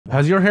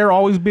Has your hair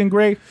always been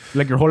gray?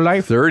 Like your whole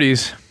life?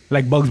 30s.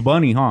 Like Bugs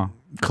Bunny, huh?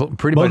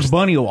 Pretty much. Bugs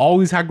Bunny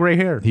always had gray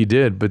hair. He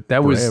did, but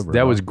that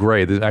was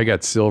gray. I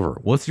got silver.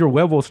 What's your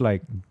huevos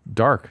like?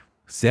 Dark.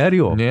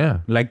 Serio? Yeah.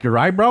 Like your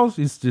eyebrows?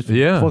 It's just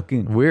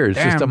fucking weird. It's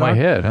just on my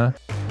head, huh?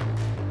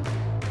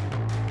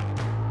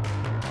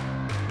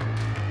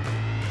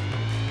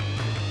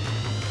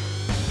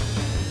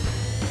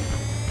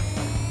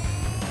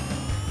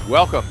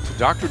 Welcome to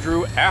Dr.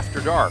 Drew After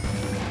Dark.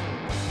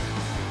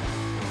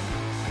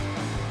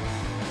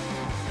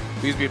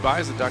 Please be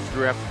advised that Dr.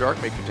 Drew After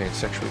Dark may contain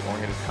sexually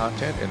oriented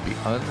content and be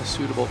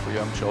unsuitable for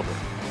young children.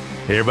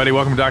 Hey everybody,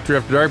 welcome to Dr.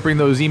 After Dark. Bring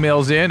those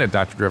emails in at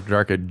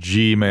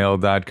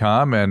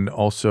drdrafterdark@gmail.com and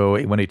also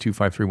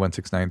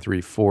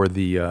 818-253-1693 for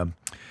the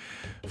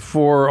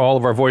for all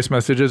of our voice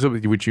messages,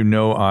 which you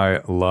know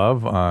I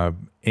love.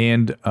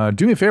 And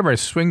do me a favor,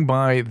 swing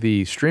by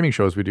the streaming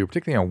shows we do,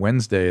 particularly on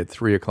Wednesday at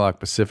 3 o'clock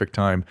Pacific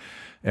time.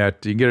 You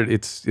can get it.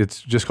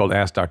 It's just called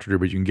Ask Dr. Drew,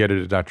 but you can get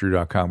it at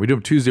drdrew.com. We do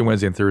them Tuesday,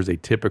 Wednesday, and Thursday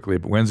typically,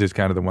 but Wednesday is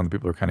kind of the one that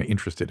people are kind of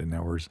interested in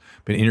now. We've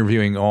been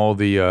interviewing all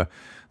the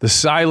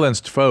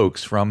silenced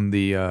folks from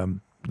the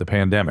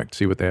pandemic to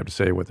see what they have to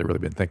say, what they've really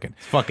been thinking.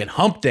 It's fucking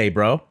hump day,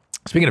 bro.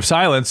 Speaking of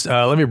silence,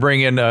 let me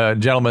bring in a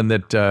gentleman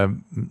that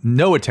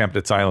no attempt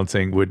at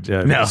silencing would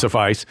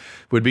suffice,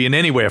 would be in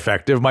any way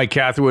effective. Mike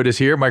Catherwood is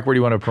here. Mike, where do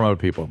you want to promote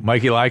people?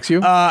 Mikey Likes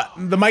You?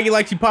 The Mikey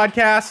Likes You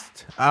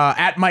podcast,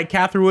 at Mike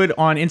Catherwood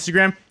on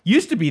Instagram.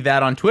 Used to be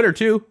that on Twitter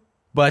too,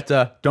 but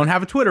don't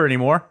have a Twitter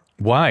anymore.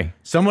 Why?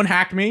 Someone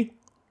hacked me,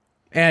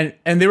 and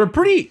they were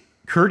pretty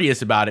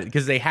courteous about it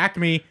because they hacked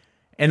me.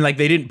 And like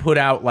they didn't put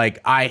out like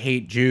I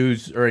hate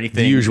Jews or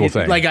anything. The usual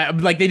thing. Like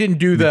they didn't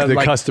do the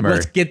like, customary.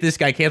 Let's get this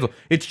guy canceled.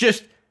 It's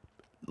just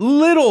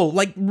little,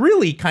 like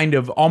really kind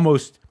of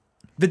almost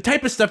the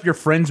type of stuff your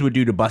friends would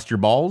do to bust your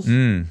balls.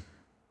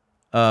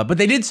 But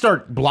they did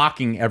start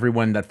blocking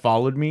everyone that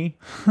followed me.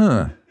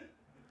 Huh.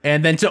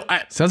 And then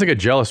sounds like a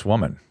jealous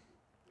woman.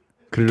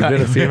 Could it have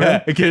been a female?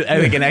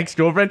 I think an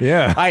ex-girlfriend.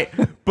 Yeah. I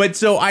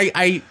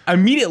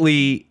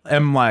immediately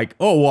am like,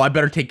 oh well, I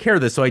better take care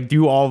of this. So I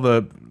do all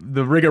the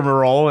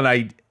rigmarole and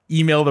I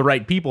email the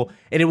right people,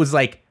 and it was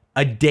like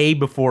a day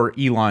before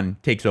Elon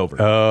takes over.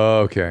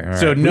 Oh, okay. All right.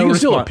 So no, you can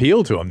still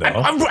appeal to him though.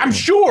 I'm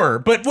sure,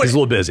 but he's a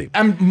little busy.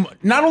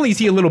 Not only is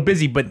he a little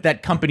busy, but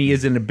that company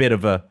is in a bit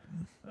of a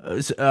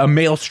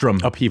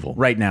maelstrom upheaval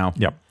right now.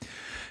 Yep.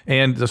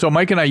 And so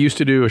Mike and I used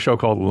to do a show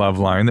called Love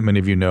Line that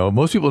many of you know.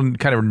 Most people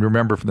kind of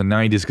remember from the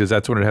 90s because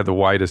that's when it had the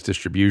widest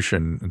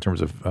distribution in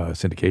terms of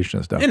syndication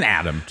and stuff. And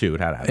Adam, too.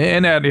 It had Adam.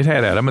 And it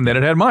had Adam, and then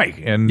it had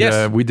Mike. And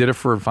yes. We did it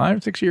for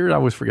 5, 6 years. I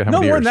always forget how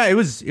many years. No, more than that.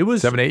 It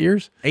was 7, 8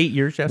 years? 8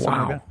 years, yeah.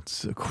 Wow. Like that.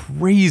 It's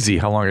crazy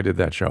how long I did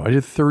that show. I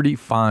did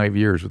 35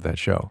 years with that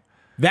show.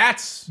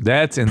 That's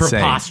insane.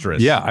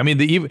 Preposterous. Yeah. I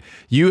mean,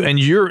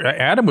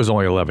 Adam was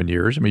only 11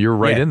 years. I mean, you're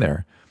right in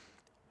there.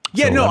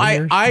 Yeah, so no,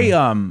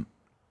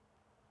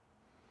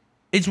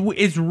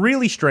 It's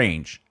really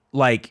strange.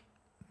 Like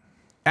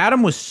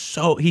Adam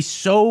he's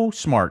so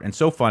smart and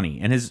so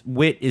funny, and his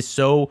wit is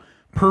so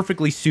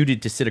perfectly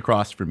suited to sit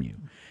across from you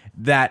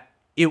that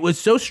it was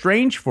so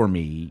strange for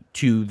me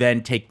to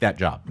then take that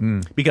job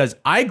because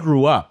I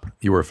grew up.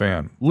 You were a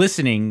fan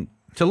listening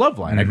to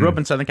Loveline. I grew up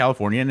in Southern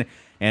California,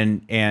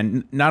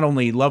 and not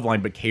only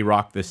Loveline but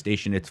K-Rock, the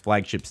station, its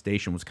flagship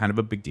station, was kind of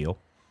a big deal.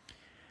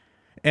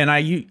 And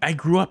I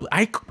grew up.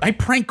 I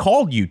prank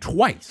called you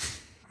twice.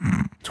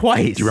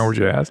 Twice. Do you remember what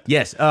you asked?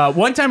 Yes.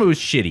 One time it was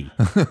shitty.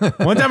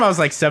 One time I was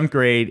like 7th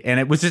grade, and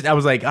it was just I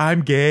was like,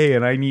 I'm gay,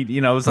 and I need,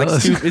 it was like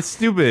it's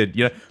stupid,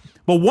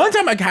 But one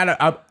time I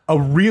had a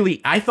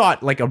really, I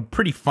thought like a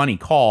pretty funny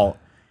call,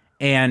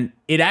 and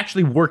it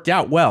actually worked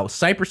out well.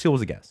 Cypress Hill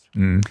was a guest,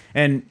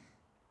 and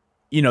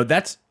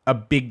that's a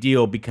big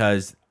deal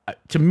because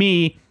to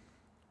me,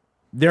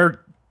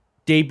 their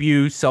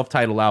debut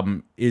self-titled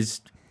album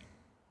is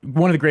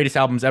one of the greatest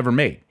albums ever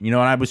made. And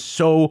I was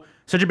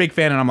such a big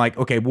fan, and I'm like,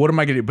 okay, what am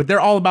I gonna do? But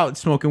they're all about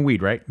smoking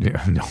weed, right?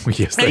 Yeah, no,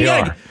 yes, they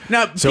are.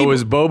 Now, so it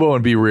was Bobo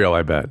and Be Real,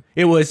 I bet.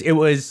 It was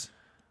because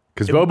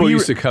Bobo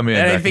used to come in,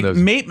 and I think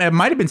it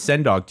might have been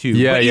Sendog too.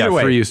 Yeah,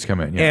 way, Free used to come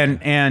in. Yeah.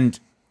 And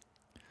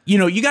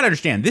you got to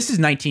understand, this is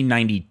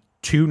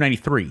 1992,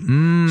 93.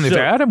 If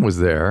Adam was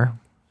there,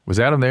 was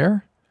Adam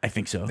there? I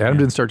think so. Adam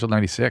didn't start till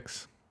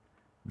 96.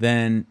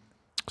 Then,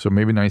 so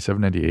maybe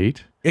 97,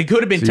 98. It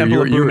could have been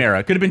Temple of Boom era.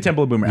 It could have been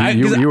Temple of Boom era.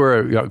 You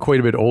were quite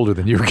a bit older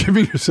than you were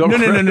giving yourself.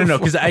 No.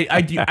 Because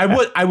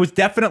I was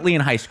definitely in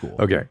high school.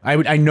 Okay,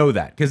 I know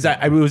that because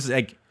I was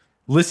like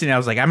listening. I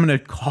was like, I'm gonna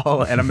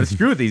call and I'm gonna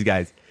screw with these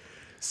guys.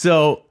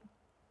 So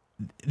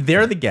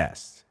they're the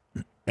guests,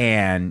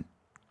 and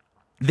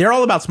they're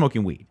all about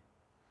smoking weed,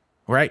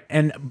 right?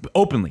 And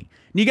openly.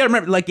 And you got to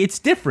remember, like, it's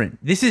different.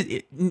 This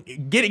is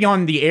getting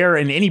on the air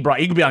in any broad.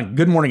 You could be on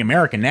Good Morning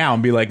America now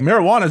and be like,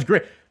 marijuana is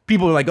great.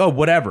 People are like, oh,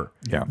 whatever.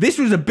 Yeah. This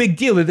was a big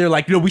deal. They're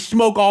like, we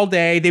smoke all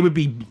day. They would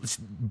be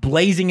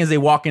blazing as they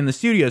walk in the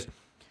studios.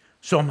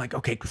 So I'm like,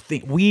 okay,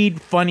 weed,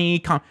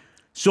 funny.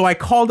 So I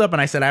called up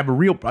and I said, I have a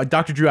real,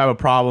 Dr. Drew, I have a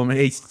problem.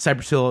 Hey,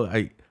 Cypress Hill,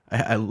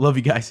 I love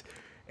you guys.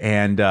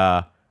 And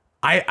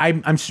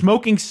I'm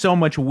smoking so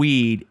much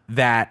weed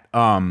that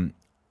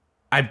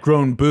I've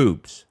grown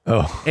boobs.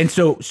 Oh. And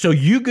so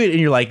you get, and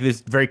you're like,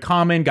 this very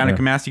common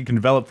gynecomastia can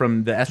develop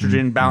from the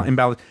estrogen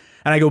imbalance.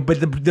 And I go, but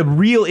the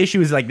real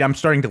issue is like I'm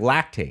starting to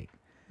lactate.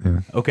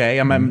 Yeah.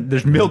 Okay,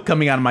 there's milk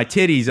coming out of my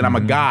titties, and I'm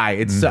a guy.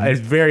 It's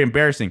very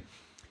embarrassing.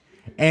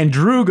 And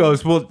Drew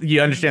goes, well,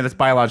 you understand that's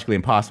biologically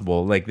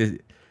impossible. Like this.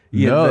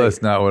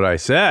 That's not what I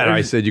said.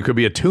 I said you could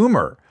be a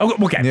tumor. Oh,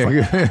 okay,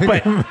 yeah.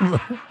 But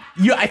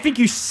I think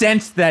you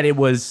sensed that it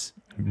was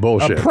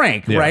bullshit, a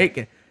prank,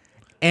 right?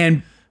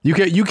 And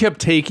you kept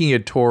taking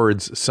it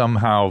towards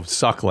somehow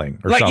suckling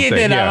or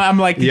something. I'm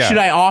like, should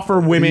I offer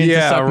women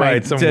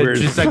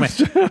to suck my?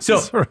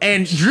 So right.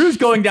 And Drew's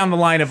going down the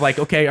line of like,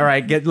 okay, all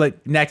right, get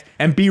like next,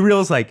 and Be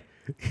Real's like,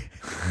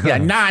 yeah,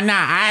 nah,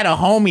 I had a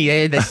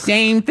homie, the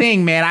same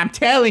thing, man. I'm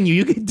telling you,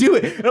 you can do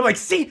it. And I'm like,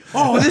 see,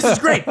 this is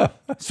great.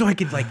 So I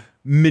could like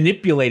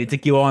manipulate it to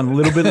go on a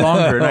little bit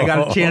longer, and I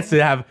got a chance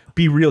to have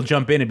Be Real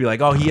jump in and be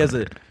like, oh, he has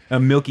a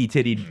milky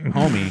tittied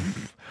homie.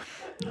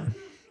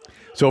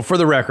 So for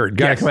the record,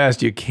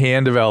 gynecomastia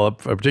can develop,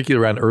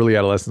 particularly around early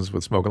adolescence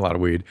with smoking a lot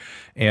of weed.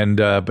 And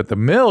but the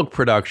milk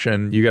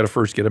production, you got to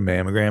first get a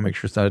mammogram, make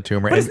sure it's not a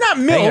tumor. But it's not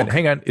milk.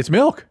 Hang on, it's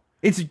milk.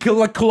 It's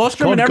like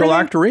colostrum and everything?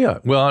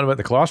 Galactorrhea. Well, I don't know about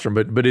the colostrum,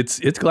 but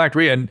it's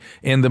galactorrhea.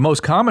 And the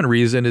most common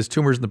reason is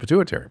tumors in the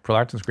pituitary,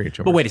 prolactin secreting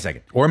tumors. But wait a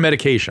second. Or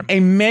medication.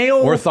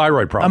 Or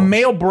thyroid problems. A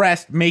male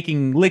breast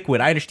making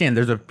liquid, I understand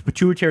there's a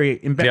pituitary,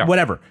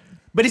 whatever.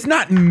 But it's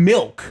not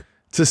milk.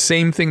 It's the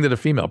same thing that a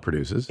female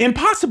produces.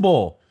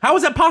 Impossible. How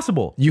is that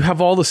possible? You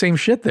have all the same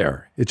shit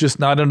there. It's just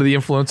not under the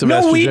influence of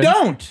estrogen. No, we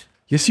don't.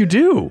 Yes, you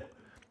do.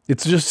 It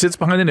just sits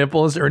behind the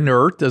nipples or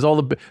inert. Does all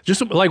the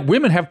just like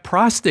women have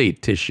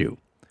prostate tissue.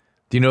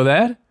 Do you know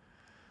that?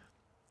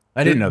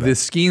 I didn't know that. The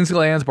Skene's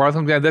glands,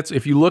 Bartholin gland, that's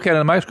if you look at it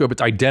in a microscope,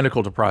 it's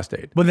identical to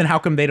prostate. But then how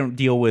come they don't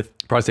deal with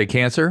prostate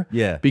cancer?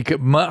 Yeah. Because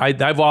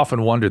I've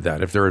often wondered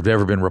that if there have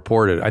ever been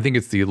reported. I think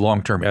it's the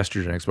long-term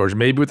estrogen exposure.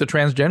 Maybe with the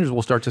transgenders,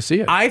 we'll start to see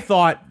it. I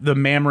thought the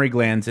mammary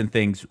glands and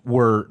things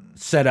were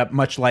set up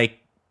much like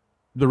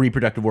the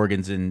reproductive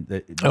organs in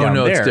the down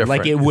there. It's different.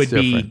 Like it would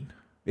be,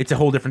 it's a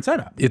whole different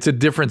setup. It's a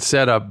different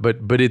setup,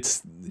 but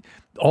it's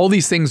all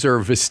these things are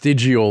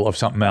vestigial of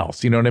something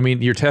else. You know what I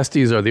mean? Your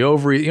testes are the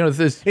ovary. You know,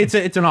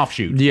 it's an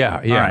offshoot. Yeah.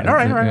 All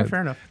right.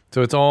 Fair enough.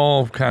 So it's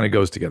all kind of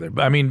goes together.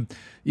 But I mean,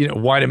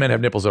 why do men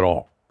have nipples at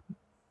all?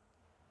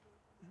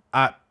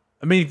 I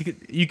mean,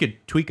 you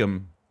could tweak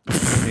them.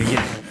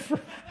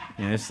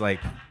 It's like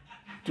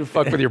to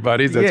fuck with your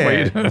buddies. That's why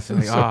you do. It's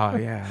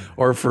like,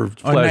 or for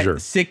pleasure. A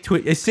sick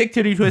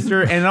titty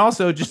twister, and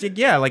also just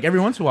like every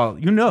once in a while,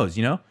 who knows?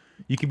 You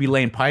could be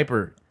laying pipe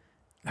or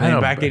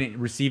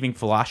receiving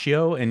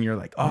fellatio, and you're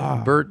like,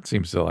 Bert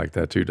seems to like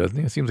that too, doesn't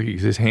he? It seems like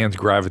his hands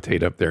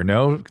gravitate up there.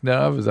 No,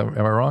 am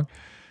I wrong?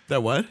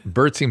 That what?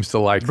 Bert seems to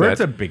like Bert's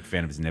that. a big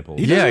fan of his nipples.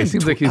 He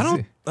seems like he's.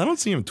 I don't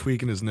see him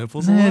tweaking his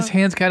nipples. His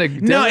hands kind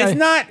of. No,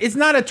 it's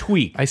not a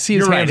tweak. I see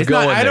his hands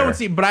going there. I don't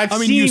see, but I've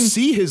seen. You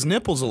see his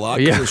nipples a lot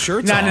because his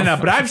shirt's off. No.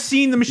 But I've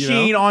seen the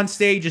machine on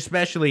stage,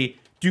 especially.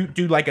 Do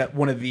like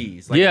one of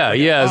these. Like,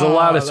 there's a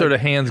lot of sort of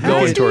hands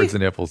going towards the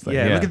nipples thing.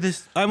 Yeah, look at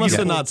this. I must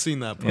have not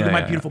seen that. Look at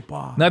my beautiful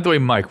paw. Not the way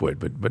Mike would,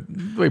 but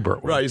the way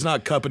Bert would. Right, he's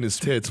not cupping his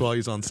tits while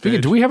he's on stage.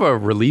 Speaking, do we have a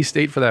release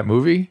date for that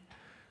movie?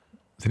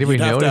 Does anybody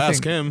know anything?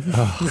 Ask him.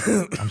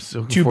 I'm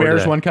so Two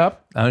bears, one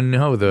cup?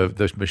 No,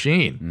 the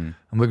machine.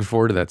 I'm looking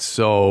forward to that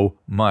so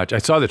much. I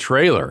saw the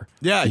trailer.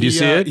 Yeah, did you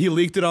see it? He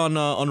leaked it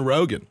on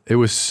Rogan. It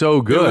was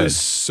so good. It was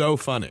so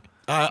funny.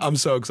 I'm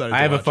so excited. I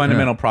have a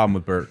fundamental problem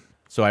with Bert,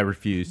 so I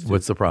refuse.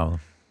 What's the problem?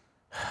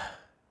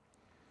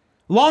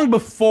 Long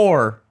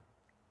before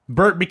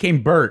Bert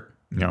became Bert,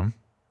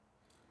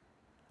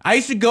 I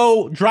used to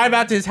go drive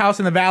out to his house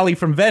in the valley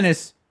from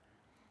Venice.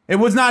 It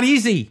was not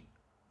easy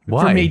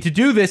for me to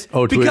do this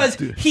because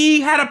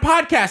he had a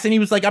podcast and he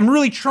was like, I'm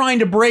really trying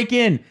to break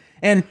in.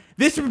 And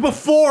this was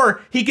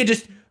before he could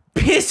just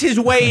piss his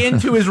way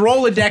into his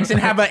Rolodex and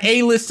have an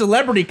A-list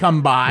celebrity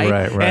come by.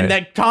 Right. And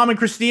that Tom and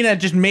Christina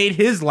just made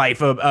his life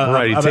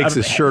he takes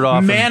his shirt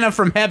off. Manna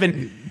from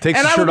heaven.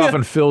 Takes his shirt off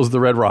and fills the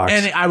Red Rocks.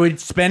 And I would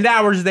spend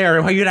hours there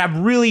and you'd have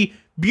really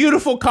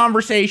beautiful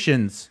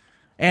conversations.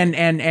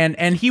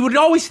 And he would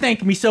always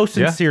thank me so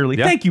sincerely.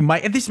 Yeah. Thank you,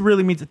 Mike. This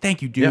really means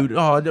thank you, dude.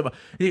 Yeah.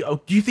 Do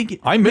you think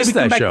I missed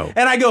that show?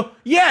 And I go,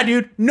 yeah,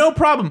 dude, no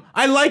problem.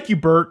 I like you,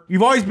 Bert.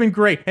 You've always been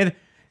great. And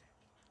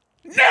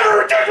never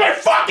return my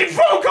fucking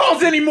phone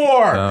calls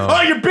anymore.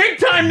 Oh, you're big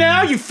time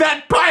now, you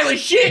fat pile of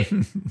shit.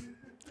 You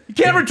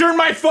can't return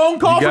my phone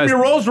call from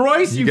your Rolls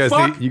Royce. You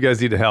guys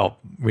need to help.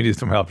 We need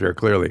some help here,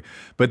 clearly.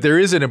 But there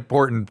is an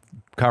important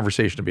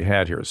conversation to be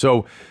had here.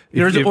 So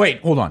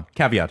wait, hold on.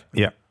 Caveat.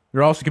 Yeah.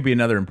 There also could be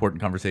another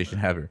important conversation to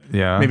have here.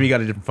 Yeah. Maybe you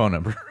got a different phone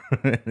number.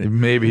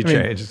 Maybe he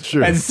changed.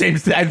 Sure. I had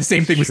the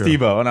same thing with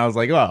Steve-O, and I was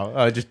like,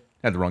 I just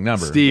had the wrong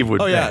number. Steve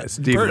would. Oh, yeah.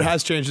 Steve Bert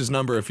has changed his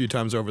number a few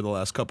times over the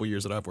last couple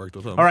years that I've worked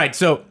with him. All right,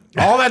 so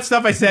all that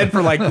stuff I said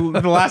for like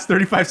the last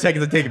 35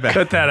 seconds, I take it back.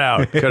 Cut that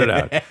out. Cut it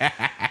out.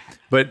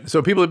 But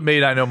so people may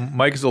not know,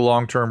 Mike is a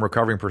long-term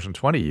recovering person,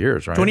 20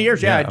 years, right? 20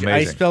 years, yeah. I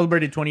amazing.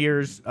 celebrated 20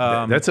 years.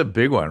 That's a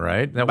big one,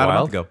 right? Isn't that about wild?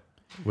 a month ago.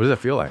 What does that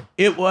feel like?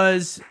 It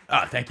was.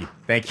 Thank you.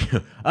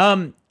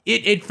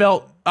 It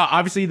felt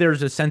obviously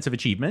there's a sense of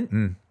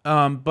achievement.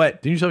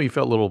 But Didn't you tell me you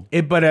felt a little?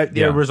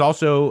 there was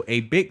also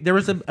there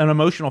was an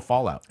emotional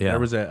fallout. Yeah. There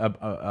was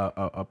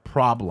a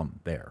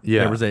problem there. Yeah.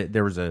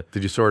 There was a.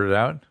 Did you sort it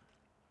out?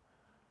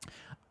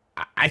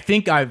 I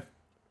think I've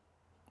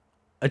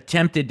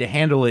attempted to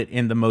handle it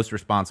in the most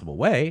responsible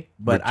way,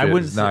 but Which I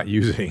wouldn't is not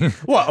using.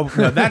 Well,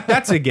 no,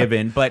 that's a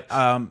given, but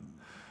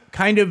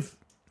kind of.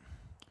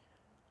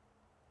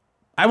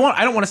 I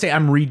don't want to say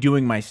I'm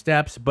redoing my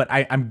steps, but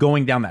I'm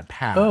going down that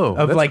path of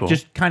that's like cool.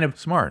 just kind of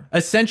Smart.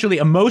 Essentially,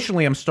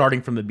 emotionally, I'm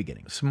starting from the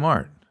beginning.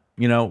 Smart.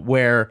 You know,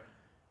 where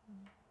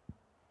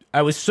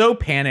I was so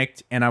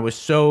panicked and I was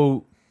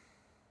so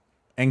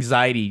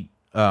anxiety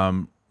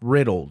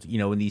riddled, you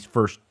know, in these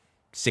first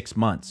 6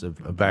 months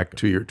of Back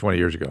 20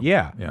 years ago.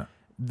 yeah,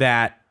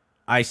 that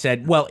I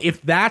said, well,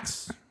 if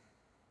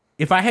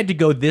I had to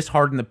go this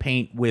hard in the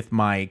paint with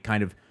my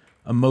kind of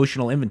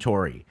emotional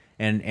inventory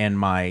and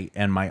my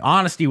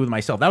honesty with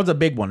myself, that was a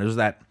big one. It was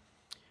that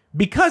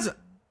because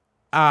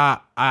I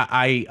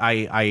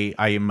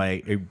am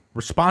a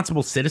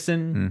responsible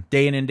citizen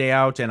day in and day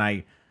out, and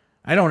I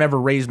don't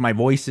ever raise my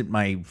voice at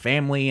my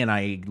family, and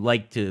I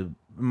like to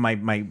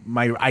my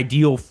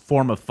ideal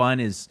form of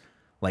fun is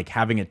like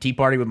having a tea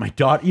party with my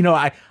daughter. You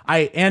know,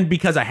 and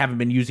because I haven't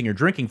been using or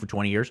drinking for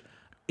 20 years,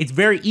 it's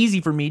very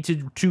easy for me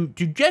to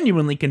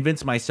genuinely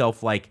convince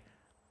myself like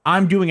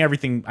I'm doing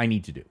everything I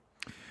need to do.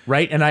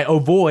 Right. And I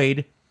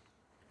avoid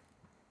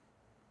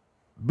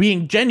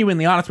being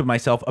genuinely honest with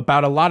myself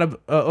about a lot of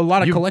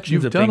collections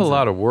You've of done things. a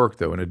lot of work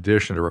though, in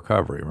addition to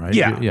recovery, right?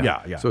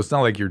 Yeah. So it's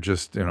not like you're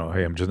just, hey,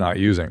 I'm just not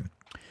using.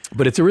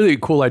 But it's a really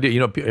cool idea. You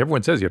know,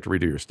 everyone says you have to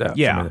redo your steps.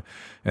 Yeah. I mean,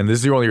 and this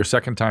is only your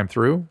second time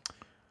through?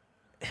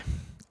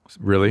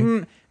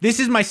 Really? This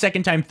is my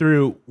second time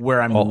through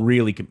where I'm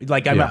really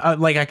like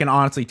like I can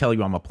honestly tell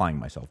you I'm applying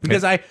myself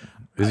because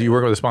Is you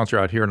working with a sponsor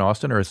out here in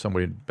Austin, or is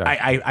somebody back?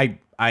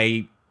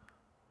 I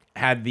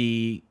had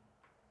the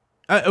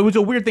it was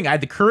a weird thing. I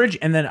had the courage,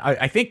 and then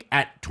I think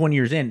at 20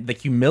 years in, the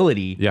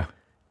humility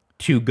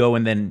to go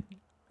and then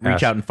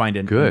reach out and find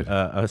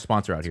a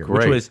sponsor out here,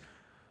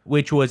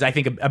 which was I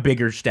think a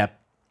bigger step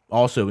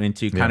also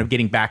into kind of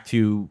getting back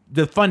to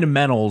the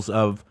fundamentals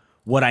of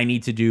what I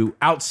need to do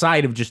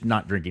outside of just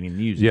not drinking and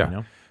using. You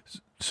know?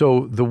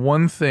 So the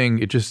one thing,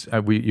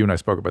 you and I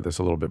spoke about this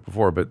a little bit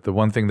before, but the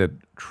one thing that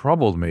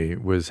troubled me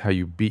was how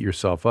you beat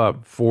yourself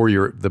up for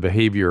the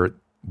behavior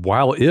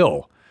while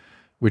ill,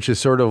 which is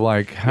sort of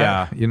like,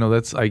 you know,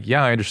 that's like,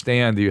 I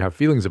understand that you have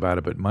feelings about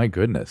it, but my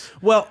goodness.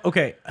 Well,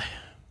 okay.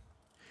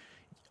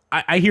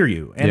 I hear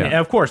you. And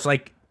of course,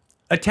 like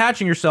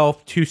attaching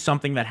yourself to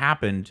something that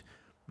happened,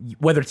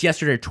 whether it's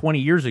yesterday or 20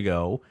 years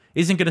ago,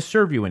 isn't going to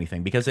serve you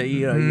anything because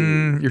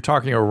you're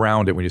talking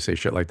around it when you say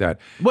shit like that.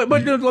 But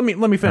no, let me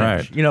finish.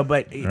 Right. You know,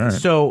 but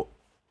so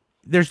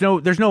there's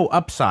no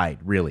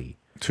upside really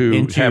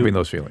to having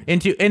those feelings.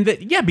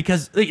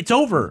 Because it's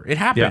over. It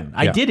happened.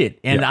 I did it,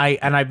 and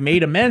I've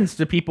made amends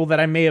to people that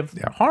I may have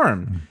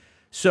harmed.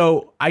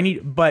 So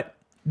but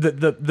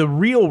the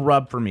real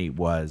rub for me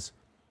was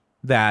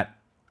that,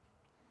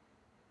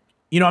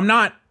 you know, I'm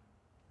not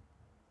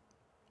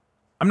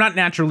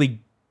naturally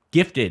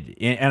gifted,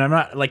 and I'm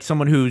not like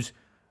someone who's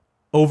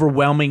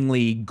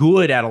overwhelmingly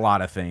good at a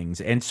lot of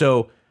things. And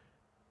so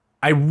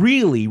I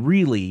really,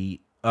 really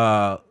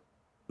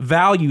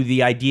value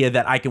the idea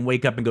that I can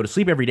wake up and go to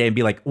sleep every day and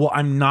be like, well,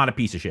 I'm not a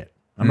piece of shit.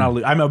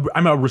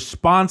 I'm a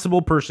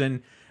responsible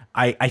person.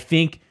 I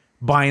think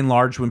by and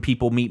large, when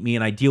people meet me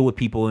and I deal with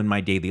people in my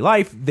daily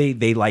life,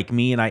 they like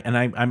me, and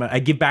I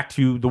give back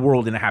to the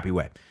world in a happy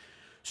way.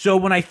 So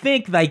when I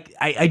think like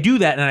I do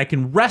that and I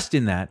can rest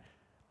in that,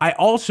 I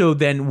also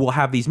then will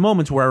have these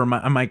moments where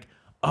I'm like,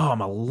 oh,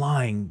 I'm a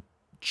lying,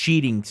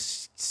 cheating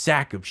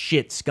sack of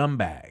shit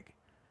scumbag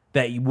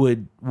that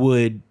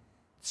would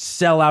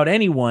sell out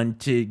anyone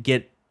to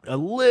get a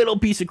little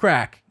piece of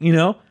crack, you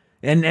know?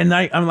 And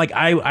I'm like,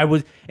 I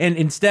was, and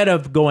instead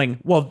of going,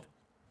 well,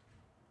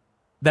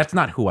 that's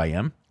not who I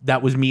am.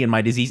 That was me and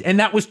my disease, and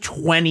that was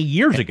 20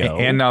 years ago.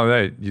 And now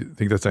that you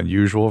think that's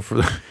unusual for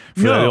that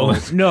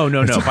illness? No,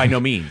 by no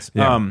means.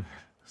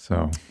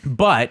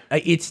 But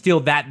it's still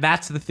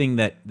that's the thing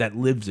that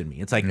lives in me.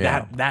 It's like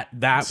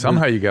that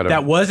somehow you got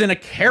that wasn't a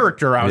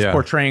character I was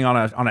portraying on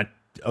a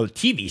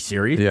TV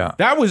series. Yeah,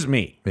 that was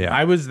me. Yeah,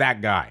 I was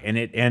that guy,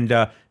 and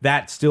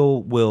that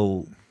still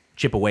will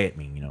chip away at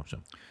me. You know. So,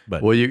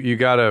 but well, you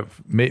gotta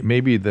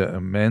maybe the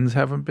amends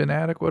haven't been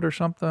adequate or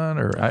something,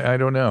 or I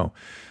don't know.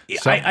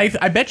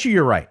 I bet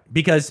you're right,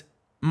 because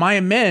my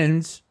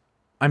amends,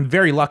 I'm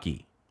very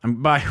lucky.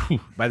 By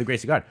the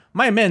grace of God,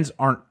 my amends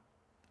aren't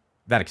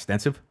that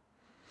extensive,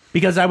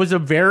 because I was a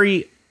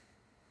very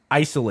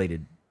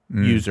isolated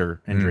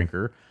user and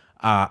drinker.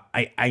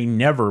 I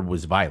never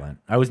was violent.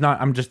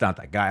 I'm just not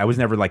that guy. I was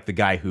never like the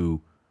guy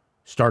who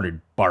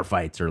started bar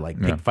fights or like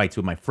picked fights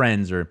with my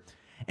friends,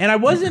 and I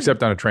wasn't,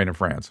 except on a train in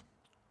France.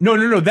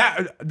 No.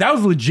 That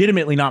was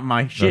legitimately not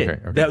my shit.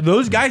 Okay.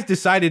 Those guys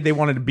decided they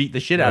wanted to beat the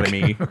shit out of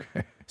me.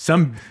 Okay.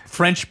 Some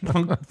French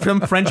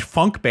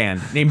funk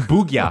band named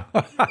Boogia.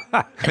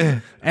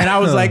 And I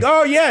was like,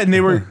 oh yeah. And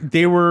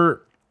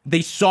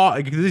they saw,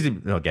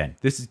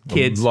 this is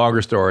kids.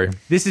 Longer story.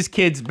 This is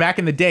kids. Back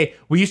in the day,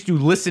 we used to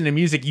listen to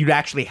music. You'd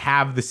actually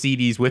have the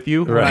CDs with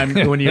you. Right.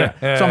 So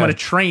I'm on a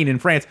train in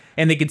France,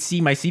 and they could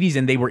see my CDs,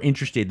 and they were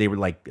interested. They were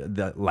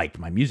liked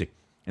my music,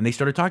 and they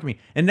started talking to me.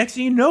 And next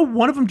thing you know,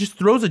 one of them just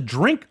throws a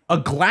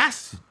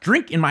glass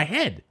drink in my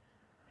head,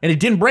 and it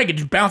didn't break. It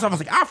just bounced off. I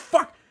was like, ah,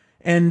 fuck.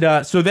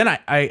 And so then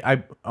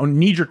I a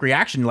knee-jerk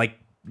reaction,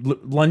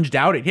 lunged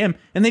out at him,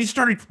 and they just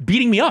started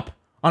beating me up.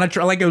 On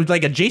a like it was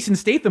like a Jason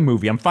Statham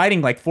movie. I'm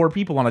fighting like 4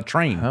 people on a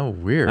train. How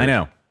weird. I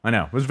know.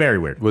 It was very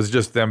weird. Was it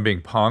just them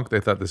being punk? They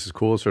thought this is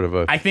cool, sort of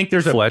a I think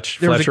there's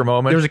Fletcher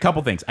moment? There's a couple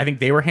things. I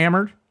think they were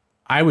hammered.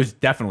 I was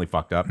definitely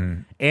fucked up.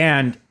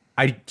 And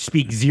I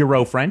speak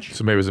 0 French.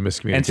 So maybe it was a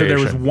miscommunication. And so there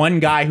was one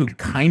guy who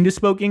kind of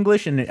spoke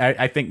English, and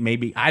I think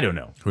maybe, I don't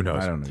know. Who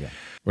knows? I don't know, yeah.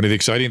 One of the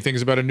exciting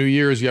things about a new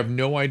year is you have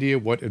no idea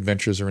what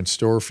adventures are in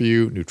store for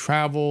you. New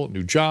travel,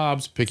 new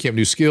jobs, picking up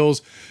new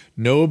skills.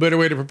 No better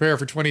way to prepare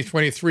for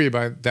 2023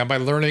 than by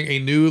learning a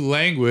new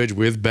language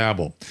with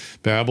Babbel.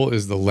 Babbel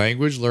is the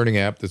language learning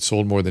app that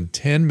sold more than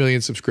 10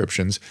 million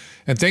subscriptions.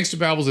 And thanks to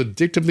Babbel's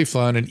addictively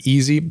fun and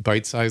easy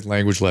bite-sized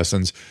language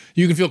lessons,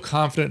 you can feel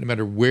confident no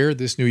matter where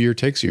this new year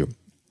takes you.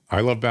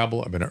 I love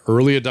Babbel. I've been an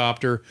early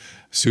adopter.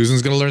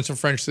 Susan's going to learn some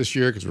French this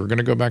year because we're going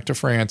to go back to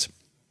France.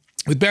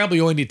 With Babbel,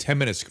 you only need 10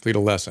 minutes to complete a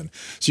lesson,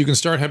 so you can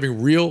start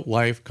having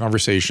real-life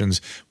conversations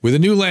with a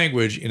new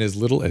language in as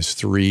little as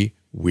 3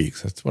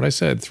 weeks. That's what I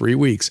said, 3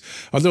 weeks.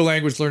 Other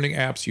language learning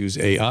apps use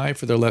AI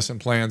for their lesson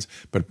plans,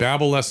 but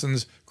Babbel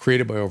lessons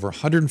created by over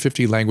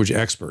 150 language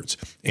experts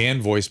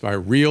and voiced by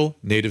real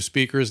native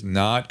speakers,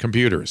 not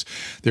computers.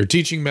 Their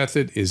teaching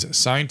method is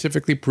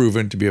scientifically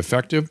proven to be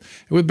effective,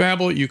 and with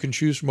Babbel, you can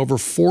choose from over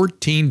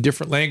 14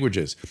 different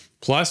languages.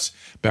 Plus,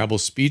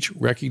 Babbel's speech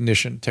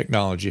recognition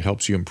technology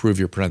helps you improve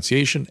your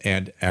pronunciation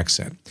and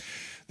accent.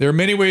 There are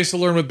many ways to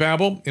learn with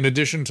Babbel. In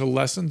addition to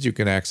lessons, you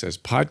can access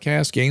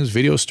podcasts, games,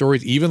 video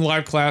stories, even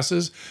live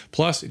classes.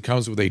 Plus, it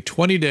comes with a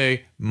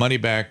 20-day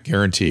money-back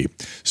guarantee.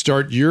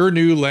 Start your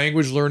new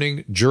language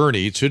learning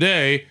journey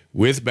today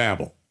with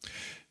Babbel.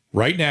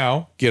 Right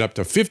now, get up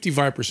to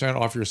 55%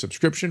 off your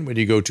subscription when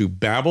you go to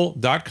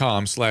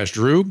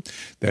babbel.com/Drew.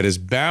 That is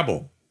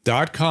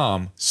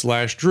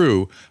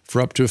babbel.com/Drew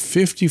for up to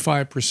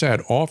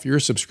 55% off your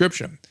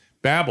subscription.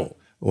 Babbel,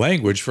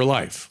 language for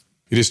life.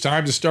 It is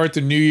time to start the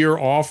new year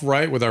off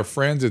right with our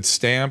friends at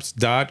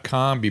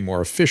Stamps.com. Be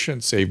more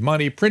efficient, save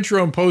money, print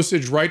your own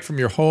postage right from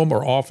your home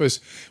or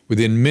office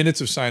within minutes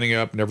of signing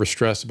up. Never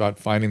stress about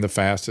finding the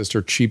fastest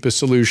or cheapest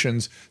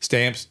solutions.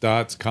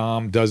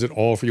 Stamps.com does it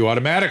all for you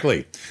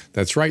automatically.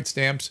 That's right,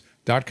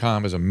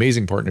 Stamps.com has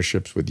amazing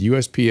partnerships with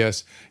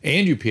USPS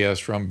and UPS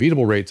from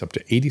beatable rates up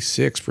to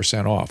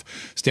 86% off.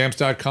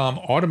 Stamps.com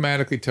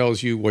automatically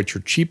tells you what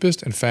your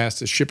cheapest and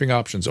fastest shipping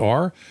options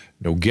are.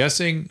 No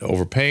guessing, no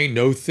overpaying,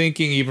 no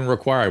thinking even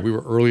required. We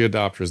were early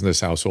adopters in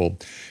this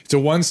household. It's a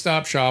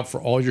one-stop shop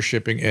for all your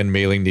shipping and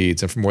mailing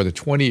needs. And for more than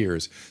 20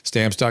 years,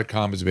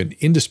 Stamps.com has been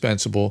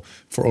indispensable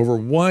for over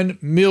 1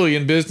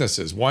 million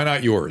businesses. Why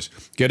not yours?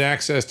 Get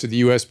access to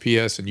the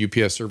USPS and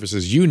UPS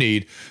services you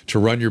need to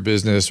run your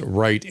business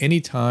right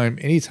anytime,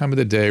 any time of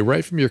the day,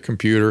 right from your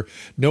computer.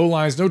 No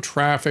lines, no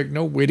traffic,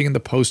 no waiting in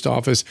the post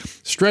office.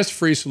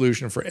 Stress-free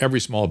solution for every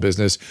small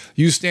business.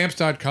 Use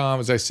Stamps.com,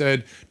 as I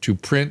said, to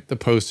print the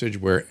postage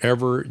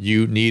wherever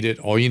you need it.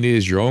 All you need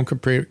is your own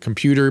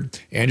computer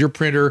and your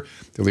printer.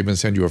 They'll even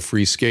send you a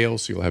free scale,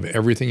 so you'll have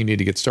everything you need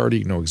to get started.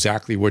 You know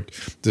exactly what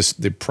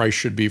the price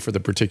should be for the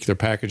particular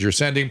package you're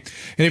sending.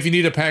 And if you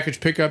need a package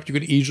pickup, you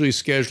can easily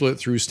schedule it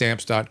through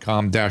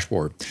Stamps.com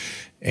dashboard.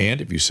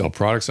 And if you sell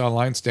products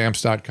online,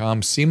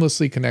 Stamps.com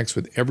seamlessly connects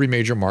with every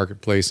major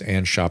marketplace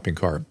and shopping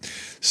cart.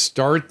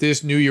 Start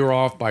this new year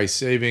off by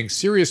saving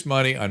serious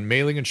money on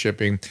mailing and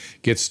shipping.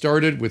 Get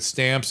started with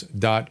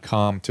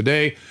Stamps.com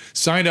today.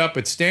 Sign up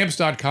at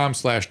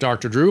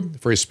Stamps.com/Dr. Drew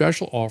for a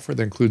special offer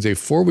that includes a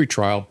 4-week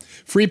trial,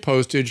 free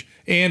postage,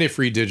 and a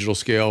free digital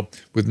scale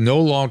with no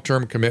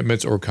long-term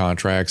commitments or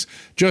contracts.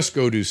 Just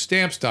go to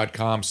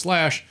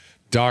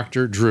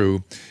Stamps.com/Dr.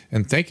 Drew.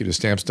 And thank you to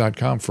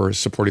Stamps.com for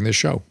supporting this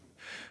show.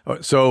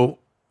 So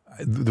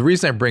the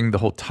reason I bring the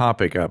whole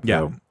topic up,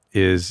 though,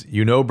 is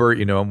you know Bert,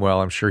 you know him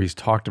well. I'm sure he's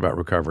talked about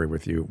recovery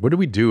with you. What do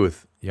we do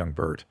with young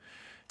Bert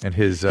and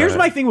his? Here's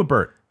my thing with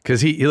Bert.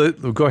 Because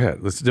go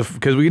ahead.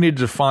 Because we need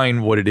to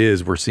define what it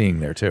is we're seeing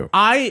there too.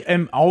 I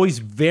am always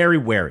very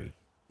wary.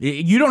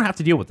 You don't have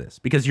to deal with this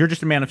because you're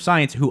just a man of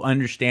science who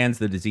understands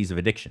the disease of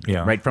addiction,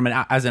 right?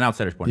 As an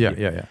outsider's point of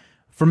view. Yeah.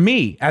 For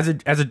me, as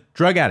a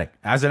drug addict,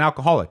 as an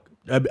alcoholic,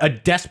 a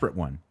desperate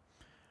one,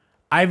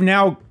 I've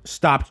now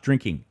stopped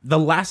drinking.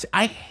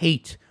 I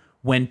hate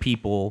when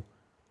people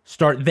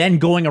start then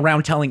going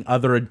around telling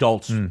other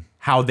adults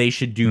how they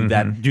should do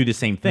do the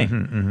same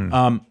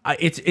thing.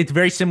 It's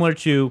very similar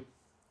to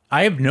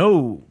I have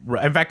no.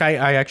 In fact,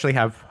 I actually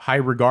have high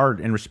regard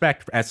and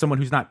respect as someone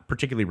who's not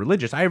particularly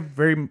religious. I have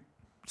very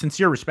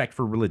sincere respect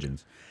for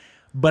religions,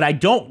 but I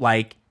don't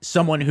like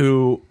someone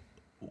who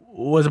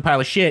was a pile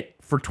of shit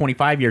for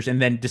 25 years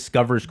and then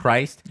discovers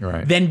Christ,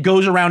 then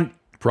goes around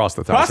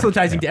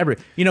proselytizing to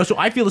everyone. You know, so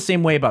I feel the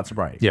same way about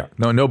sobriety. Yeah,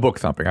 no book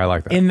thumping. I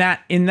like that.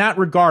 In that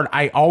regard,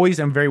 I always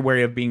am very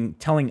wary of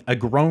telling a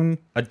grown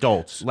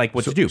adults like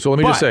what to do. So let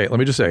me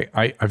just say,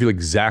 I feel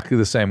exactly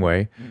the same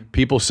way.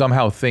 People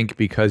somehow think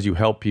because you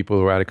help people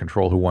who are out of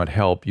control who want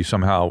help, you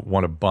somehow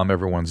want to bum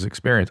everyone's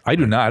experience. I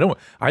do not.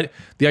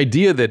 The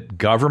idea that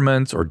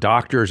governments or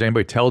doctors,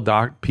 anybody tell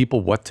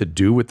people what to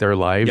do with their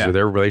lives or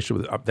their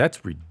relationship with,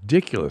 that's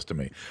ridiculous to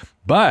me.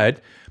 But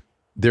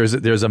there's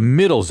a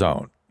middle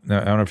zone. Now,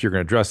 I don't know if you're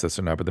going to address this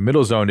or not, but the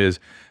middle zone is,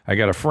 I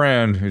got a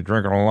friend who's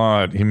drinking a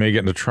lot. He may get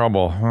into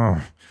trouble.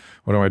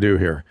 What do I do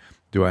here?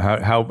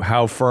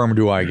 How firm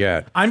do I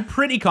get? I'm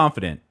pretty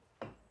confident,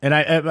 and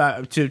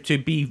to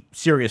be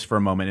serious for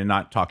a moment and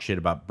not talk shit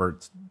about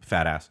Bert's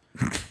fat ass.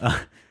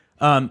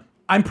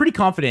 I'm pretty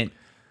confident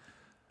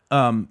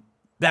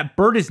that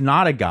Bert is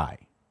not a guy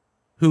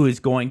who is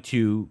going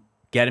to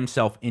get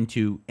himself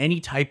into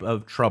any type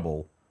of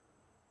trouble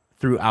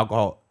through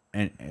alcohol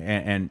and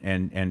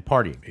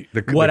partying.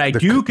 The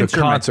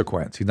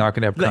consequence. He's not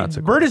going to have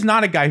consequence. Bert is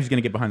not a guy who's going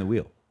to get behind the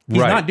wheel. He's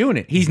not doing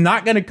it. He's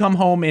not going to come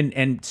home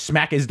and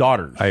smack his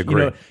daughters. I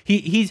agree.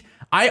 You know,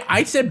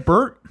 I said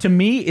Bert to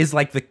me is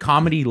like the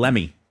comedy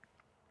Lemmy.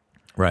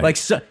 Right. Like,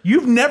 so,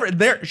 you've never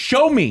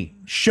show me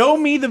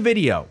the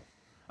video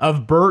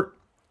of Bert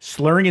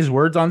slurring his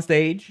words on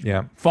stage,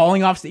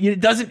 falling off stage.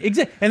 It doesn't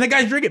exist. And the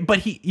guy's drinking, but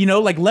he, you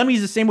know, like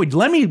Lemmy's the same way.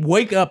 Lemmy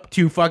wake up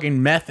to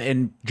fucking meth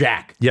and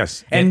Jack.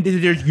 Yes. And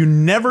you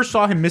never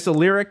saw him miss a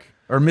lyric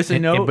or miss a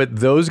note. But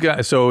those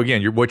guys, so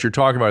again, what you're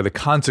talking about are the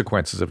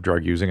consequences of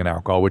drug using and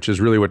alcohol, which is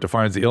really what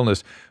defines the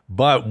illness.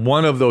 But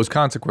one of those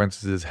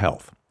consequences is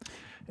health.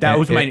 That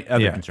was my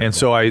other concern. And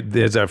so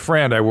as a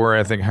friend,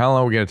 I think, how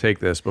long are we going to take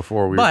this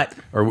before we,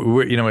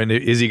 and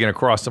is he going to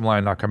cross the line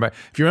and not come back?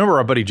 If you remember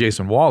our buddy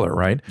Jason Waller,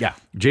 right? Yeah.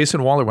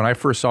 Jason Waller, when I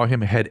first saw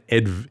him,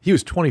 he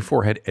was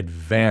 24, had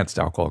advanced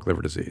alcoholic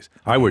liver disease.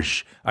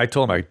 I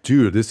told him,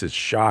 dude, this is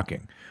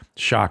shocking.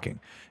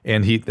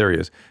 And there he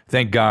is.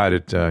 Thank God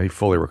he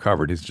fully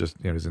recovered. He's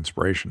just, his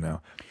inspiration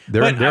now.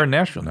 They're in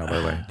Nashville now, by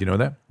the way. Do you know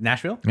that?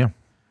 Nashville? Yeah.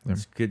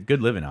 It's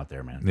good living out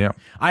there, man. Yeah.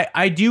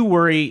 I do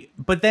worry,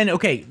 but then,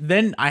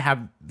 then I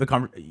have the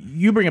conversation.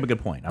 You bring up a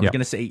good point. I was going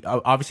to say,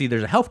 obviously,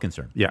 there's a health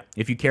concern. Yeah.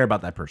 If you care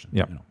about that person.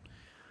 Yeah. You know.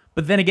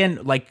 But then again,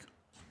 like,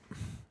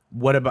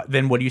 what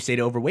do you say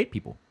to overweight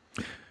people?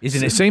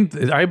 Isn't it the same?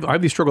 I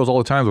have these struggles all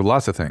the time with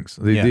lots of things.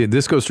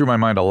 This goes through my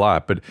mind a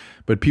lot,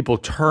 but people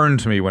turn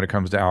to me when it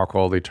comes to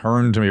alcohol. They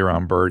turn to me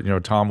around Bert.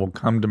 Tom will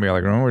come to me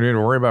like, "Oh, we need to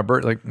worry about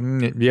Bert." Like,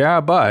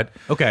 yeah, but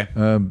okay.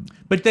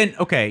 But then,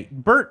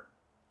 Bert.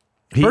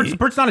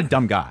 Bert's not a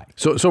dumb guy.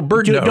 So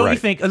Bert, don't you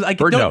think? Like,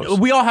 Bert knows.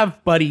 We all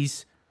have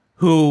buddies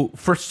who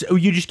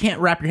you just can't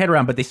wrap your head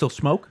around, but they still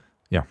smoke.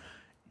 Yeah.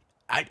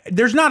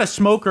 There's not a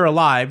smoker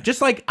alive.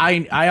 Just like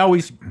I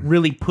always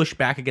really push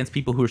back against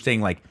people who are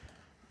saying like,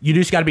 you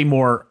just got to be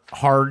more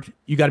hard.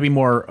 You got to be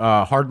more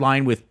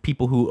hardline with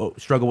people who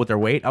struggle with their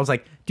weight. I was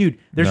like, dude,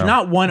 there's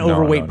not one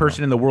overweight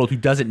person in the world who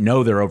doesn't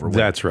know they're overweight.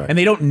 That's right. And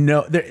they don't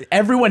know.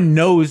 Everyone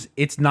knows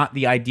it's not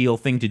the ideal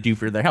thing to do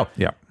for their health.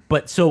 Yeah.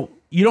 But so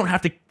you don't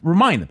have to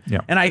remind them. Yeah.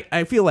 And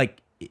I feel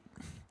like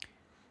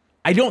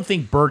I don't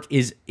think Bert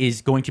is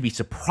going to be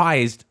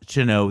surprised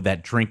to know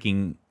that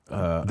drinking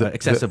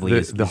excessively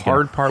is the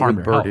hard part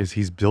with Bert is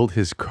he's built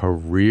his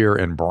career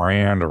and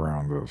brand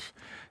around this.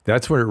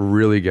 That's where it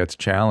really gets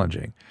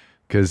challenging,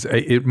 because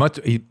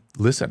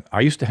listen,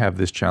 I used to have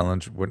this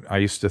challenge when I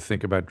used to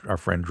think about our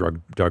friend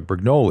Doug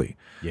Brignoli,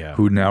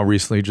 who now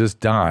recently just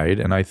died,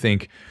 and I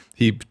think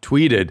he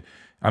tweeted,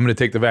 "I'm going to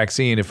take the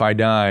vaccine if I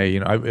die.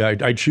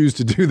 I choose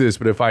to do this,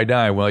 but if I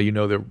die, well,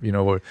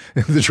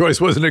 the choice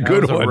wasn't a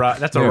good one."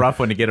 That's a rough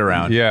one to get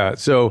around. Yeah.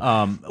 So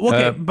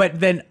but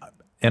then,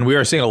 and we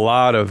are seeing a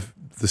lot of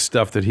the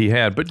stuff that he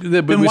had. But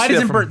why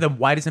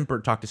doesn't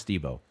Bert talk to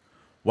Steve-O?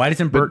 Why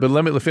doesn't Bert? But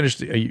let me finish.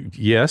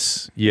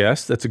 Yes,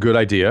 that's a good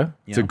idea.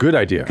 It's a good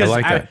idea. I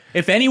like that.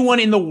 If anyone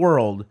in the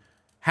world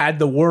had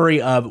the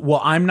worry of,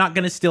 well, I'm not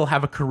going to still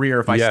have a careir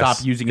if I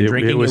stop using and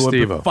drinking, it would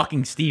be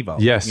fucking Steve-O.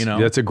 Yes,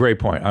 that's a great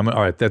point. All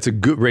right, that's a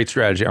great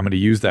strategy. I'm going to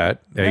use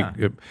that. Yeah.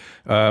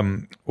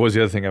 What was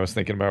the other thing I was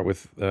thinking about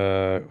with,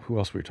 who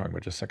else were we talking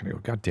about just a second ago?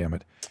 God damn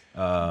it.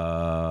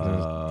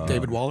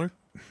 David Waller?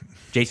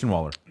 Jason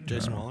Waller.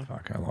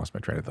 Fuck, I lost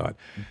my train of thought.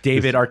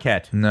 David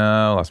Arquette.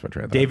 No, I lost my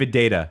train of thought. David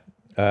Data.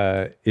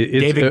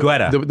 David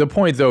Guetta. The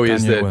point, though,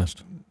 is that...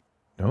 West.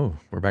 Oh,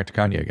 we're back to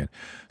Kanye again.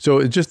 So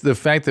it's just the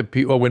fact that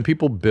when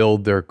people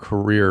build their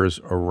careers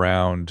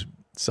around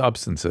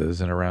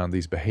substances and around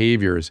these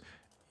behaviors,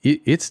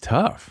 it's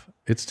tough.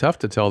 It's tough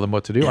to tell them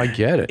what to do. I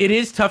get it. It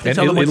is tough to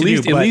tell them what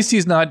to do. At least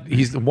he's not.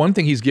 He's the one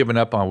thing he's given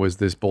up on was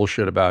this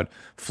bullshit about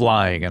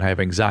flying, and I have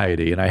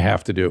anxiety and I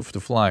have to do it for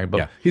flying.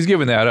 But he's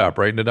given that up,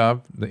 right,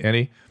 Nadav?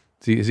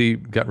 Has he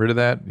got rid of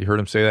that? You heard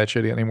him say that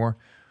shit anymore?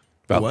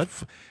 about What?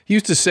 He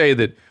used to say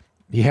that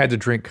he had to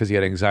drink because he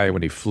had anxiety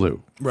when he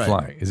flew Right.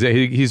 flying.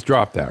 He's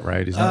dropped that,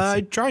 right? He's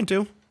not. Trying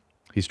to.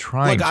 He's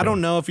trying. Like, to. I don't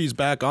know if he's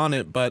back on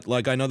it, but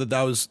like I know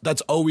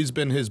that's always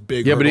been his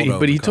big. Yeah, but hurdle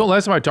to he overcome. told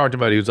last time I talked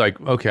about it, he was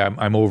like, okay,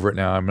 I'm over it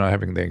now. I'm not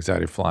having the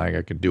anxiety of flying.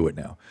 I can do it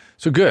now.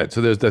 So good.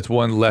 So that's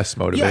one less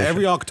motivation. Yeah,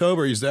 every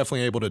October he's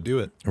definitely able to do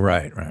it.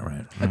 Right.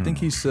 I think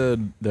he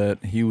said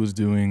that he was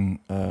doing,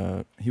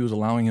 he was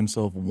allowing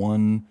himself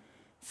one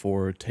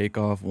for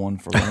takeoff, one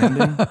for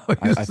landing.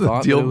 I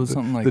thought that it was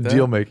something like the that.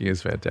 deal making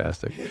is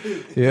fantastic.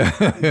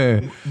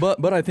 Yeah.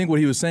 But I think what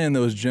he was saying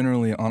that was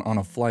generally on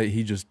a flight,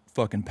 he just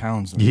fucking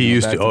pounds them. He you know,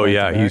 used back to. Oh back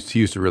yeah. back. He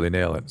used to really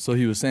nail it. So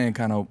he was saying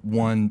kind of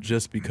one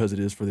just because it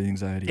is for the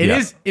anxiety.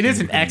 It is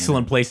an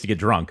excellent place to get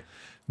drunk.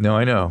 No,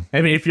 I know.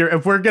 I mean,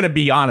 if we're gonna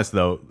be honest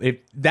though, if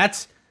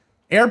that's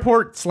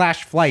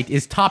airport/flight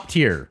is top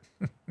tier.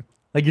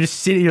 Like you're just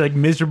sitting, you're like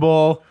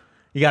miserable.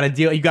 You got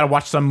to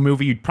watch some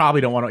movie you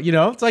probably don't want to. You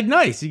know, it's like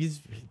nice. You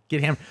just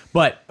get hammered.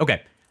 But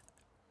okay,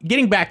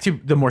 getting back to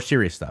the more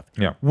serious stuff.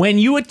 Yeah. When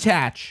you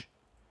attach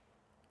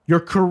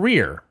your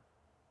career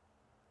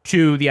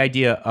to the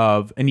idea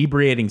of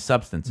inebriating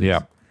substances,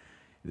 Yeah.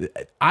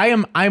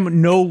 I'm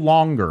no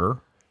longer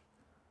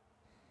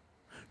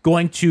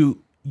going to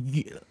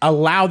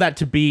allow that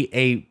to be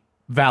a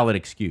valid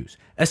excuse,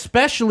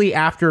 especially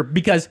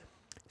because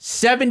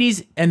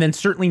 70s and then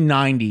certainly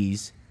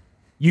 90s,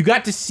 you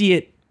got to see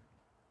it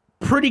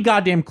pretty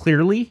goddamn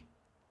clearly.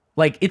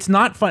 Like, it's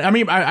not fun. I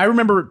mean, I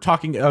remember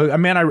talking, a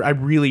man I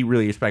really,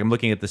 really respect. I'm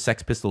looking at the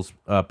Sex Pistols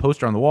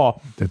poster on the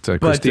wall. That's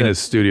Christina's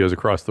studios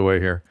across the way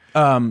here.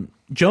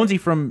 Jonesy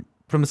from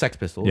the Sex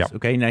Pistols. Yeah.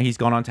 Okay, now he's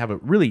gone on to have a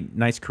really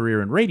nice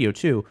career in radio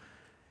too.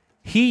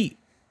 He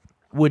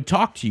would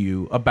talk to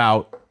you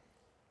about,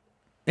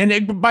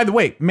 by the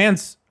way,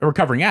 man's a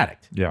recovering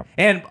addict. Yeah.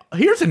 And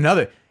here's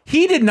another.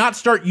 He did not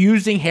start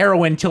using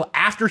heroin until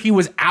after he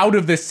was out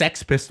of the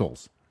Sex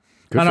Pistols.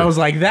 And I was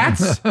like,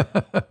 that's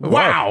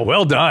wow.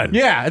 Well done.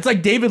 Yeah, it's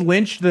like David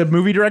Lynch, the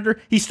movie director.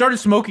 He started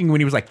smoking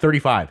when he was like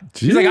 35.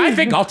 He's like, I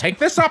think I'll take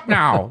this up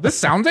now. This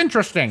sounds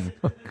interesting.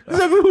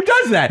 Like, who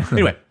does that?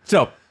 Anyway,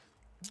 so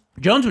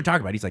Jones would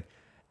talk about it. He's like,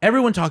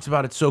 everyone talks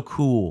about it's so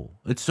cool.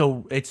 It's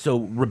so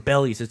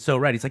rebellious. It's so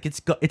right. He's like, it's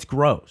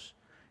gross.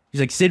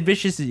 He's like,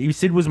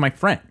 Sid was my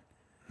friend.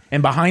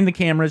 And behind the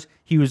cameras,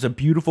 he was a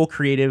beautiful,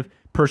 creative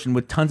person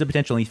with tons of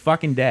potential. And he's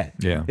fucking dead.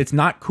 Yeah. It's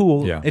not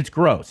cool. Yeah. It's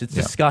gross. It's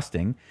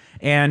disgusting.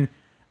 And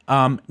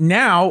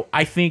now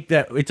I think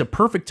that it's a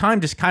perfect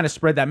time to kind of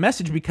spread that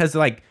message because,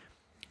 like,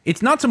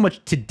 it's not so much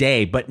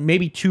today, but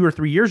maybe 2 or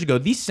 3 years ago,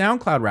 these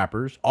SoundCloud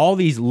rappers, all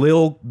these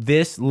Lil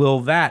this,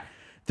 Lil that,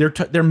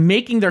 they're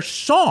making their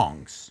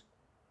songs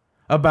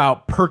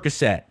about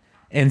Percocet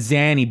and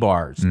Xanny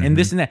bars and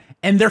this and that,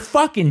 and they're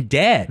fucking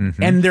dead,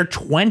 and they're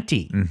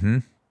 20.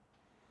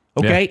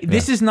 Okay,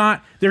 this is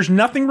not. There's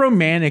nothing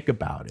romantic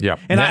about it. Yeah,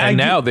 and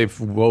now they've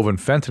woven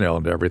fentanyl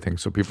into everything,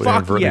 so people are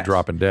inadvertently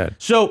dropping dead.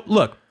 So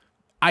look,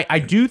 I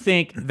do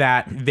think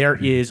that there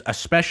is,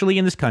 especially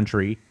in this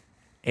country,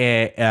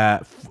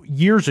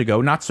 years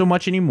ago, not so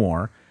much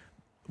anymore.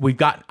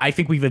 I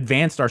think we've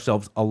advanced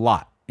ourselves a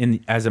lot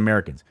as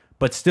Americans,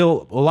 but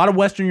still, a lot of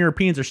Western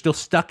Europeans are still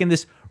stuck in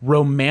this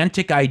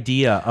romantic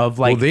idea of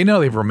like. Well, they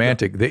know they're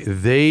romantic.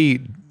 They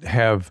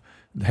have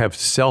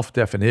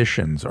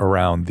self-definitions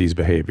around these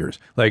behaviors.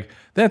 Like,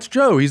 that's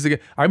Joe. He's the guy.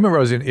 I remember I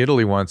was in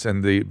Italy once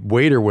and the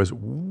waiter was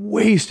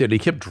wasted. He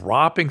kept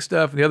dropping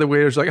stuff. And the other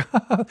waiter's like,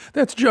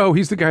 that's Joe.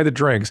 He's the guy that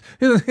drinks.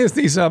 Isn't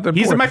he something?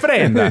 He's my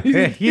friend.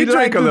 He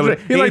drank a little.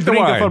 He liked the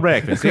wine. For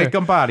breakfast. He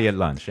can party at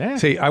lunch. Eh?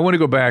 See, I want to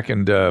go back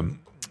and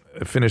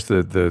finish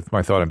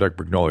my thought on Doug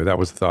Brignoli. That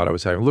was the thought I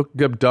was having.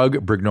 Look up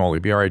Doug Brignoli,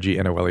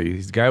 Brignole.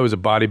 He's the guy who was a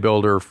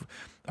bodybuilder.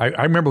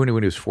 I remember when he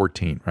was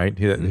 14, right?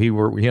 He and I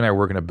were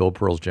working at Bill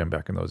Pearl's gym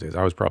back in those days.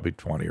 I was probably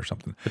 20 or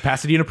something. The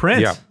Pasadena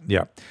Prince.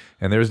 Yeah.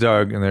 And there's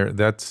Doug, and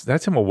that's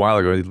him a while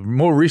ago.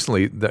 More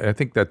recently, I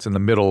think that's in the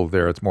middle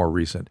there. It's more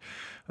recent.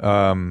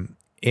 And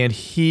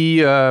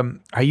he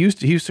used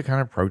to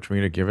kind of approach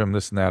me to give him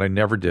this and that. I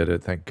never did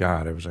it. Thank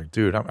God. I was like,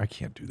 dude, I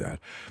can't do that.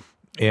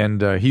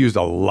 And he used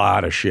a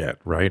lot of shit,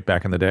 right?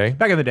 Back in the day?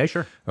 Back in the day,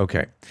 sure.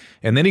 Okay.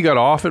 And then he got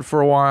off it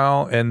for a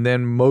while. And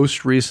then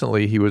most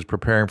recently, he was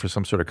preparing for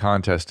some sort of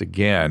contest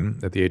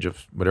again at the age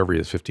of whatever he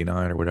is,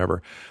 59 or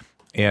whatever,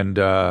 and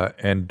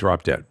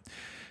dropped dead.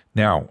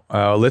 Now,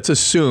 let's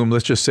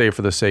just say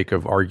for the sake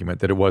of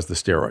argument that it was the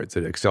steroids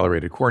that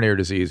accelerated coronary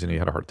disease and he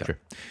had a heart attack.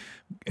 Sure.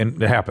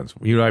 And it happens.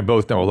 You and I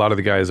both know a lot of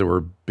the guys that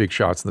were big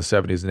shots in the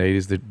 70s and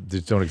 80s that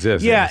just don't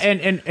exist. Yeah,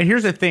 and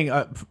here's the thing.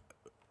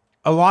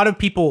 A lot of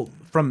people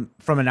from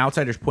an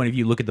outsider's point of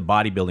view look at the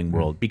bodybuilding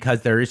world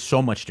because there is so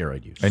much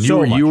steroid use. And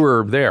you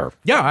were there.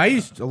 Yeah, I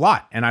used a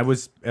lot, and I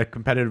was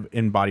competitive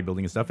in bodybuilding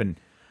and stuff. And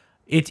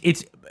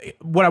it's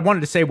what I wanted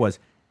to say was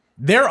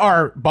there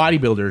are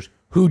bodybuilders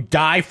who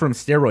die from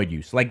steroid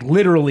use. Like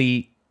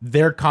literally,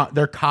 their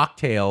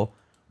cocktail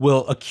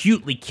will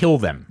acutely kill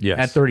them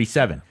at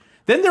 37.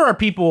 Then there are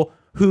people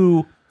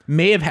who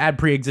may have had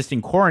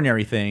pre-existing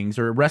coronary things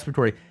or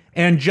respiratory,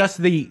 and just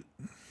the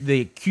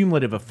the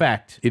cumulative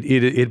effect.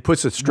 It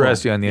puts a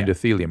stress on the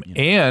endothelium.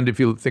 And if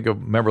you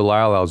remember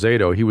Lyle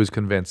Alzado, he was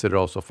convinced that it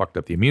also fucked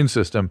up the immune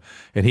system,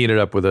 and he ended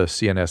up with a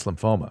CNS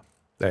lymphoma.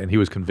 And he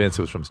was convinced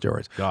it was from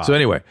steroids. God. So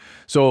anyway,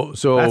 so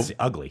That's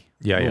ugly.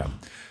 Yeah.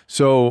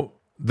 So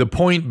the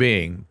point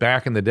being,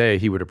 back in the day,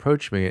 he would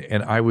approach me,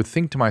 and I would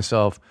think to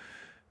myself,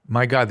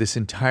 my God, this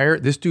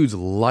dude's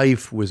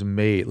life was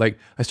made. Like,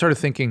 I started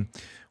thinking,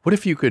 what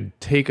if you could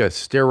take a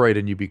steroid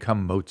and you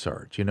become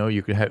Mozart? You know,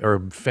 you could have, or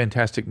a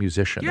fantastic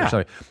musician or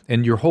something,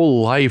 and your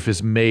whole life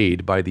is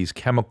made by these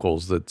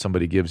chemicals that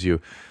somebody gives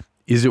you.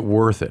 Is it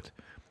worth it?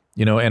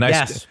 You know, and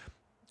yes.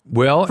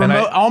 And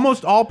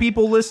almost all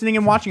people listening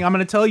and watching, I'm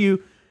going to tell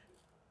you,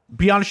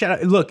 beyond a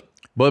shadow. Look,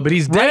 but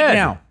he's dead right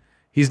now.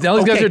 These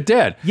guys are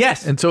dead.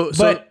 Yes, and so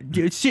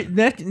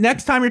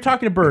next time you're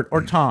talking to Bert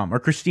or Tom or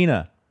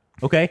Christina,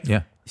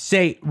 okay,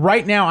 say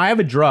right now I have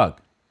a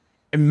drug.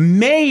 It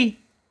may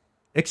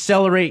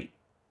accelerate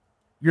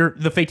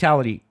the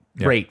fatality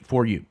rate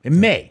for you. It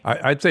may.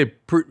 I'd say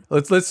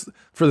let's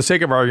for the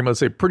sake of argument, let's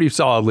say pretty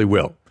solidly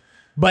will.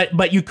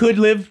 But you could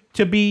live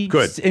to be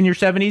in your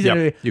 70s.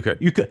 Yep, you could.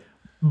 You could.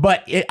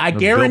 But I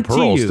guarantee Bill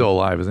Pearl's you, still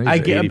alive, isn't he?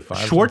 He's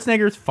 85.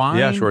 Schwarzenegger's fine.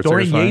 Yeah, Schwarzenegger's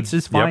Dorian fine. Yates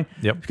is fine.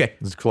 Yep. Okay.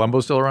 Is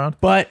Columbo still around?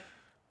 But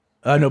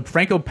no,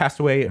 Franco passed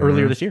away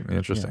earlier this year.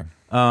 Interesting.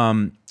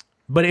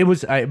 But it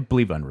was, I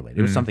believe, unrelated.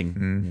 It was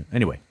something.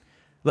 Anyway,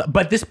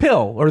 but this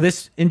pill or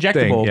this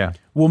injectable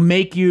will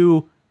make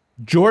you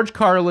George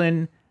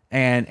Carlin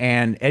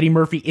and Eddie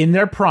Murphy in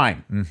their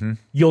prime.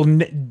 You'll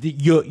be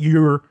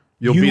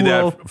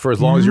that for as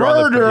long as you're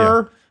on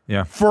the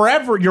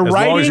forever. Your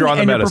writing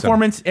and your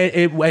performance,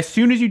 as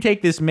soon as you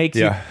take this, makes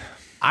you.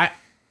 I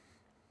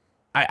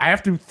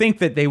have to think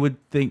that they would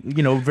think,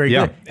 very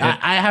good.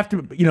 I have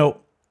to,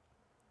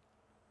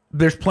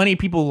 there's plenty of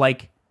people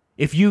like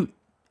if you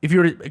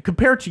were to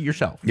compare it to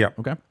yourself. Yeah.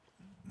 Okay.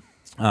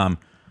 I'm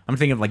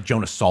thinking of like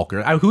Jonas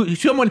Salker,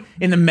 someone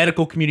in the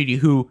medical community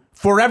who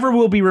forever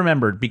will be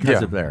remembered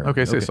because of their.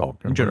 Say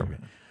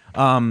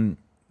Salker.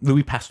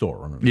 Louis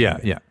Pasteur.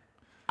 Yeah.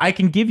 I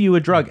can give you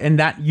a drug, and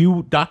that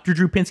Dr.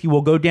 Drew Pinsky,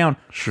 will go down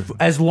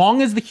as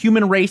long as the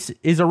human race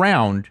is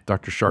around.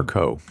 Dr.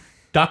 Charcot.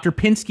 Dr.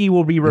 Pinsky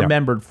will be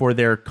remembered for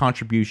their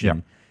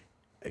contribution.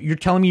 You're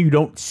telling me you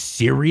don't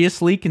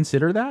seriously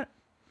consider that?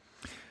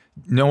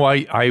 No,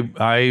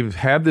 I've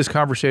had this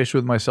conversation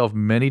with myself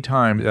many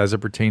times as it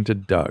pertained to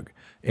Doug.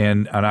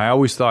 And I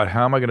always thought,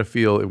 how am I going to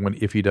feel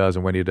if he does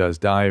and when he does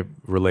die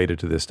related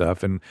to this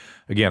stuff? And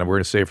again, we're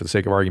going to say for the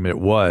sake of argument,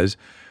 it was.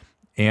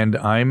 And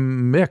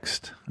I'm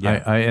mixed.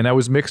 And I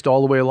was mixed all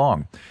the way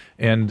along.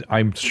 And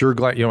I'm sure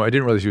glad, I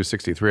didn't realize he was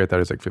 63. I thought he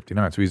was like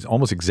 59. So he's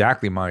almost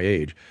exactly my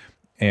age.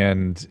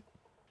 And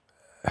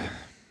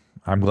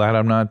I'm glad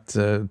I'm not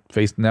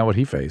facing now what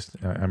he faced.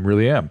 I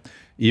really am.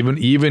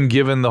 Even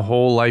given the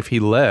whole life he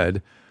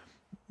led,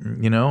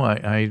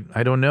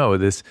 I don't know.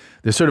 There's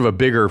sort of a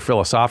bigger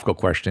philosophical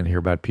question here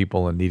about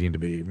people and needing to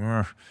be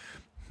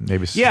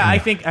maybe. Yeah, I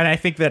think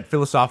that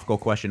philosophical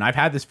question. I've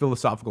had this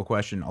philosophical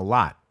question a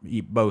lot,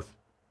 both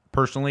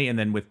personally and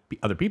then with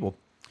other people.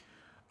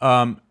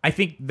 I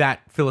think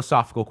that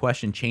philosophical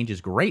question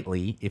changes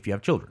greatly if you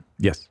have children.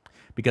 Yes.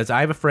 Because I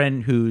have a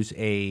friend who's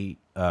a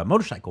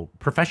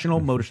professional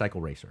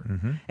motorcycle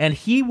racer, and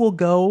he will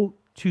go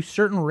to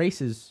certain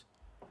races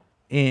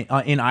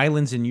in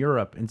islands in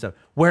Europe and stuff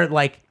where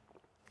like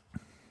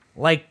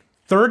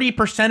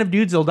 30% of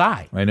dudes will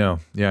die. I know.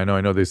 Yeah, I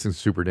know. These things are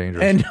super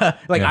dangerous. And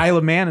Isle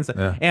of Man and stuff.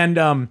 Yeah.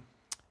 And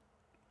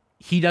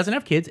he doesn't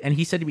have kids, and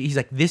he said to me, he's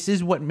like, "This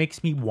is what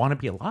makes me want to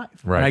be alive."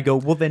 Right. And I go,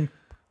 "Well, then,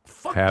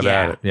 fuck have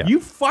at it. Yeah. You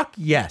fuck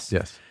yes."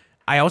 Yes.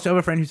 I also have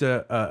a friend who's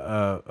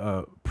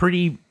a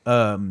pretty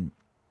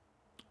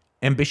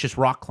ambitious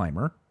rock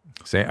climber.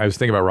 I was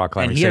thinking about rock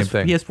climbing. Same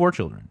thing. He has 4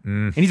 children,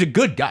 and he's a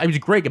good guy. He's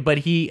great, but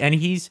he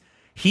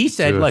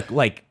said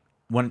like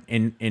when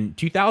in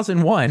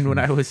 2001 when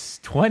I was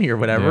 20 or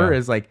whatever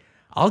is like,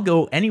 I'll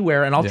go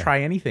anywhere and I'll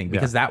try anything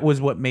because that was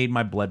what made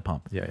my blood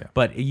pump. Yeah.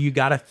 But you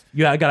gotta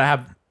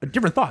have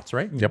different thoughts,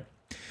 right? Yep.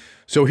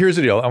 So here's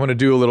the deal. I'm going to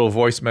do a little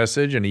voice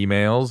message and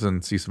emails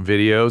and see some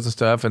videos and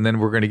stuff, and then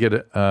we're going to get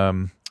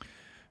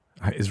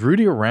is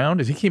Rudy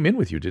around? He came in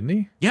with you, didn't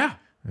he? Yeah.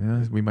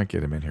 We might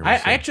get him in here. I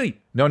actually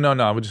no.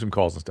 We'll do some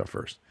calls and stuff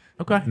first.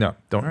 Okay. No,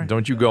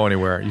 don't you go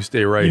anywhere. You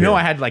stay right here.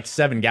 I had like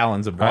 7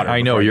 gallons of water.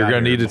 I know you're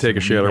going to need to take a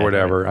shit or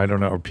whatever. Right? I don't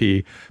know, or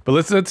pee. But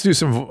let's do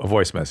some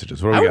voice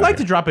messages. What do we I would like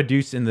to drop a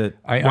deuce in the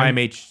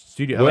YMH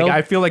studio. Well,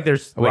 I feel like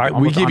there's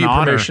we give you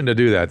permission to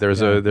do that.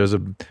 There's a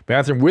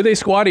bathroom with a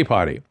squatty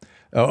potty.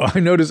 I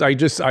noticed.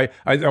 When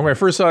I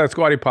first saw that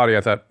squatty potty,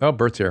 I thought, oh,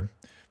 Bert's here.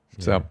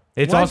 So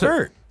it's also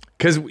Bert.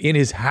 Because in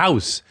his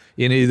house,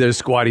 there's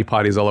squatty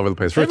potties all over the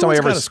place. Everyone's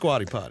got a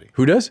squatty potty.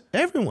 Who does?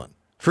 Everyone.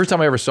 First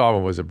time I ever saw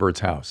one was at Bert's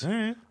house,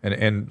 and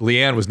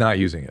Leanne was not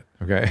using it.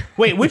 Okay.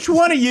 Wait, which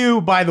one of you,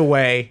 by the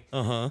way,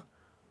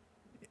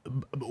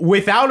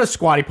 without a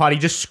squatty potty,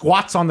 just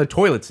squats on the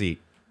toilet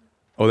seat?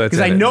 Oh, that's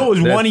because I know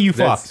it was one of you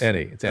fucks.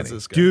 It's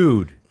Eddie,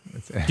 dude.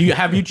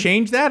 Have you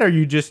changed that, or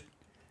you just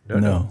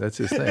no? That's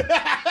his thing.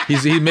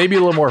 He maybe a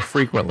little more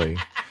frequently.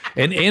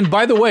 And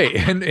by the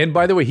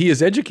way, he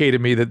has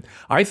educated me that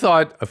I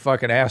thought a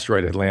fucking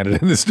asteroid had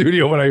landed in the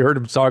studio when I heard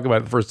him talk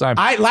about it the first time.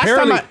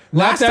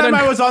 Last time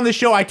I was on the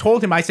show, I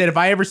told him, I said, if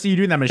I ever see you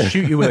doing that, I'm going to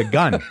shoot you with a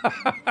gun.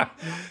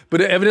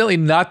 But evidently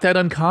not that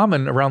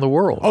uncommon around the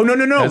world. Oh,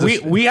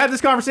 no. We had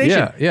this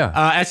conversation. Yeah.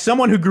 As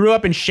someone who grew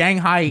up in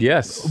Shanghai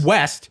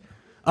West,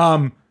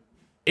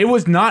 it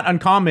was not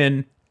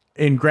uncommon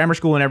in grammar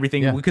school and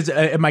everything because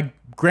at my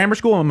grammar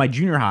school and my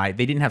junior high,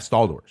 they didn't have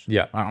stall doors.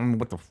 Yeah. I don't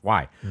know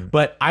why.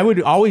 But I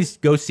would always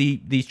go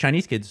see these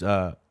Chinese kids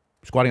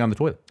squatting on the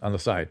toilet. On the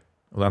side.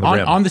 On the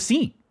rim. On the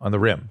seat. On the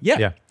rim.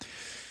 Yeah.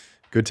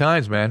 Good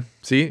times, man.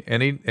 See,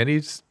 and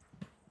he's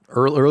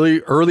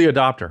early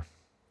adopter.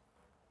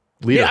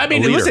 Leader. Yeah, I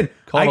mean, listen,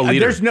 Call him a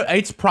leader.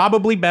 it's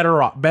probably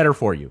better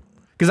for you.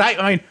 Because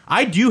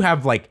I do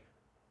have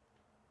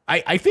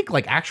I think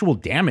actual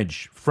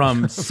damage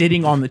from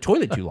sitting on the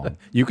toilet too long.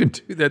 You can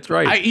do that's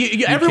right.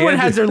 Everyone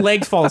has their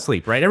legs fall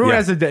asleep, right? Everyone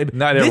has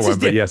not everyone,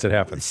 but yes, it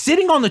happens.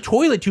 Sitting on the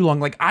toilet too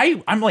long,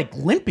 I'm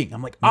limping.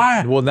 I'm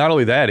Well, not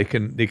only that, it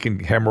can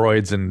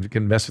hemorrhoids and it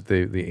can mess with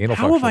the anal function.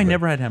 How have I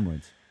never had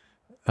hemorrhoids?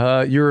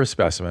 You're a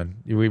specimen.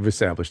 We've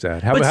established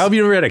that. How have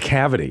you never had a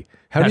cavity?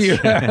 How do you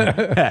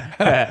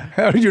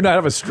how did you not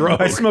have a stroke?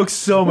 I smoke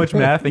so much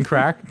meth and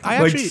crack.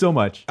 So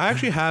much. I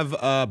actually have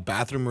a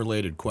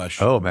bathroom-related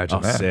question. Oh,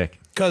 imagine that. Sick.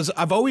 Because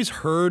I've always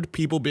heard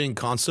people being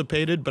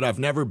constipated, but I've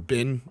never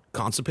been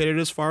constipated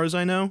as far as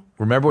I know.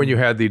 Remember when you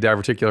had the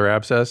diverticular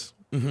abscess?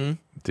 Mm-hmm.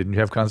 Didn't you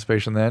have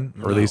constipation then?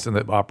 Or at least in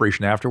the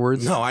operation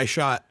afterwards? No, I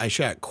shot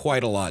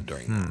quite a lot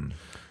during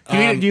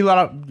that. Do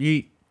you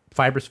eat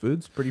fibrous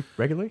foods pretty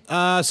regularly?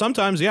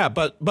 Sometimes, yeah.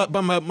 But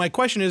my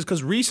question is,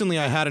 because recently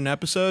I had an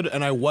episode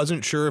and I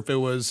wasn't sure if I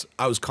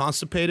was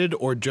constipated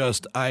or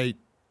just I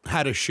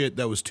had a shit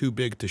that was too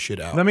big to shit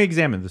out. Let me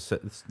examine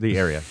the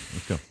area.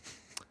 Let's go.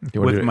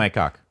 With my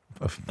cock.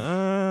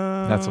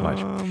 Not so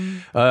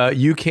much.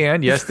 You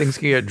can, yes, things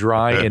can get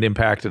dry and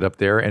impacted up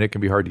there, and it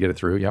can be hard to get it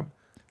through. Yep.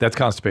 That's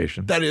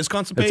constipation. That is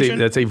constipation?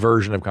 That's a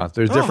version of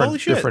constipation.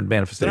 There's different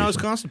manifestations. Then I was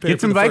constipated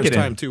Get some for the first Vicodin.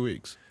 time 2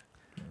 weeks.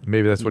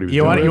 Maybe that's what he was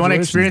You doing. want to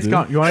experience? You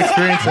want to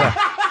experience?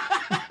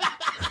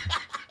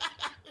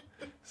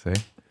 See?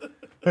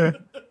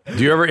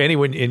 Do you ever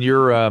anyone in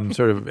your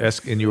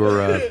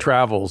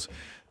travels?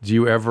 Do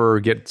you ever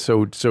get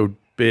so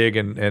big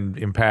and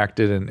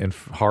impacted and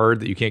hard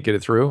that you can't get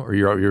it through, or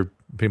you're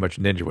pretty much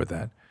ninja with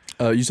that?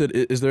 You said,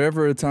 is there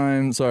ever a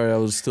time? Sorry, I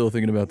was still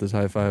thinking about this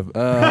high five.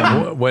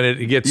 When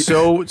it gets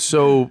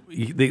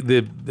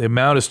the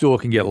amount of stool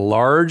can get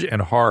large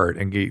and hard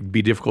and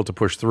be difficult to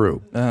push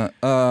through.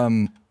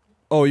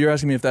 Oh, you're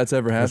asking me if that's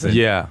ever happened?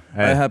 Yeah.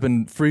 That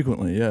happened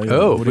frequently. Yeah.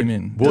 Oh, what do you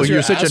mean? Well,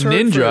 you're such a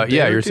ninja.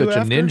 Yeah, you're such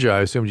after? a ninja. I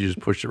assumed you just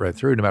pushed it right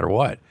through, no matter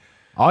what.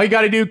 All you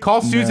got to do,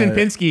 call Susan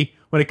Pinsky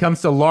when it comes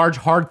to large,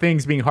 hard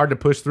things being hard to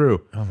push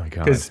through. Oh my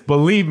God! Because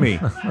believe me,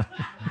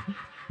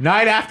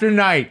 night after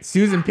night,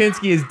 Susan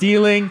Pinsky is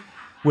dealing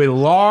with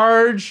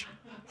large,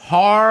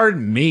 hard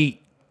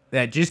meat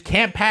that just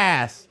can't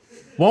pass,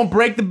 won't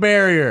break the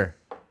barrier,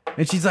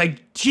 and she's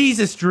like,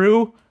 "Jesus,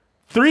 Drew,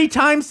 3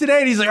 times today,"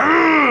 and he's like,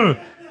 "Ugh!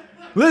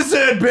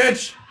 Listen,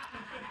 bitch,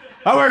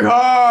 I work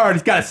hard."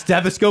 He's got a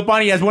stethoscope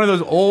on. He has one of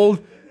those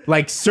old,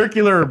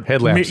 circular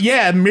headlamps.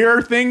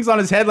 Mirror things on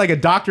his head, like a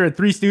doctor at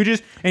Three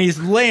Stooges, and he's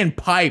laying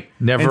pipe.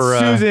 Never.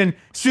 And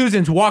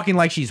Susan's walking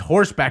like she's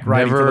horseback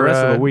riding for the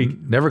rest of the week.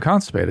 Never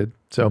constipated.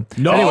 So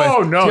No,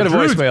 anyway, no. let's get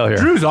a voicemail here.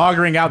 Drew's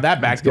augering out that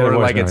back door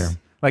like it's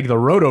like the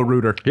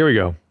Roto-Rooter. Here we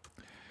go.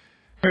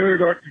 Hey there,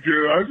 Dr.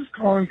 Drew. I was just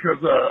calling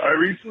because I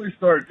recently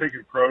started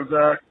taking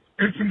Prozac.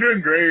 It's been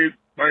doing great.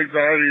 My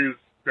anxiety is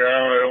down.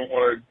 I don't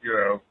want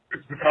to,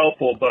 it's been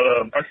helpful, but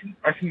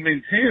I can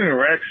maintain an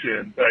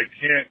erection, but I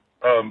can't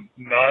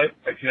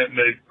I can't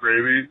make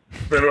gravy.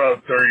 It's been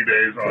about 30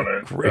 days on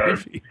it.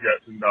 Gravy. To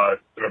get to nut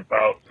in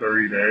about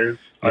 30 days.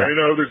 Yeah. I didn't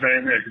know if there's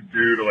anything I could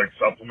do to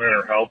supplement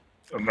or help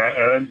on that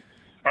end.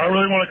 I don't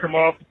really want to come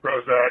off the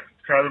Prozac.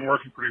 It's kind of been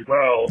working pretty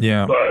well.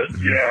 Yeah. But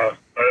yeah,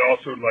 I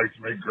also would like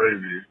to make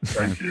gravy.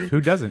 Thank you.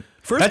 Who doesn't?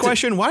 First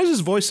question, why does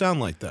his voice sound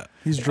like that?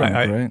 He's drunk,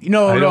 right?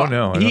 No, I don't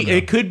know.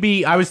 It could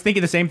be. I was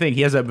thinking the same thing.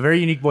 He has a very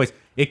unique voice.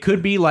 It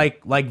could be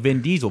like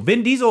Vin Diesel.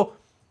 Vin Diesel.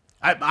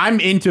 I'm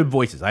into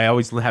voices. I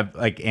always have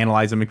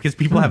analyze them because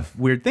people have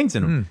weird things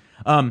in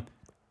them.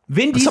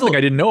 Vin Diesel. Something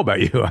I didn't know about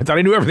you. I thought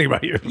I knew everything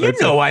about you.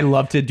 I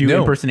love to do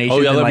impersonation.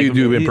 Oh, yeah, I love you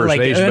do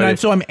impersonation.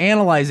 So I'm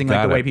analyzing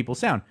the way it. people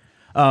sound.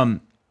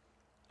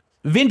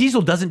 Vin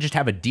Diesel doesn't just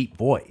have a deep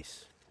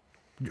voice.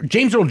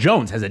 James Earl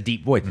Jones has a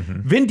deep voice.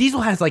 Vin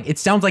Diesel has it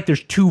sounds like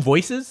there's 2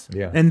 voices.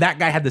 Yeah. And that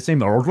guy had the same.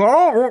 There's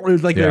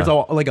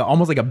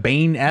almost like a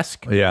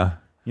Bane-esque. Yeah.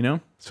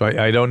 So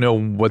I don't know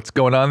what's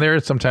going on there.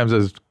 Sometimes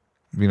there's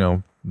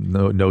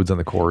nodes on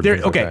the cord.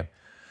 Okay.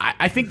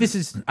 I think this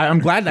is. I'm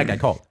glad that guy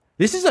called.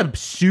 This is a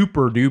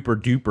super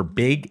duper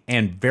big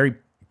and very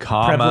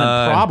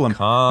prevalent problem.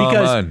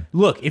 Because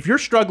look, if you're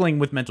struggling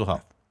with mental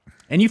health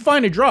and you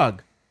find a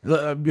drug,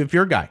 if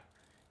you're a guy,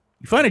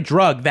 you find a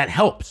drug that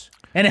helps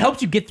and it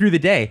helps you get through the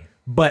day,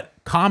 but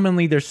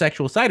commonly there's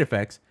sexual side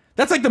effects.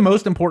 That's like the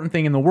most important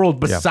thing in the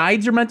world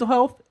besides your mental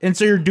health. And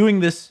so you're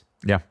doing this.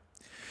 Yeah.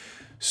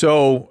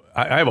 So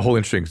I have a whole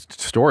interesting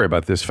story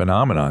about this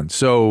phenomenon.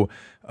 So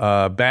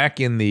back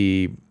in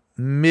the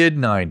mid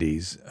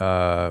 90s,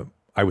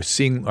 I was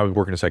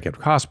working in a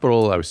psychiatric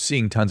hospital. I was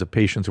seeing tons of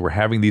patients who were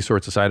having these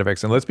sorts of side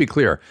effects. And let's be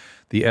clear,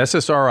 the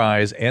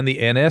SSRIs and the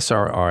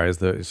NSRIs,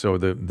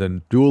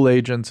 the dual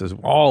agents,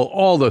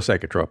 all those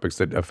psychotropics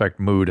that affect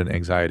mood and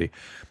anxiety,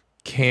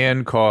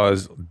 can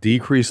cause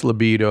decreased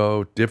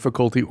libido,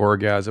 difficulty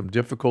orgasm,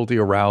 difficulty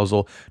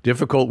arousal,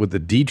 difficult with the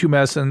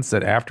detumescence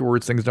that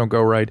afterwards things don't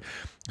go right.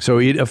 So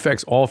it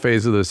affects all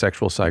phases of the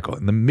sexual cycle.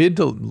 In the mid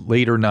to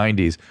later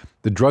 90s,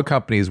 the drug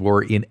companies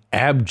were in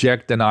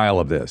abject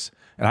denial of this.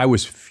 And I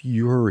was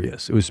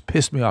furious. It was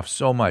pissed me off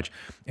so much.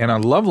 And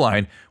on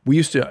Loveline, we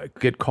used to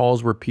get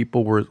calls where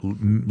people were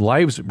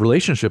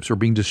relationships were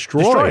being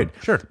destroyed.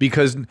 Sure.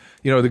 Because,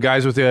 the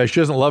guys would say, she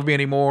doesn't love me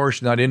anymore.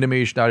 She's not into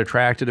me. She's not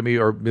attracted to me.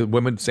 Or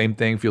women, same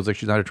thing, feels like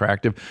she's not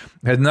attractive.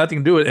 It has nothing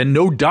to do with it. And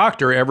no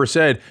doctor ever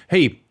said,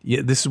 hey,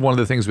 this is one of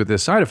the things with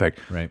this side effect.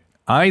 Right.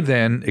 I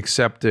then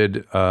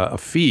accepted a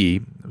fee.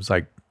 It was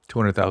like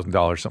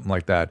 $200,000, something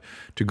like that,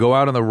 to go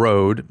out on the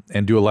road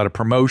and do a lot of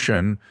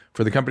promotion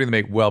for the company to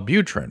make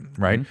Wellbutrin,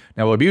 right? Mm-hmm.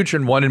 Now,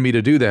 Wellbutrin wanted me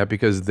to do that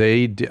because by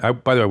the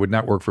way, I would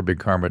not work for Big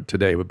Pharma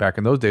today, but back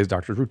in those days,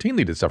 doctors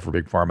routinely did stuff for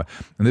Big Pharma.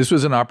 And this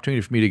was an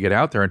opportunity for me to get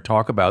out there and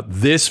talk about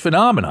this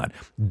phenomenon.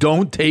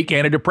 Don't take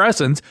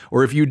antidepressants,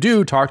 or if you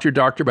do, talk to your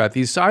doctor about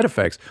these side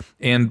effects.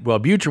 And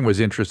Wellbutrin was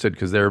interested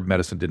because their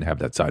medicine didn't have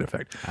that side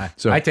effect.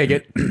 So I take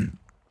it.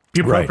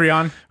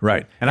 Bupropion.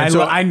 Right. And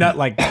I nut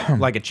like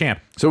a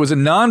champ. So it was a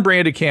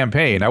non-branded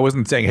campaign. I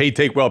wasn't saying, hey,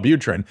 take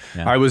Wellbutrin.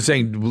 Yeah. I was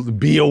saying,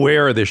 be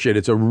aware of this shit.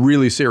 It's a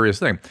really serious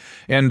thing.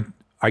 And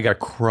I got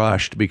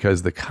crushed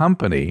because the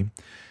company,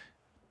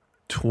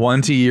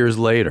 20 years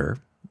later,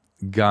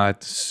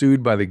 got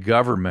sued by the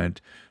government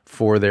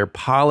for their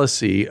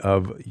policy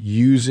of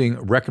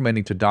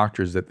recommending to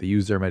doctors that they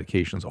use their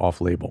medications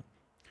off-label.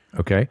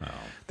 Okay? Oh.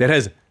 That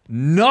has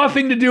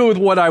nothing to do with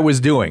what I was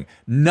doing.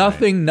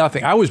 Nothing.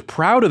 I was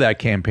proud of that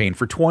campaign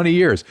for 20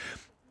 years.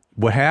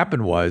 What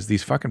happened was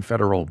these fucking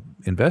federal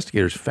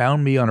investigators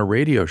found me on a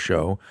radio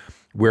show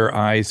where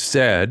they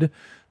said,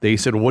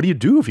 what do you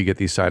do if you get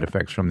these side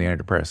effects from the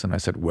antidepressant? I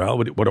said, well,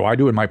 what do I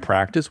do in my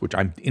practice, which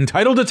I'm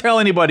entitled to tell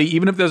anybody,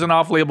 even if there's an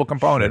off-label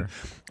component.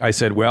 Sure. I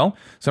said, well,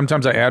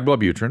 sometimes I add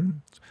Wellbutrin.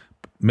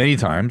 Many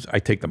times I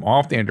take them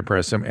off the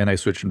antidepressant and I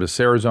switch them to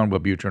Cerazone,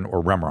 Wellbutrin,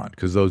 or Remeron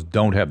because those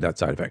don't have that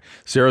side effect.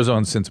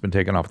 Cerazone's since been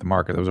taken off the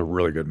market. That was a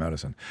really good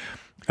medicine.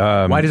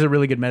 Why does a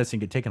really good medicine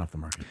get taken off the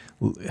market?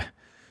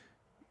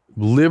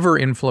 Liver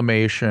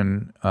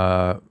inflammation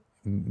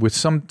with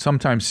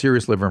sometimes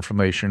serious liver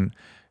inflammation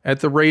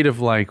at the rate of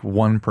like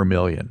 1 per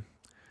million.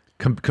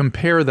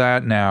 Compare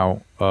that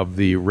now of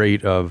the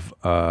rate of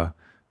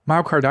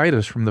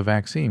myocarditis from the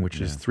vaccine,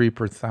 which is 3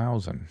 per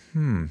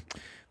 1,000.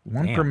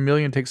 1 per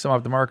million takes some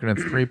off the market and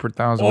 3 per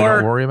 1,000 we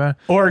don't worry about.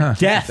 Or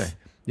death.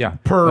 Yeah.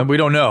 And we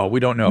don't know.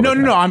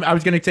 No. I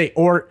was going to say,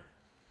 or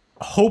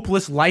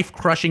hopeless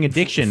life-crushing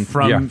addiction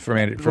from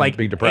like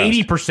being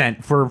depressed.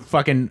 80% for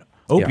fucking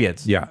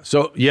opiates. Yeah.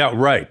 So,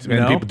 right.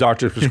 And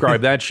doctors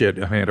prescribe that shit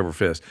hand over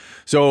fist.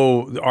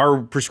 So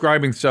our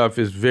prescribing stuff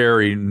is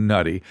very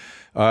nutty.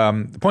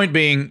 The point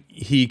being,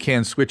 he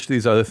can switch to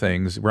these other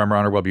things,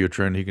 Remeron or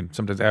Wellbutrin. He can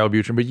sometimes add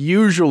Wellbutrin, but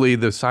usually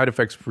the side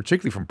effects,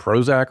 particularly from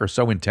Prozac, are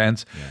so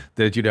intense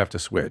that you'd have to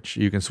switch.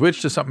 You can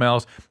switch to something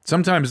else.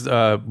 Sometimes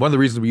one of the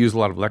reasons we use a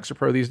lot of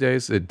Lexapro these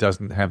days, it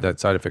doesn't have that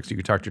side effects. You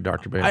can talk to your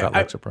doctor about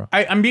Lexapro.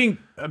 I'm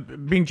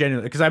being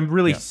genuine because I'm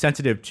really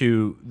sensitive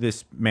to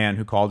this man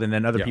who called and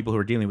then other people who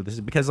are dealing with this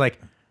because like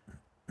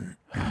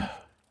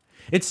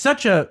it's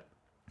such a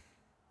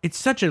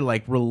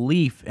like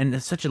relief and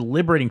it's such a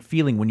liberating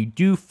feeling when you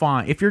do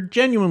find, if you're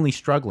genuinely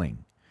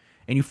struggling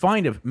and you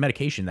find a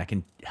medication that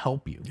can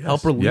help you,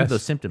 help relieve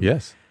those symptoms.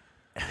 Yes.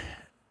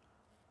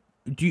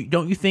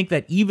 Don't you think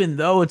that even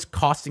though it's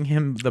costing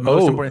him the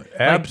most important,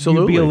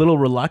 absolutely, you'd be a little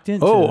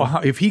reluctant?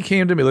 If he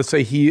came to me, let's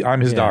say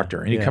I'm his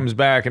doctor, and he comes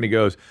back and he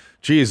goes,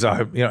 geez,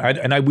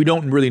 we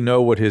don't really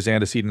know what his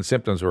antecedent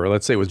symptoms were.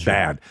 Let's say it was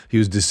bad. He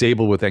was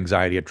disabled with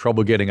anxiety, had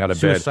trouble getting out of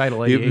suicidal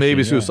bed. Ideation,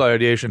 maybe suicidal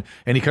ideation.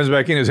 And he comes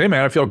back in and says, hey,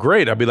 man, I feel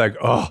great. I'd be like,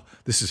 oh,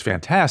 this is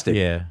fantastic.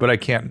 Yeah. But I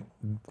can't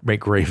make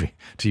gravy,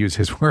 to use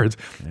his words.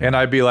 Yeah. And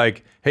I'd be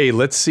like, hey,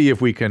 let's see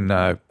if we can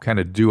kind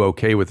of do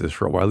okay with this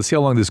for a while. Let's see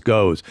how long this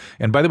goes.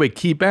 And by the way,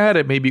 keep at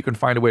it. Maybe you can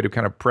find a way to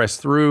kind of press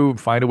through,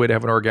 find a way to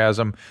have an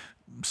orgasm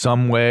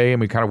some way,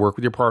 and we kind of work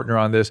with your partner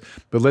on this.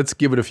 But let's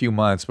give it a few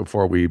months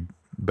before we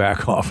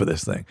back off of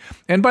this thing.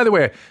 And by the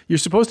way, you're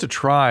supposed to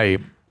try,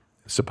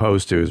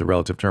 supposed to is a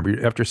relative term,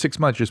 but after 6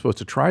 months, you're supposed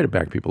to try to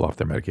back people off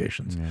their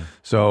medications. Yeah.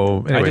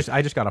 So anyway,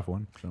 I just got off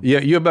one. So. Yeah,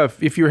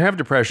 if you have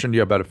depression, you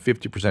have about a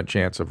 50%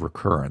 chance of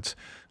recurrence.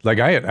 Like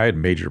I had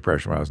major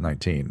depression when I was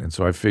 19, and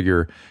so I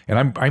figure,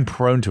 and I'm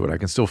prone to it. I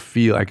can still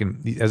feel.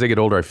 As I get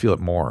older, I feel it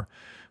more.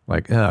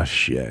 Like, oh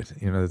shit,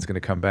 it's going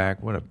to come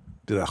back. What a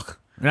ugh.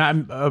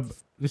 Now,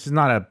 this is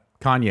not a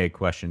Kanye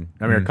question.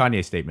 I mean, a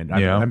Kanye statement.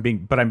 I'm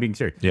being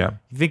serious. Yeah.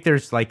 You think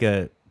there's like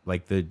a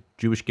like the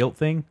Jewish guilt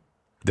thing.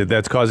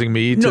 That's causing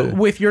me to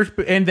with your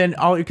and then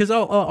because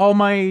all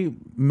my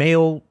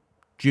male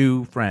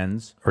Jew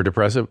friends are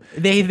depressive.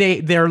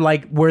 They're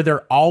like where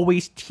they're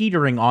always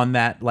teetering on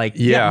that like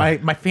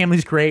my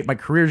family's great, my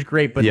career's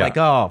great, but like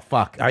oh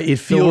fuck, it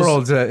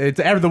feels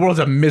the world's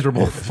a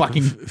miserable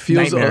fucking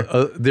nightmare.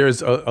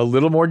 There's a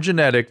little more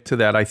genetic to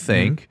that, I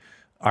think.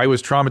 I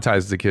was traumatized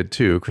as a kid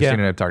too.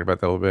 Christina and I talked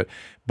about that a little bit.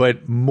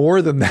 But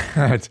more than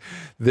that,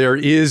 there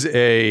is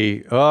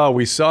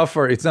we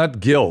suffer. It's not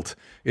guilt.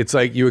 It's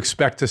like you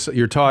expect to.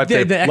 You're taught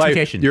the that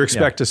expectation. You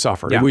expect to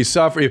suffer. Yeah. We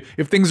suffer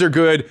if things are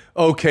good.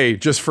 Okay,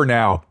 just for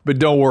now, but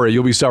don't worry,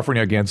 you'll be suffering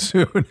again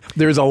soon.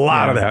 There's a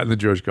lot of that in the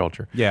Jewish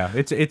culture. Yeah,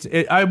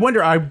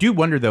 I do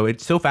wonder though.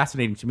 It's so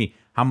fascinating to me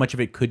how much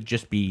of it could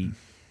just be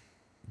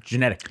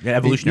genetic,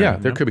 evolutionary. Yeah,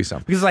 there could be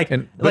some. Because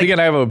but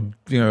again, I have a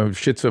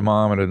Shih Tzu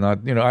mom and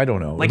I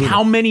don't know. Like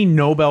how many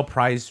Nobel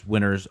Prize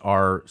winners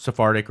are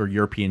Sephardic or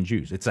European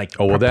Jews? It's like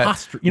what I'm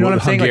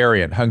saying?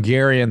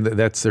 Hungarian.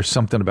 There's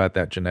something about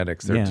that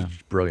genetics. They're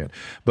just brilliant.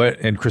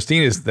 And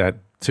Christina's that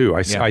too.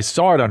 I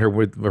saw it on her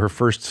with her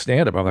first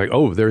stand up. I'm like,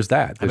 oh, there's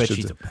that. I bet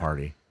she's a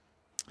party.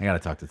 I gotta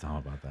talk to Tom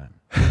about that.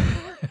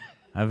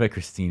 I bet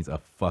Christine's a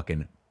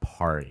fucking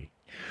party.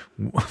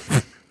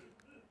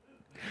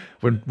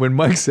 When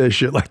Mike says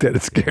shit like that,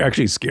 it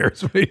actually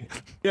scares me.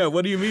 Yeah,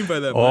 what do you mean by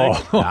that,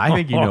 Mike? I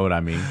think you know what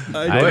I mean.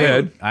 Go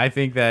ahead. I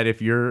think that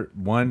if you're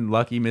one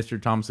lucky Mr.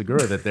 Tom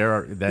Segura,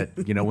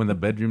 when the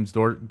bedroom's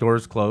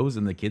doors close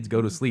and the kids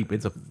go to sleep,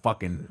 it's a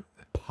fucking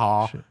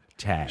paw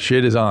tag.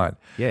 Shit is on.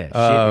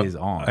 Yeah, shit is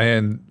on.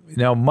 And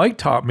now Mike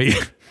taught me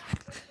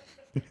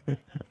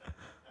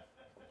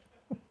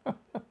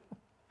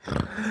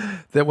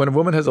that when a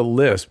woman has a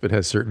lisp, it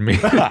has certain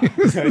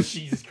meanings.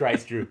 Jesus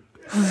Christ, Drew.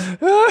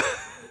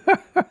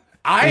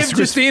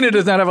 Christina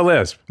does not have a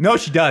lisp. No,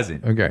 she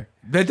doesn't. Okay,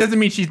 that doesn't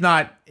mean she's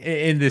not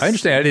in this. I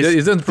understand. This it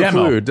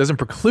doesn't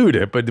preclude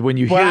it. But when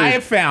you hear, I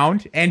have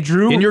found and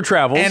Drew in your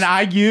travels, and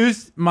I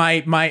used my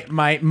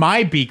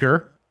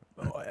beaker,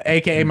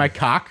 aka my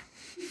cock,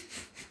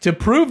 to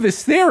prove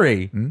this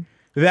theory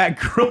that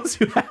girls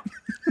who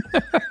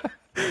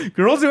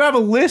have a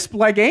lisp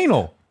like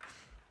anal.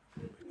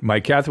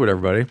 Mike Catherwood,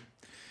 everybody.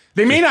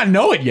 They may not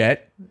know it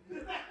yet.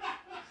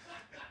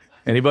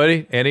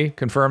 Anybody? Annie,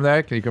 confirm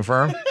that? Can you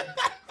confirm?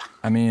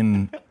 I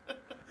mean,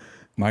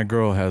 my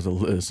girl has a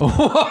lisp.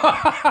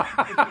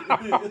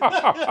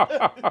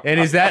 And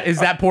is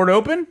that port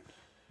open?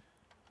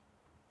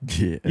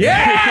 Yeah.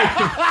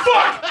 Yeah!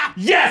 Fuck!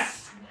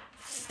 Yes!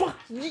 Fuck!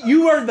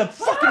 You are the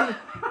fucking...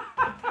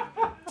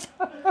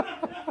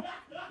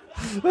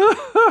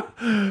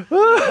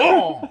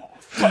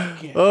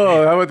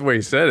 Oh, that was the way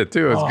he said it,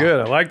 too. It's good.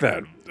 I like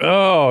that.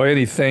 Oh,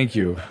 Eddie, thank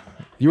you.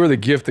 You are the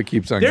gift that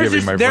keeps on giving, my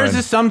friend. There's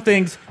just some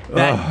things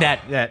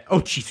that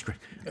oh, Jesus Christ.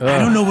 I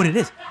don't know what it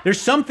is. There's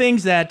some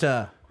things that...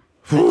 do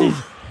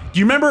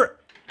you remember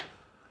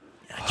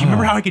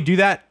how I could do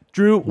that,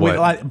 Drew?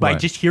 By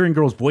just hearing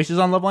girls' voices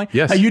on Love Line?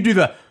 Yes. How you do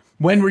the...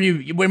 When were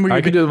you...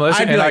 I could do the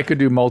listen, and I could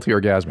do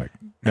multi-orgasmic.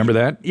 Remember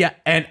that? Yeah,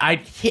 and I'd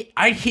hit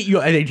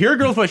you, and I'd hear a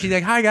girl's voice. She's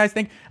like, "Hi guys,"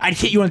 I'd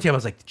hit you on the table. I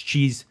was like,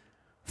 "She's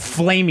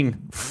flaming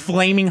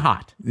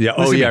hot." Yeah.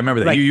 Listen I remember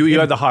that. Like, you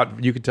had the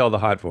hot. You could tell the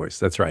hot voice.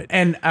 That's right.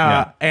 And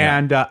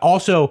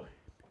also,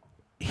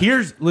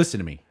 listen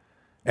to me.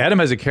 Adam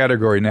has a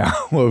category now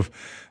of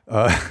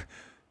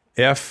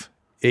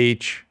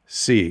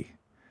FHC.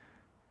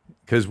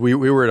 Because we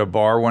were at a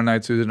bar one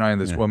night, Susan and I, and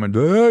this woman,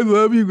 I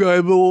love you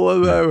guys, blah,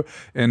 blah, blah.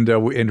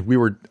 And we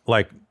were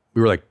like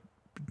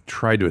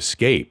tried to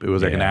escape. It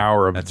was like an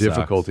hour of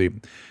difficulty,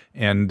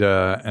 and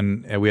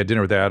we had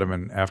dinner with Adam,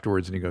 and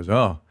afterwards, and he goes,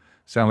 "Oh,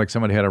 sounded like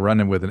somebody had a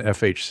run-in with an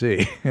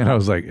FHC," and I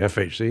was like,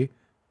 "FHC,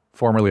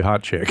 formerly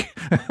hot chick."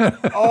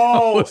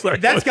 Oh,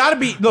 that's got to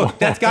be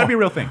that's got to be a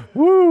real thing.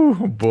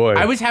 Woo, boy!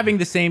 I was having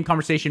the same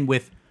conversation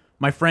with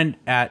my friend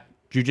at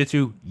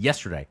jiu-jitsu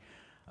yesterday.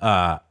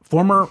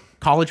 Former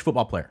college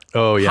football player.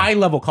 Oh, yeah.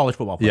 High-level college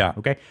football player. Yeah.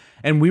 Okay.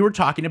 And we were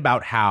talking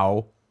about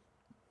how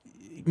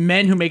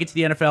men who make it to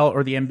the NFL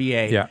or the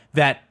NBA,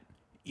 that,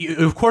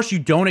 of course, you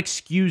don't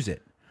excuse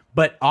it,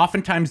 but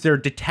oftentimes they're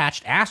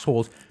detached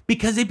assholes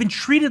because they've been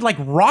treated like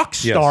rock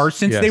stars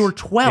since they were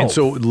 12. And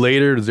so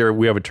later,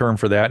 we have a term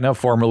for that now,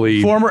 former,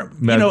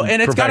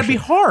 and it's got to be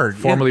hard.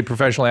 Formerly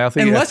professional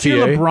athlete, unless FPA.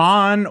 You're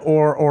LeBron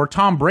or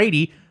Tom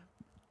Brady,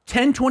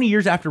 10, 20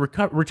 years after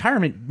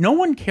retirement, no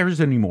one cares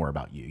anymore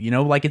about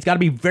you. Like it's got to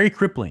be very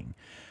crippling.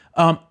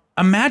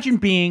 Imagine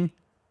being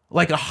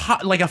like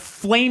a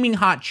flaming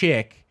hot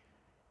chick,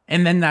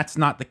 and then that's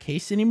not the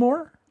case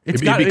anymore.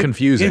 It'd be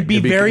confusing. It'd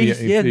be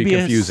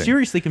confusing.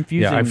 Seriously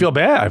confusing. Yeah, I feel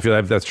bad. I feel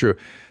like that's true.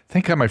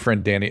 Thank God my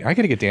friend Danny. I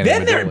got to get Danny.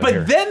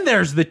 Then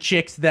there's the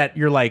chicks that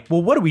you're like,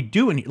 well, what are we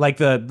doing? Like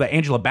the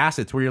Angela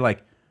Bassett's, where you're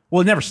like,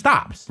 well, it never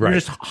stops. Right. You're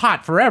just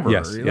hot forever.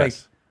 Yes. Like,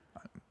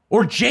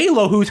 or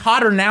J-Lo, who's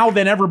hotter now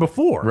than ever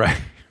before. Right.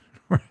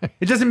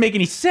 It doesn't make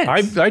any sense.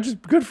 I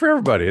just good for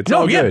everybody. It's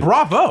all good.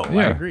 Bravo.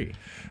 Yeah. I agree.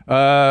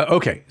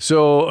 Okay,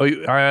 so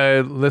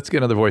let's get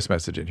another voice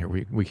message in here.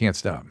 We can't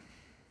stop.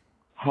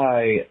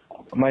 Hi,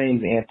 My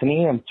name's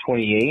Anthony. I'm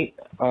 28.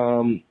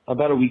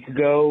 About a week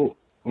ago,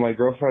 my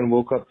girlfriend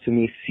woke up to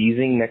me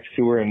seizing next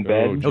to her in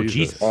bed. Oh,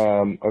 Jesus.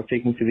 I was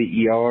taken to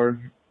the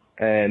ER,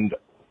 and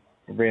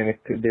they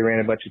ran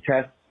a bunch of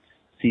tests.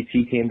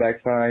 CT came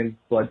back fine.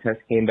 Blood test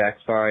came back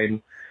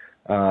fine.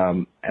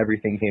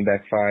 Everything came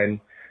back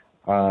fine.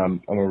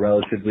 I'm a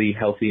relatively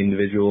healthy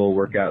individual.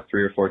 Work out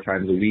 3 or 4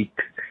 times a week.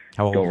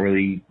 How old? Don't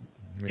really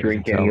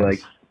drink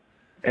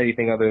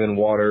anything other than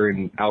water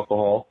and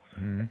alcohol.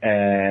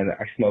 And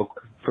I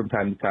smoke from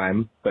time to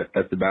time, but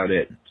that's about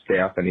it. Stay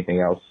off anything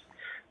else.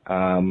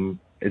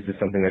 Is this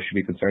something I should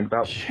be concerned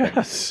about?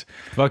 Yes.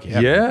 Fuck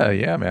yeah.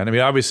 Yeah, man. I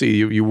mean, obviously,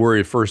 you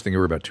worry, first thing you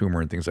worry about tumor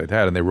and things like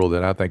that, and they ruled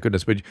that out, thank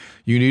goodness. But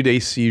you need a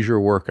seizure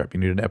workup. You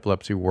need an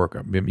epilepsy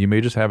workup. You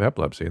may just have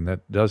epilepsy, and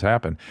that does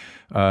happen.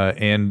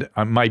 And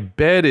my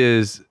bet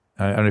is,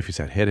 I don't know if he's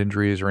had head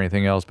injuries or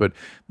anything else, but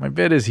my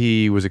bet is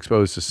he was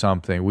exposed to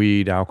something,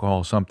 weed,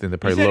 alcohol, something that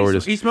probably lowered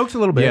his... He smokes a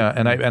little bit. Yeah,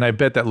 and I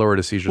bet that lowered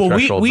his seizure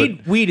threshold.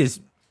 Weed is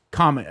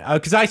common,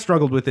 because I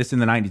struggled with this in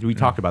the 90s. We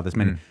talked about this,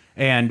 man.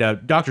 And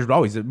doctors would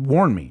always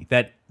warn me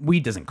that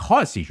weed doesn't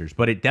cause seizures,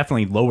 but it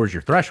definitely lowers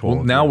your threshold.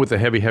 Well, now with the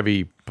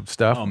heavy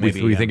stuff,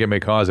 we think it may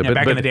cause it. Yeah,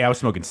 back in the day, I was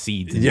smoking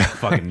seeds and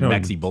fucking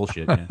Mexi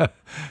bullshit. Yeah.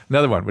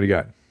 Another one. What do you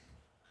got?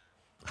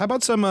 How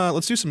about some,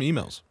 let's do some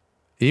emails.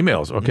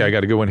 Emails. Okay, I got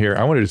to go in here.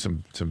 I want to do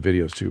some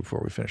videos too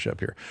before we finish up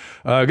here.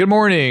 Good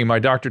morning. My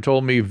doctor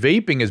told me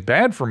vaping is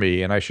bad for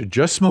me and I should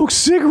just smoke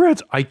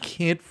cigarettes. I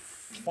can't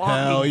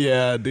Hell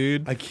yeah,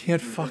 dude. I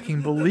can't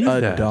fucking believe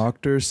that. A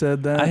doctor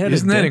said that? I had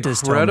Isn't a that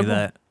dentist incredible? tell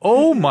me that.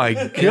 Oh my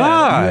You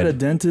God. had a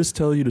dentist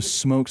tell you to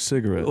smoke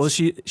cigarettes. Well,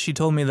 she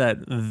told me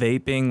that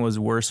vaping was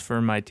worse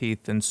for my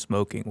teeth than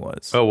smoking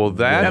was. Oh, well,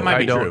 that might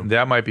be true.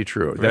 That might be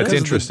true. That's Because of the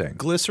interesting.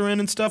 Glycerin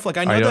and stuff. Like,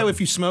 I know that if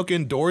you smoke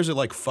indoors, it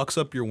like fucks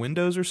up your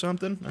windows or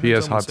something. I heard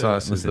P.S. someone hot say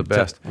sauce that. is the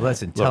best.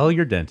 Listen, tell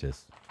your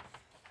dentist,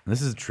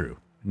 this is true.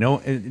 No,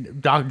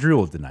 Dr. Drew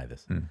will deny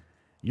this.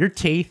 Your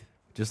teeth,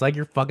 just like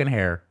your fucking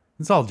hair,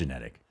 it's all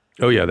genetic.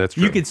 Oh, yeah, that's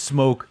true. You could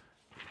smoke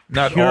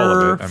Not pure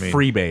all of it. I mean,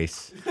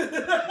 freebase.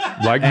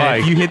 like And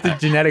Mike. if you hit the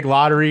genetic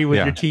lottery with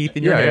Yeah. your teeth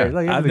and your Yeah, hair. yeah.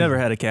 Like I've everything. never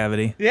had a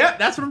cavity. Yeah,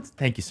 that's what I'm...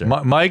 Thank you, sir.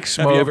 Mike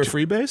Have you ever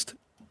smoked. freebased?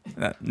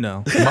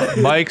 No.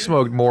 Mike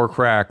smoked more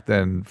crack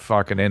than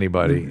fucking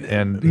anybody,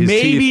 and his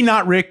Maybe teeth,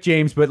 not Rick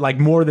James, but like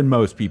more than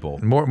most people.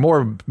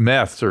 more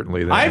meth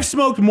certainly. Than I've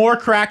smoked more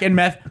crack and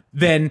meth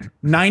than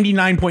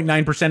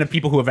 99.9% of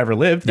people who have ever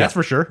lived. That's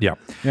for sure. Yeah,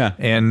 Yeah.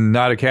 and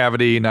not a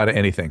cavity, not a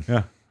anything.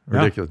 Yeah.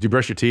 Ridiculous. Do you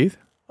brush your teeth?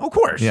 Of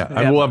course.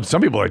 Yeah. Well, some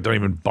people like don't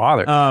even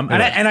bother.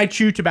 And I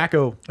chew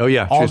tobacco. oh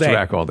yeah, all chews day.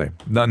 tobacco all day.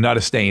 Not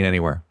a stain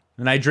anywhere.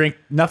 And I drink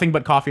nothing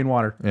but coffee and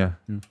water. Yeah,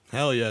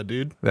 Hell yeah,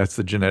 dude. that's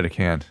the genetic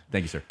hand.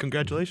 Thank you, sir.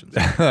 Congratulations.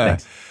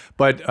 Thanks.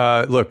 But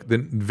look, the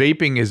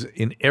vaping is,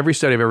 in every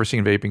study I've ever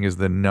seen, vaping is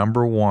the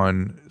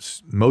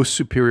 #1 most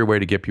superior way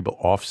to get people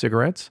off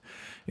cigarettes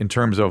in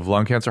terms of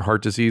lung cancer,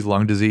 heart disease,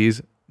 lung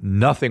disease.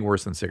 Nothing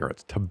worse than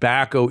cigarettes.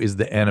 Tobacco is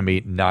the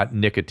enemy, not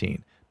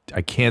nicotine.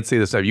 I can't say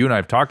this. You and I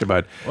have talked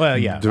about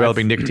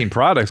developing nicotine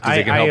products because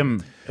they can I help.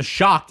 am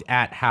shocked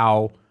at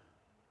how...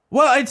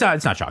 Well, it's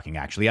not shocking,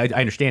 actually. I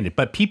understand it.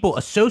 But people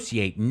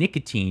associate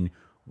nicotine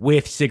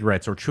with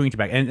cigarettes or chewing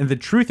tobacco. And the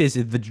truth is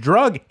the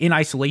drug in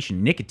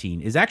isolation,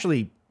 nicotine, is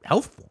actually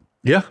healthful.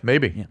 Yeah,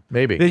 maybe.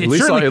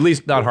 It's At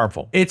least not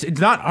harmful. It's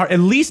not at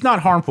least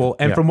not harmful.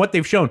 And from what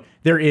they've shown,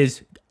 there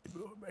is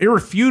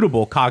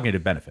irrefutable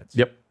cognitive benefits.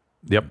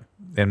 Yep.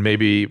 And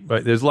maybe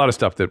but there's a lot of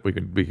stuff that we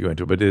can go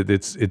into, but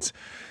it's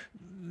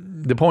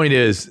the point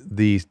is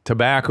the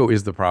tobacco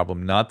is the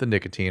problem, not the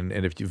nicotine.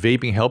 And if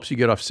vaping helps you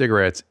get off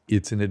cigarettes,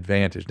 it's an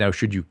advantage. Now,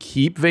 should you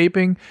keep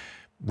vaping?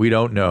 We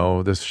don't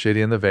know. There's shit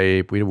in the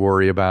vape. We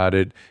worry about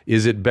it.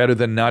 Is it better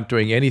than not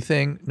doing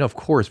anything? No, of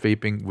course,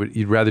 vaping,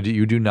 you'd rather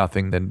you do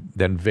nothing than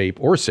vape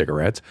or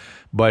cigarettes.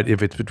 But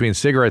if it's between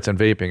cigarettes and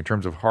vaping in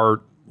terms of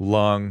heart,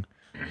 lung,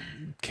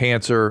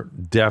 cancer,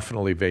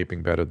 definitely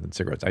vaping better than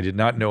cigarettes. I did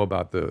not know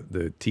about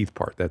the teeth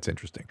part. That's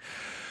interesting.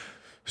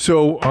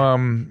 So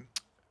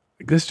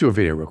let's do a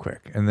video real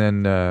quick, and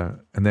then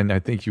I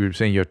think you were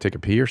saying you have to take a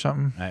pee or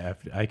something.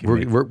 I can.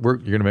 You're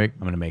gonna make.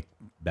 I'm gonna make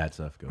bad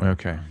stuff go.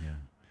 Okay.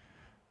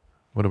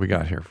 What do we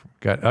got here?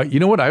 You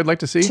know what I would like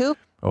to see?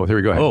 Oh, here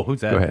we go. Oh,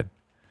 who's that? Go ahead.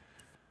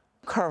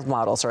 Curve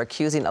models are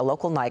accusing a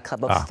local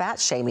nightclub of fat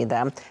shaming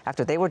them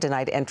after they were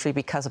denied entry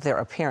because of their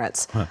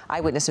appearance.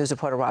 Eyewitness News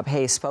reporter Rob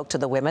Hayes spoke to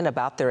the women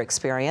about their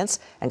experience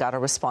and got a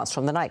response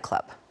from the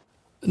nightclub.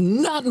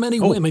 Not many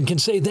women can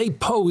say they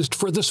posed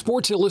for the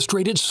Sports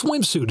Illustrated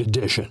swimsuit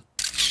edition.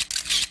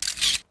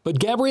 But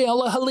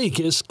Gabriella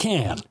Halikis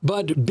can.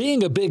 But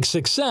being a big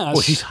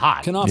success she's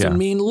hot. can often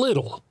mean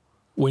little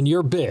when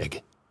you're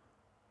big.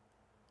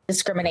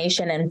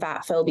 Discrimination and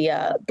fat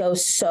phobia go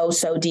so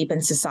deep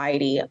in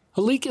society.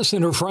 Halikis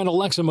and her friend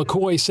Alexa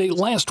McCoy say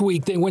last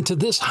week they went to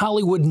this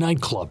Hollywood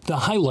nightclub, the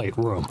Highlight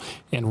Room,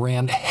 and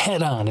ran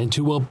head-on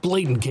into a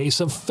blatant case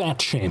of fat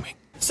shaming.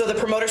 So the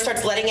promoter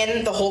starts letting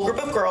in the whole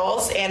group of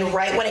girls, and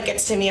right when it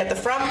gets to me at the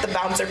front, the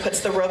bouncer puts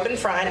the rope in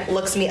front,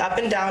 looks me up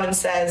and down and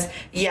says,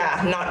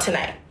 "Yeah, not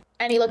tonight."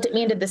 And he looked at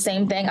me and did the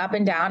same thing up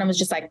and down and was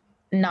just like,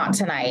 not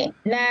tonight.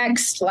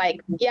 Next, like,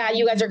 yeah,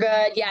 you guys are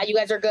good. Yeah, you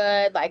guys are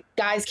good. Like,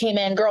 guys came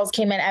in, girls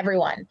came in,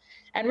 everyone.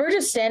 And we're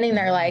just standing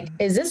there like,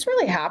 is this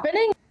really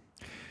happening?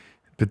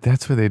 But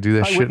that's where they do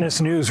that shit. Eyewitness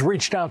News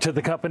reached out to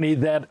the company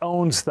that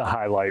owns the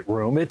Highlight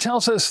Room. It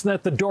tells us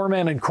that the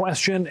doorman in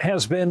question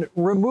has been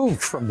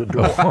removed from the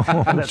door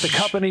and that the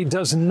company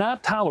does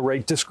not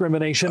tolerate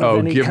discrimination of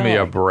any kind. Give me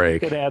a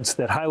break. It adds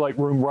that Highlight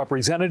Room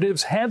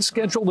representatives had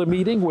scheduled a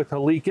meeting with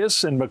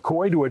Halikis and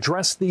McCoy to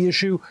address the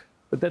issue,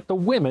 but that the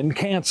women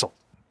canceled.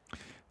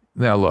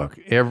 Now, look,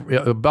 all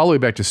the way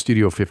back to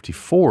Studio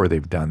 54,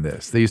 they've done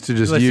this. They used to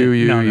just Listen,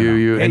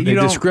 you. Hey, And they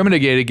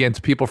discriminate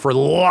against people for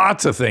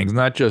lots of things,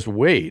 not just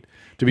weight.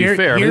 To be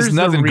fair, there's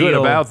nothing good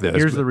about this.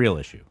 Here's the real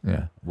issue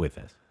with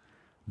this.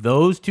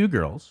 Those two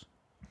girls,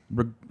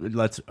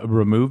 let's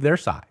remove their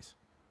size,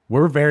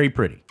 were very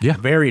pretty. Yeah.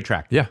 Very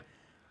attractive.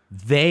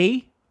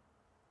 Yeah.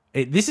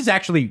 This is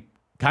actually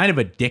kind of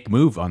a dick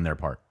move on their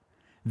part.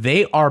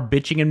 They are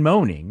bitching and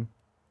moaning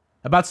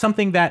about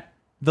something that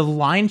the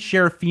lion's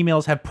share of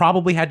females have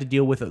probably had to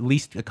deal with at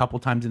least a couple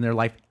times in their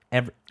life,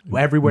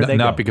 everywhere they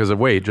go. Not because of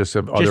weight, just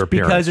of other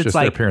appearance. Because it's just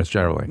like, their appearance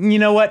generally. You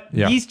know what?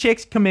 These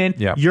chicks come in.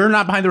 You're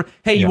not behind the.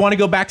 Hey, you want to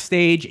go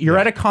backstage? You're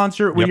at a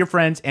concert with your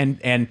friends, and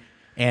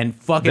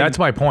fucking. That's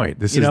my point.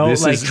 This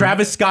is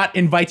Travis Scott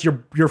invites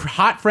your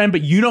hot friend,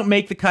 but you don't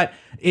make the cut.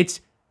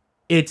 It's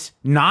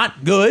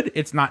not good.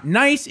 It's not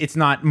nice. It's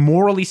not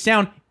morally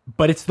sound.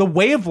 But it's the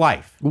way of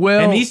life. Well,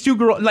 and these two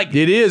girls, like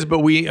it is, but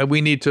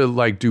we need to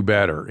like do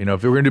better. You know,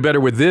 if we're gonna do better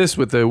with this,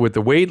 with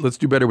the weight, let's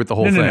do better with the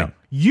whole thing. No.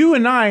 You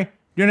and I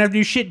don't have to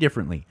do shit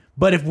differently.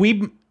 But if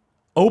we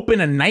open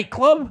a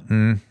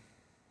nightclub,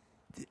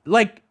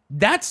 like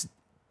that's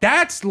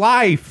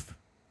life.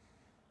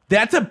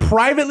 That's a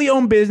privately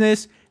owned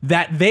business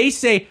that they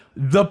say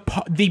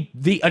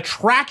the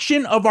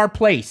attraction of our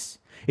place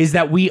is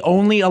that we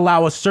only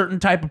allow a certain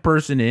type of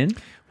person in.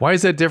 Why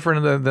is that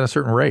different than a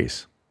certain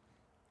race?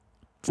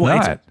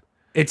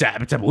 It's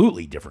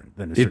absolutely different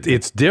than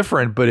it's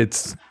different, but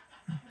it's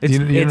you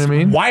know what I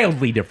mean?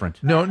 Wildly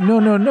different.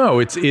 No.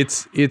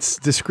 It's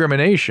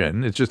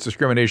discrimination. It's just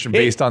discrimination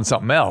based on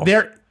something else.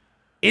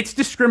 It's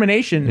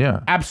discrimination,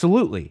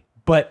 absolutely,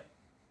 but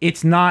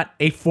it's not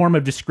a form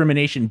of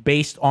discrimination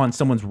based on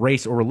someone's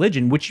race or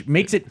religion, which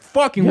makes it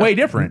fucking way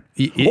different.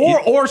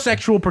 Or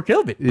sexual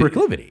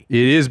proclivity. It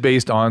is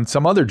based on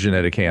some other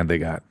genetic hand they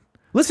got.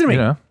 Listen to me.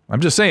 You know? I'm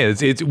just saying,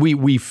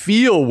 we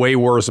feel way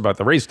worse about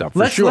the race stuff.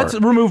 Let's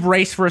remove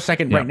race for a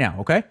second right now,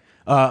 okay?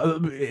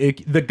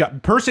 The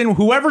person,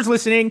 whoever's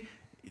listening,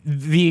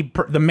 the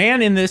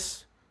man in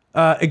this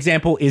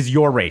example is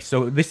your race.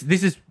 So this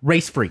is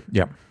race free.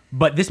 Yeah.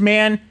 But this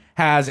man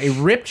has a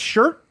ripped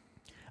shirt,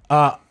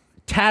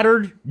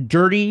 tattered,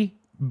 dirty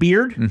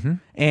beard,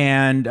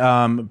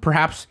 and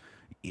perhaps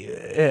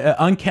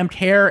unkempt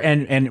hair,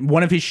 and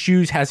one of his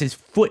shoes has his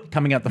foot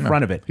coming out the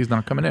front of it. He's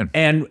not coming in.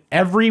 And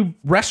every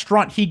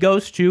restaurant he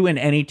goes to in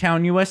any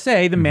town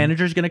USA, the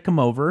manager's going to come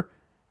over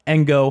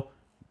and go,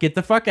 "Get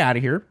the fuck out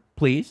of here,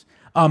 please."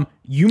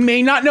 You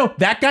may not know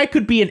that guy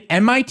could be an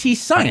MIT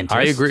scientist.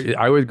 I agree.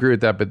 I would agree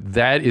with that, but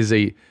that is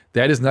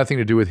nothing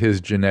to do with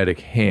his genetic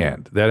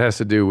hand. That has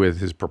to do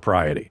with his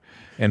propriety.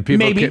 And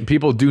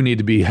people do need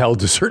to be held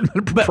to certain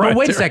propriety. But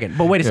wait a second.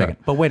 But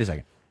wait a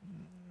second.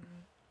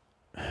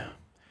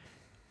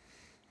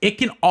 It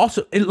can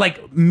also,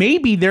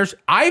 maybe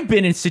I've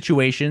been in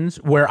situations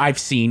where I've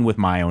seen with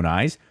my own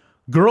eyes,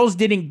 girls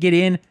didn't get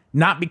in,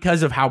 not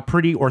because of how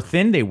pretty or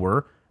thin they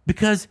were,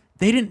 because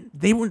they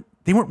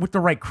weren't with the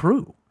right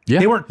crew. Yeah.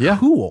 They weren't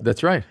cool.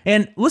 That's right.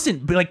 And listen,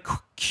 but like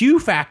Q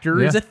factor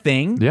is a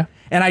thing. Yeah.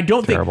 And I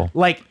don't Terrible. think,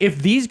 like,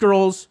 if these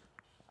girls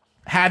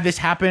had this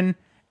happen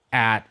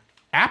at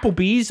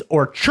Applebee's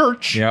or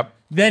church,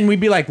 then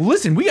we'd be like,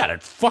 listen, we gotta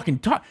fucking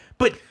talk.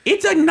 But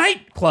it's a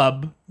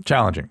nightclub.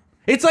 Challenging.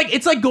 It's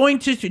like going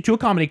to a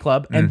comedy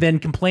club and then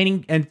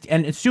complaining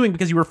and suing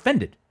because you were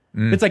offended.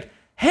 It's like,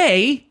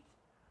 hey,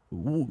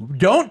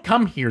 don't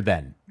come here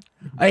then.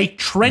 A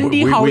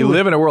trendy Hollywood. We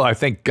live in a world, I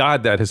thank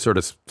God that has sort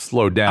of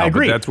slowed down. I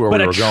agree. But that's where we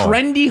were going. But a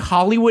trendy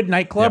Hollywood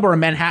nightclub or a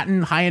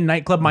Manhattan high-end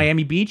nightclub,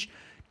 Miami Beach,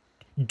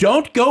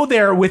 don't go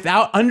there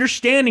without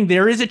understanding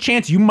there is a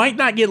chance you might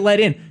not get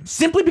let in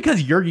simply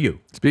because you're you.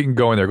 Speaking of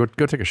going there,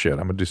 go take a shit.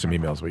 I'm going to do some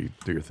emails while you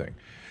do your thing.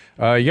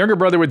 Younger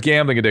brother with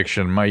gambling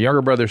addiction. My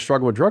younger brother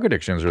struggled with drug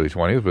addiction in his early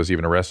 20s, was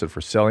even arrested for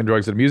selling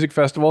drugs at a music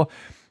festival.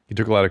 He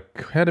took a lot of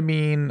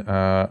ketamine,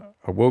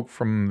 awoke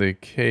from the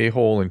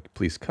K-hole in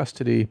police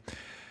custody.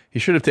 He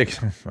should have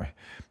taken...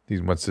 He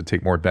wants to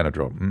take more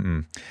Benadryl.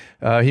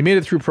 He made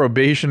it through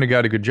probation and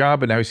got a good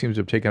job, but now he seems to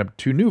have taken up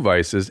 2 new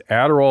vices,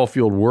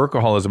 Adderall-fueled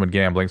workaholism and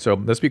gambling. So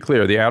let's be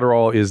clear, the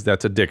Adderall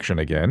that's addiction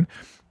again.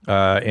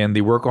 And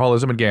the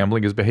workaholism and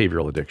gambling is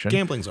behavioral addiction.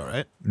 Gambling's all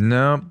right.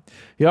 No.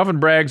 He often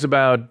brags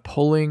about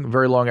pulling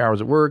very long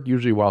hours at work,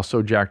 usually while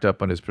so jacked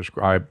up on his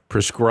prescribed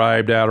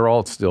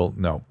Adderall. It's still,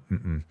 no.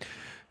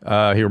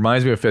 He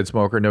reminds me of a Fed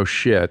smoker. No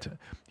shit.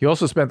 He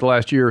also spent the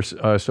last year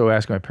or so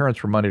asking my parents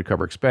for money to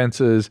cover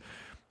expenses.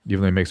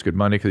 even though he makes good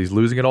money because he's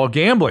losing it all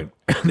gambling.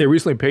 They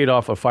recently paid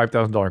off a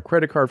 $5,000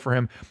 credit card for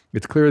him.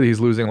 It's clear that he's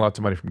losing lots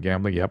of money from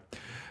gambling. Yep.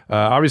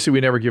 Obviously, we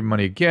never give him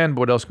money again, but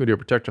what else can we do to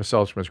protect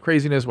ourselves from his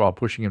craziness while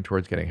pushing him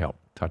towards getting help?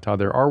 Ta-ta,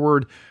 their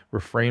R-word.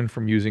 Refrain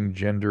from using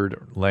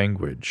gendered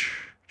language.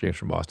 James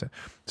from Boston.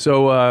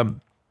 So,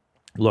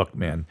 look,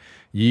 man,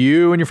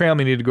 you and your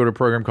family need to go to a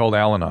program called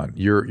Al-Anon.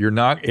 You're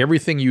not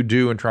everything you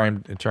do in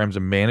terms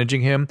of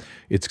managing him.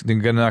 It's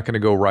not going to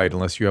go right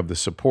unless you have the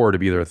support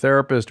of either a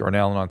therapist or an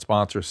Al-Anon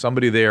sponsor,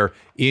 somebody there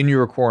in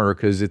your corner,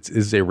 because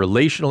it's a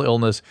relational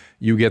illness.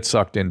 You get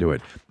sucked into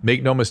it.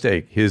 Make no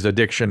mistake, his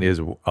addiction is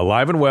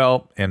alive and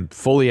well and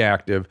fully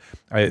active.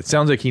 It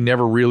sounds like he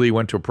never really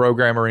went to a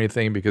program or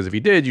anything, because if he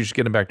did, you should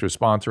get him back to a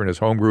sponsor in his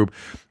home group.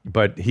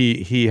 But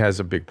he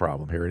has a big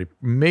problem here, and he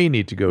may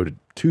need to go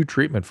to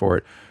treatment for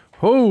it.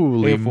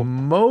 Holy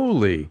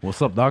moly.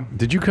 What's up, dog?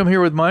 Did you come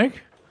here with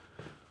Mike?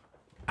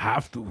 I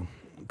have to.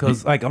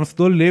 Because, like, I'm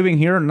still living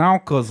here now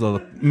because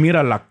of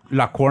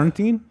la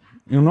quarantine,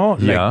 you know?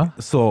 Like, yeah.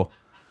 So,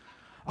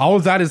 I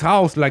was at his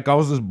house. Like, I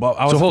was just...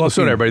 So, hold on,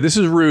 everybody. This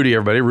is Rudy,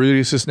 everybody.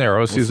 Rudy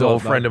Cisneros. He's an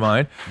old friend of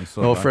mine.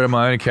 Old friend of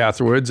mine in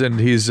Catherwood.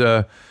 And he's...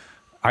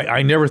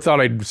 I never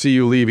thought I'd see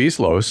you leave East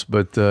Los,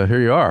 but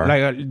here you are.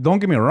 Like, don't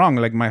get me wrong.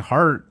 Like, my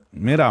heart,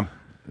 mira,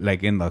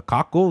 like, in the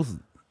cockles...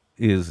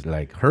 is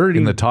like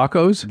hurting. In the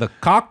tacos? The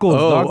cockles,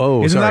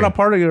 dog. Isn't that a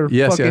part of your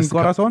fucking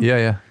corazon?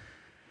 Yeah.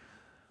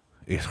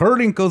 It's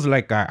hurting because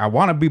like I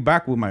want to be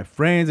back with my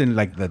friends and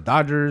like the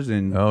Dodgers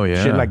and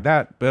shit like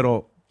that.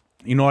 Pero,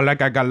 you know,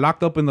 like I got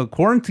locked up in the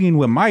quarantine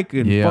with Mike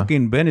in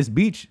fucking Venice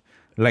Beach,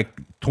 like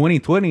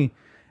 2020.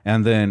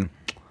 And then,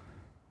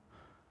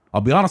 I'll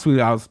be honest with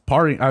you, I was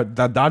partying.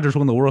 The Dodgers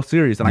won the World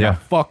Series and I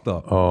got fucked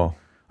up. Oh.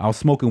 I was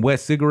smoking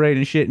wet cigarette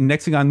and shit. And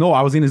next thing I know,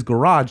 I was in his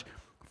garage.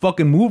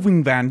 Fucking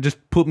moving van just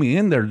put me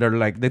in there.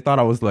 They thought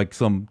I was like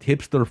some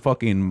hipster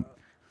fucking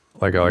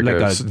like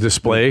a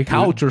display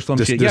couch or some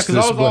shit. Yeah, because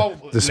I was all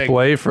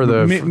display like, for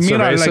the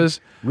cervezas.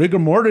 Like, rigor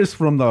mortis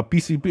from the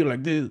PCP.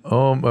 Like, dude.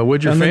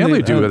 What'd your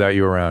family do without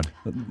you around?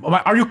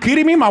 Are you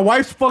kidding me? My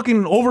wife's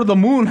fucking over the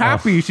moon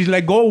happy. She's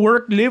like, go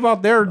work, live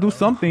out there, do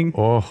something.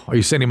 Oh, are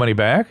you sending money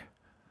back?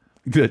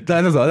 That's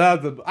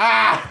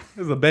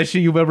the best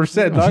shit you've ever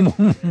said, dog.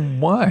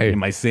 Why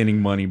am I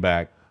sending money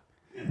back?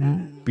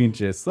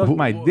 Pinche, suck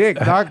my dick,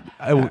 dog.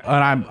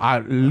 I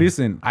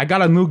listen. I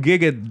got a new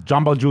gig at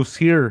Jamba Juice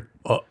here.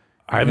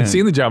 I haven't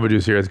seen the Jamba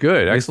Juice here. It's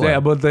good, excellent. Yeah,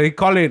 but they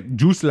call it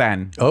Juice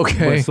Land.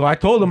 Okay. So I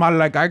told them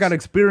I got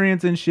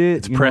experience and shit.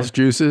 It's pressed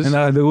juices,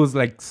 and there was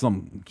like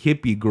some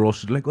hippie girl.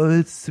 She's like, "Oh,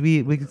 it's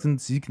sweet.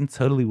 You can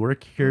totally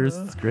work here.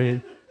 It's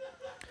great."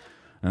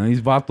 And these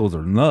vatos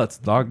are nuts,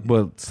 dog.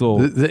 But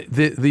so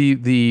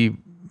the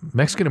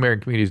Mexican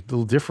American community is a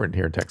little different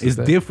here in Texas.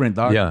 It's different,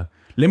 dog. Yeah.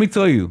 Let me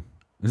tell you.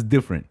 It's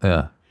different.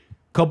 Yeah.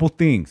 Couple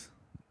things.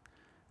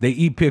 They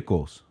eat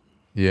pickles.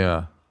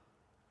 Yeah.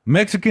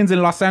 Mexicans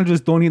in Los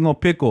Angeles don't eat no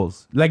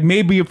pickles. Like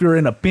maybe if you're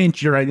in a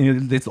pinch,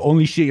 it's the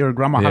only shit your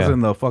grandma has in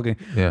the fucking.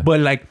 Yeah.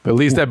 But like, at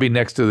least that'd be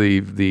next to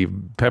the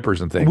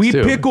peppers and things. We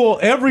too. pickle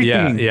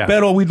everything. Yeah.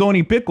 Pero we don't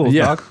eat pickles.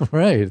 Yeah. Dog.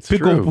 Right. It's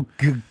pickle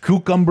true.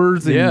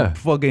 Cucumbers and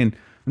fucking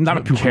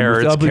not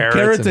cucumbers,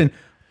 carrots and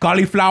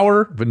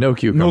cauliflower, but no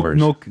cucumbers.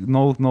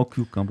 No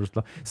cucumbers.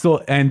 So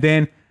and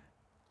then.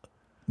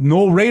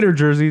 No Raider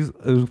jerseys.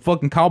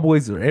 Fucking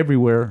Cowboys are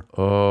everywhere.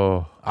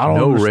 Oh, I don't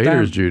no understand.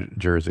 Raiders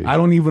jerseys. I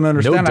don't even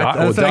understand.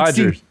 No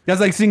Dodgers. That's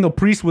like seeing a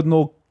priest with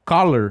no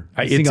collar.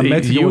 Seeing a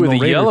Mexican you with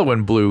the yellow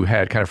and blue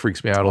hat kind of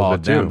freaks me out a little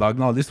bit too. Dog.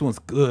 No, this one's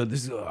good.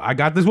 I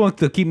got this one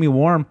to keep me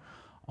warm.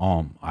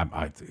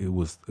 It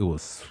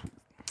was.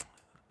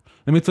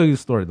 Let me tell you the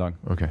story, dog.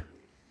 Okay.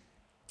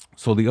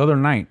 So the other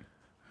night,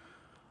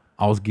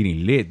 I was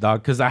getting lit,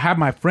 dog, because I had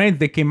my friends.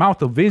 They came out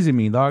to visit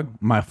me, dog.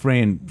 My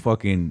friend,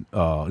 fucking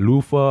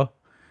Lufa,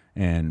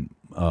 and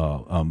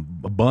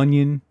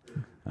Bunyan,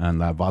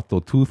 and that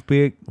vato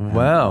Toothpick.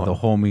 Wow. The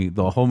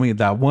homie,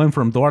 that one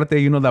from Duarte.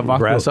 You know that vato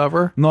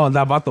Grasshopper? No,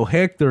 that vato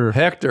Hector.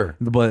 Hector.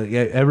 But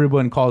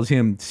everyone calls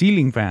him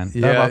Ceiling Fan.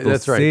 Yeah,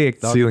 that's right.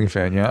 Sick, dog. Ceiling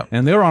Fan. Yeah.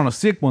 And they were on a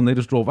sick one. They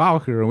just drove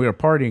out here, and we were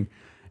partying,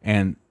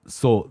 and.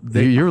 So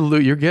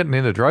you're getting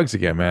into drugs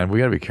again, man. We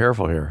got to be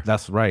careful here.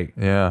 That's right.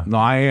 Yeah. No,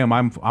 I am.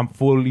 I'm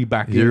fully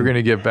back. You're going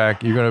to get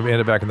back. You're going to end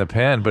up back in the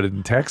pen, but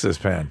in Texas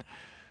pen.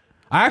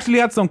 I actually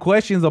had some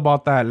questions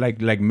about that, like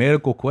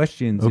medical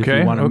questions. Okay. If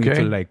you wanted me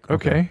to, like.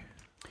 Okay.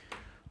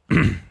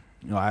 You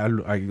know,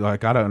 I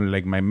got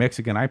like my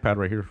Mexican iPad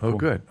right here. Oh,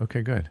 good.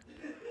 Okay, good.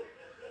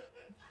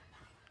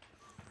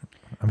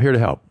 I'm here to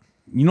help.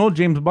 You know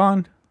James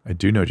Bond? I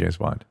do know James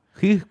Bond.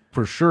 He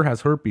for sure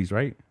has herpes,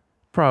 right?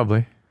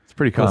 Probably. It's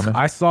pretty common.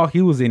 I saw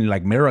he was in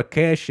like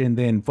Marrakesh and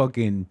then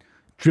fucking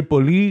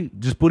Tripoli,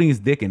 just putting his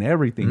dick in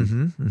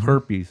everything.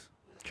 Herpes.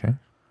 Okay.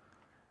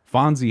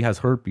 Fonzie has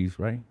herpes,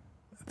 right?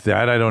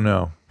 That I don't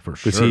know. For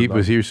sure.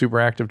 Was he super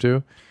active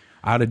too?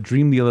 I had a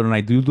dream the other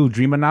night. Do you do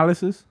dream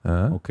analysis?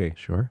 Okay.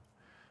 Sure.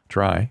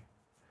 Try.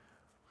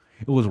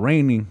 It was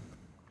raining.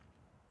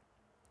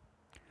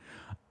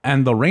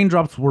 And the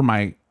raindrops were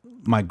my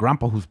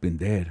grandpa who's been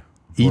dead.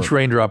 Each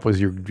raindrop was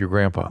your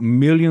grandpa.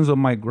 Millions of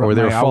my grandpa. Or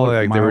they were falling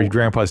like they were your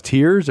grandpa's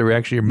tears. They were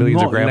actually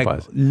millions of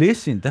grandpas. Like,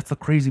 listen, that's the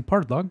crazy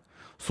part, dog.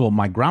 So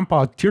my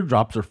grandpa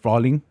teardrops are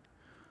falling,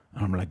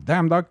 and I'm like,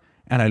 damn, dog.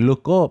 And I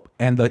look up,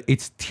 and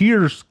it's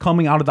tears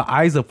coming out of the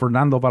eyes of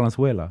Fernando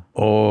Valenzuela.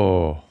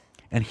 Oh.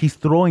 And he's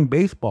throwing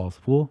baseballs,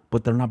 fool,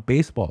 but they're not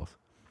baseballs.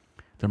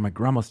 They're my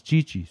grandma's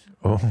chichis.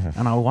 Oh.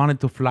 And I wanted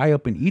to fly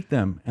up and eat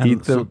them.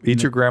 And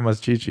eat your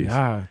grandma's chichis.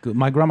 Yeah.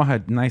 My grandma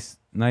had nice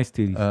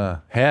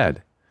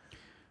titties.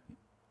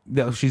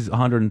 Yeah, she's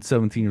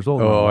 117 years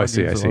old. Oh, I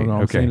see. I see. I'm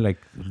Okay. saying, like,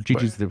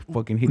 chichis, they're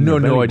fucking hitting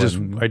No, I just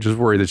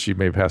worry that she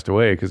may have passed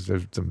away because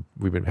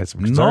we've had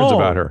some concerns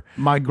about her.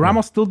 My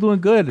grandma's still doing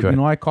good. You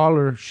know, I call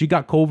her. She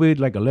got COVID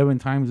like 11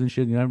 times and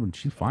shit. You know, and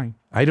she's fine.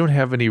 I don't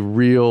have any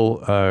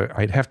real.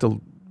 I'd have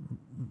to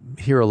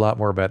hear a lot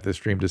more about this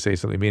dream to say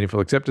something meaningful,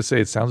 except to say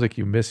it sounds like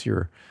you miss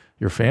your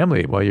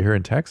family while you're here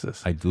in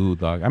Texas. I do,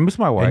 dog. I miss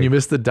my wife. And you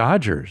miss the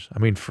Dodgers. I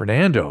mean,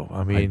 Fernando.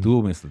 I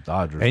do miss the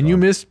Dodgers. And you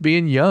miss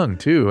being young,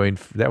 too. I mean,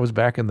 that was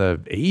back in the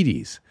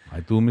 80s. I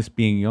do miss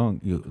being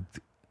young.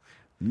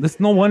 It's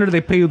no wonder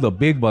they pay you the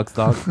big bucks,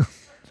 dog.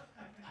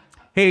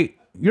 Hey,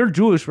 you're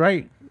Jewish,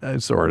 right?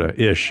 Sort of.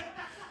 Ish.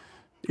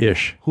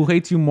 Who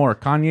hates you more,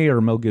 Kanye or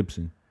Mel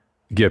Gibson?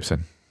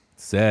 Gibson.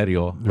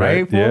 Serio.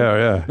 Right?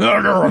 Yeah.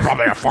 You're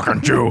probably a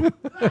fucking Jew.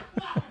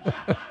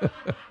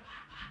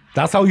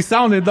 That's how he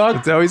sounded, dog.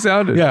 That's how he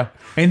sounded. Yeah.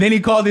 And then he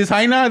called his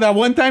Haina. That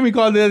one time he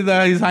called his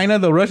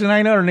Haina, the Russian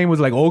Haina. Her name was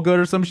like Olga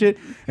or some shit.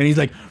 And he's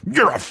like,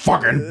 you're a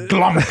fucking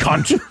glum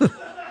cunt.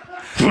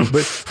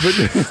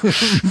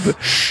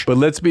 but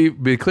let's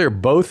be clear.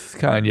 Both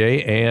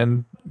Kanye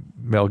and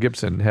Mel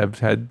Gibson have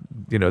had,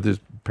 there's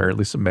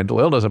apparently some mental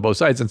illness on both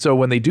sides. And so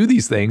when they do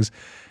these things,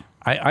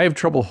 I have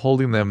trouble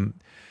holding them.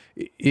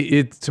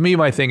 To me,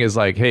 my thing is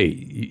like, hey,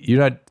 you're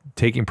not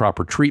taking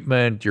proper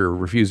treatment, you're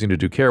refusing to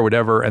do care,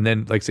 whatever, and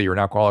then like say you're an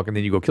alcoholic and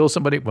then you go kill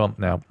somebody. Well,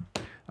 now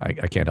I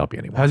can't help you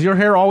anymore. Has your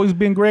hair always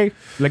been gray?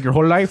 Like your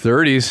whole life?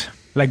 30s.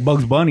 Like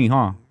Bugs Bunny,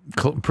 huh?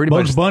 Pretty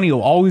much. Bugs Bunny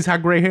always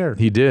had gray hair.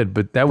 He did,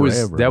 but that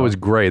was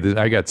gray.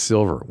 I got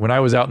silver. When I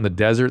was out in the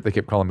desert, they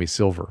kept calling me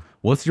silver.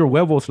 What's your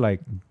huevos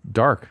like?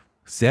 Dark.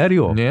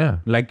 Serio? Yeah.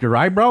 Like your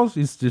eyebrows?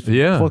 It's just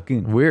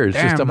fucking weird.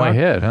 It's just on my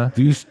head, huh?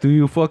 Do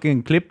you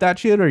fucking clip that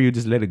shit or you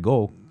just let it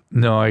go?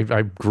 No, I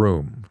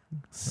groom.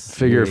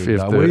 Figure if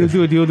what do you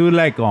do? Do you do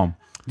like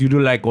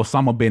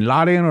Osama bin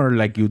Laden or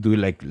like you do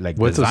like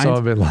what's designs?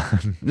 Osama bin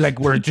Laden? Like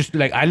we're just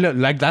like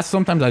like that.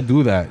 Sometimes I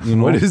do that. You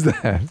know what is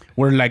that?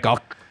 Where like I'll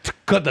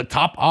cut the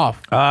top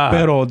off,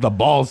 pero the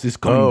balls is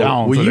coming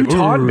down. Well, so you like,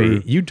 taught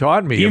me. You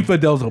taught me.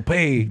 Infidels will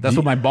pay. That's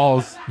what my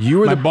balls.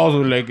 Balls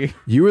were like.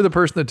 You were the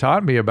person that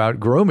taught me about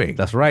grooming.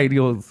 That's right.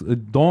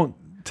 Don't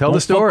tell the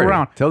story. Fuck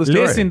around. Tell the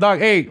story. Listen, dog.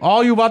 Hey,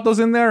 all you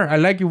vatos in there, I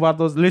like you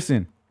vatos.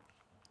 Listen,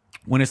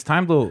 when it's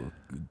time to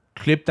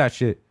clip that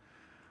shit,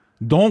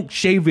 don't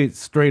shave it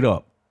straight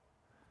up.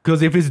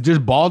 Because if it's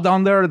just bald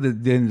down there,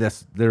 then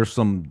there's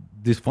some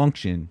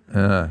dysfunction.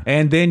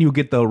 And then you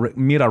get the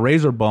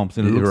razor bumps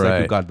and it looks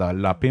like you got the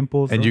la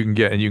pimples. And you can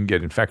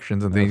get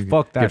infections and things.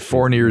 Fuck that. Get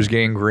fornier's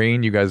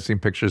gangrene. You guys have seen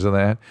pictures of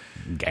that?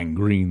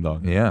 Gangrene,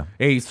 dog. Yeah.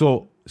 Hey,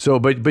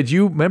 but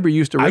you remember you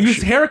used to I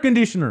used hair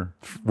conditioner.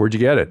 Where'd you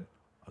get it?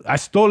 I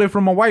stole it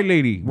from a white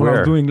lady when I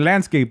was doing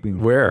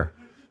landscaping. Where?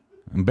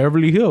 In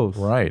Beverly Hills.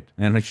 Right.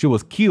 And she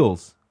was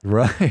Kiehl's.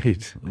 Right.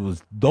 It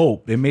was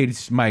dope.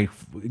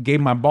 It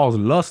gave my balls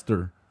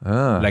luster.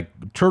 Like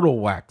turtle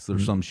wax or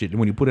some shit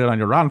when you put it on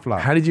your round flower.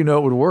 How did you know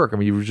it would work? I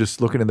mean, you were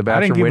just looking in the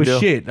bathroom window? I didn't give a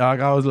shit.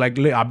 I was like,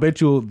 I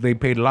bet you they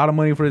paid a lot of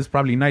money for this.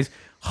 Probably nice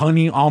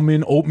honey,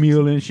 almond,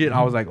 oatmeal and shit.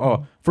 I was like,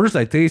 oh, first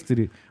I tasted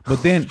it.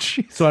 But then,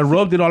 so I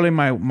rubbed it all in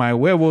my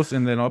huevos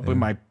and then up in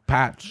my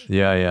patch.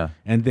 Yeah.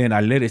 And then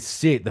I let it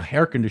sit, the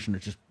hair conditioner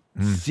just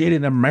sit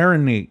in and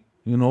marinate,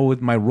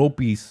 with my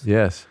ropies.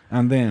 Yes.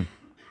 And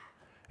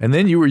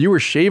then you were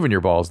shaving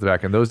your balls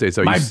back in those days.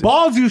 So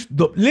balls,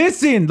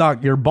 listen,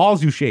 doc, your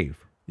balls you shave.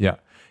 Yeah.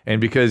 And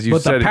because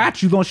but the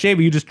patch, you don't shave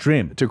it, you just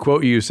trim. To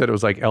quote you said it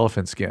was like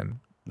elephant skin.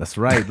 That's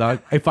right,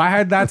 dog. If I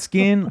had that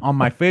skin on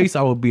my face,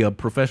 I would be a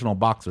professional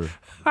boxer.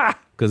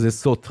 Because it's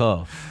so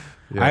tough.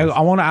 Yes.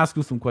 I want to ask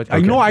you some questions.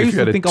 Okay. I know I used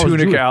to think I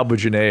was Jewish.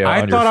 Albuginea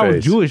I thought I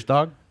was Jewish,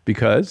 dog.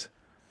 Because?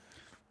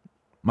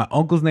 My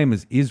uncle's name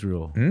is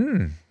Israel.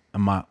 And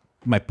my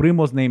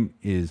primo's name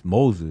is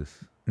Moses.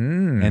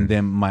 And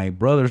then my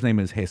brother's name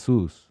is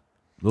Jesus.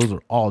 Those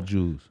are all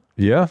Jews.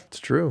 Yeah, it's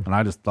true. And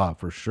I just thought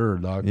for sure,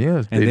 dog.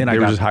 Yeah, and then they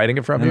were just hiding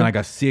it from you? And then I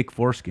got sick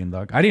forerskin,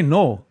 dog. I didn't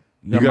know.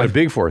 You got a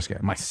big foreskin.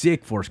 My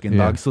sick foreskin,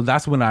 dog. So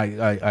that's when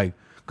I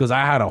because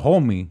I had a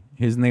homie.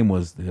 His name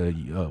was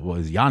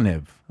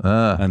Yanev.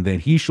 And then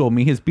he showed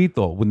me his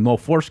pito with no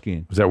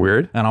foreskin. Was that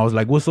weird? And I was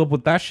like, what's up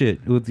with that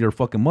shit? With your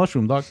fucking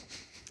mushroom, dog?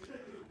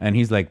 And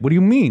he's like, what do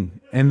you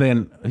mean? And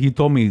then he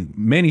told me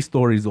many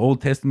stories,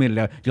 Old Testament.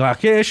 And then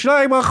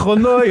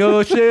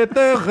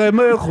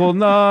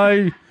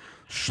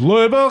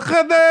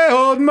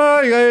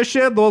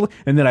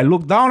I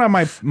looked down at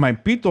my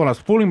pito and I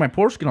was pulling my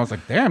foreskin. I was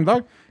like, damn,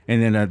 dog.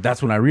 And then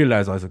that's when I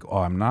realized, I was like, oh,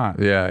 I'm not.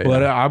 Yeah.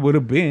 But I would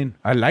have been.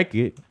 I like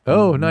it.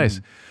 Oh,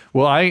 nice.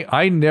 Well,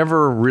 I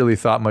never really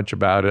thought much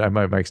about it.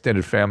 My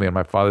extended family on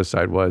my father's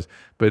side was,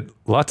 but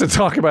lots of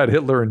talk about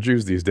Hitler and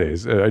Jews these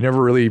days. I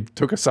never really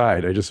took a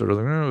side. I just sort of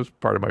like, it was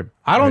part of my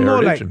I don't know,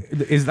 like,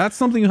 heritage. is that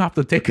something you have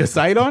to take a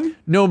side on?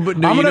 No, but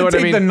no, I'm you know gonna what I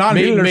take mean? the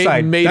non-Hitler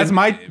side.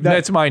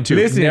 That's mine too.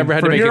 Listen, never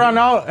had to from make here on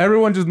out,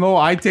 everyone just know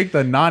I take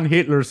the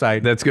non-Hitler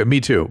side. That's good. Me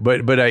too.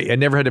 But I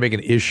never had to make an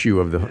issue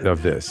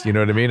of this. You know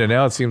what I mean? And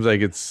now it seems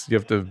like you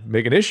have to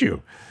make an issue.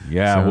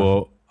 Yeah,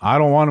 well, I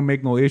don't want to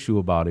make no issue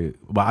about it,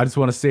 but I just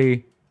want to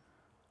say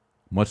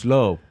much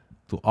love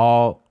to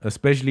all,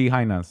 especially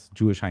Hainas,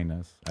 Jewish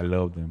Hainas. I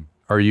love them.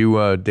 Are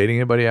you dating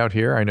anybody out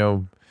here? I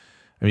know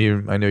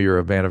you're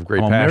a man of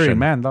great I'm passion. a married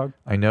man, dog.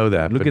 I know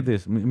that. Look at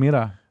this.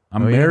 Mira,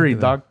 I'm married,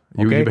 dog.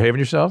 Okay? You behaving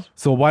yourself?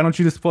 So why don't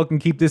you just fucking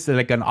keep this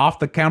like an off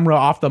the camera,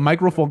 off the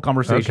microphone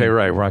conversation? Okay,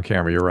 right. We're on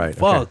camera. You're right.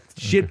 Fuck. Okay.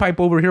 Shit pipe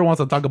over here wants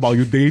to talk about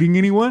you dating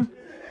anyone?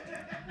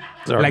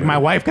 Sorry, like buddy. my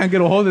wife can't get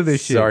a hold of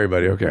this shit. Sorry,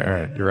 buddy. Okay, all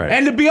right. You're right.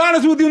 And to be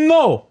honest with you,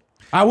 no.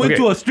 I went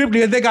Okay. to a strip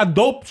club. They got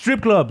dope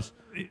strip clubs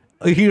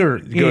here.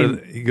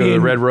 You go to the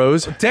Red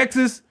Rose?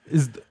 Texas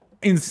is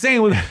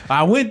insane.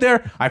 I went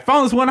there. I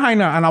found this one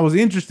Haina and I was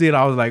interested.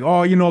 I was like,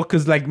 oh,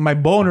 because like my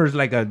boner is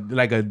like a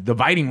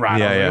dividing rod.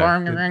 Yeah, I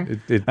was yeah. like,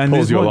 It and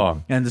pulls this you one-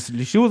 along. And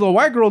she was a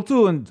white girl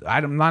too, and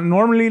I'm not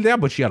normally there,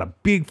 but she had a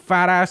big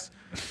fat ass,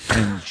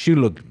 and she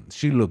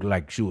looked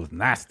like she was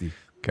nasty.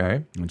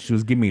 Okay. And she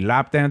was giving me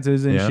lap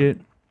dances and Yeah.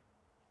 shit.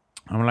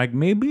 I'm like,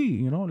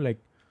 maybe,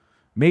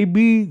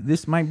 maybe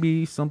this might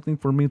be something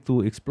for me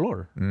to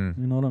explore. You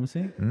know what I'm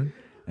saying?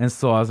 And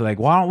so I was like,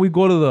 why don't we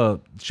go to the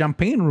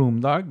champagne room,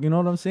 dog? You know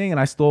what I'm saying? And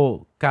I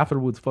stole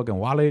Catherwood's fucking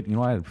wallet.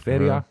 I had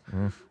feria.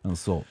 And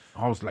so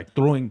I was like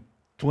throwing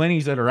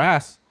 20s at her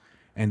ass.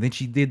 And then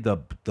she did the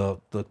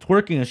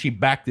twerking and she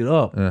backed it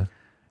up.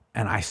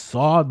 And I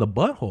saw the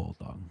butthole,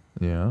 dog.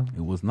 Yeah.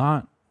 It was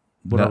not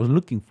what I was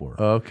looking for.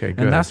 Okay,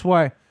 good. And that's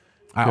why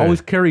I Good.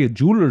 always carry a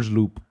jeweler's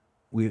loop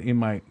in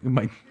my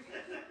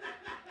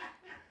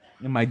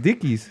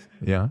dickies.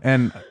 Yeah.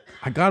 And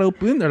I got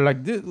up in there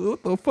like this.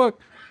 What the fuck?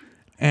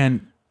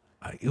 And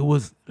it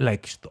was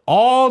like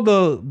all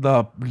the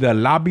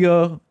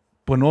labia,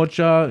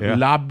 panocha,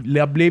 Yeah.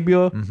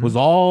 labia was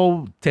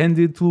all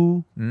tended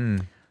to.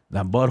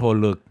 That butthole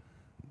looked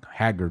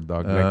haggard,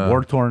 dog. Like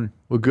war torn.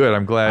 Well, good.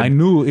 I'm glad. I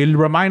knew it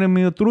reminded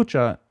me of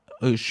trucha.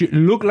 It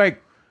looked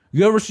like,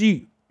 you ever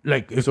see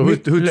like if So me- is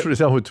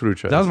that who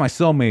Trucha? that was my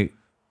cellmate.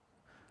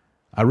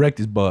 I wrecked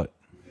his butt.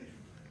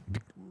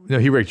 No,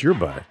 he wrecked your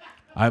butt.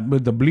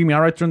 But believe me, I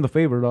returned the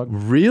favor, dog.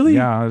 Really?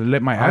 Yeah, I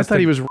let my I Aztec, thought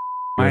he was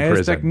my in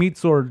Aztec prison. meat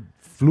sword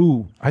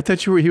flew. I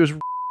thought he was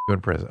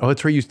in prison. Oh,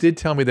 that's right. You did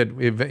tell me that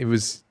it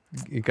was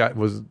time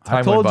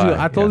I told went you.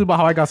 by. I told you about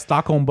how I got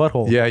Stockholm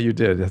butthole. Yeah, you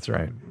did. That's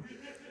right.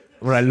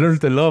 Where I learned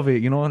to love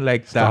it.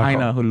 Like the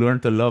Stockholm. Haina who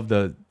learned to love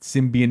the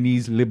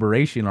Symbionese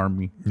Liberation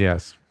Army.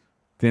 Yes.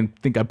 Didn't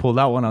think I pulled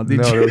that one out, did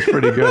No, you? that was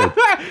pretty good.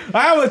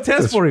 I have a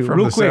test for you, From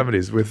real the quick.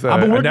 70s with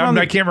I've been working on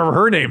I can't remember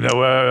her name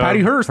though.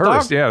 Patty Hearst,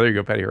 dog. Yeah, there you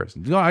go, Patty Hearst.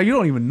 You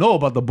don't even know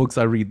about the books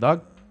I read,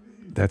 dog.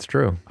 That's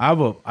true. I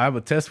have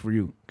a test for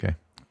you. Okay.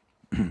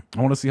 I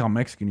want to see how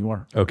Mexican you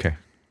are. Okay.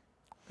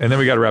 And then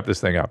we got to wrap this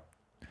thing up.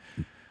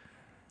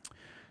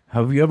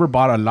 Have you ever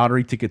bought a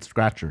lottery ticket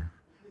scratcher?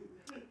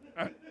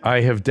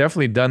 I have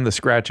definitely done the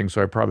scratching,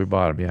 so I probably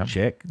bought them. Yeah.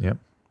 Check. Yep.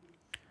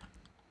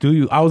 Do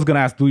you? I was gonna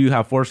ask, do you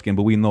have foreskin?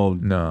 But we know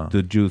No.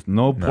 the Jews,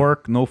 no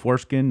pork, no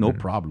foreskin, no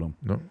problem.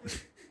 No.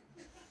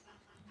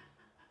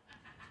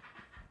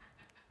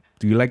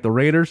 Do you like the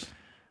Raiders?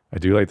 I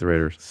do like the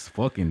Raiders. It's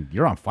fucking,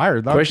 you're on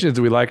fire, dog. Question is,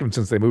 do we like them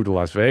since they moved to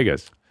Las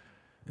Vegas?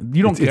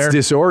 You don't care. It's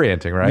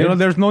disorienting, right?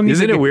 There's no need.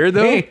 Isn't to it weird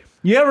though? Hey,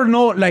 you ever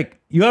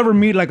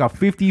meet like a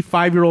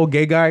 55-year-old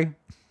gay guy?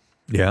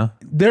 Yeah.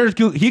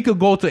 He could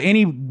go to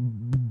any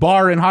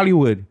bar in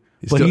Hollywood,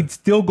 but he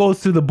still goes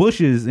to the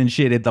bushes and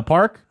shit at the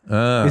park.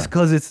 It's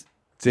because it's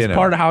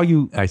part of how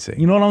you. I see.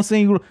 You know what I'm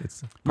saying? You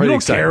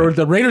don't care.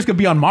 The Raiders could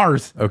be on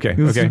Mars. Okay.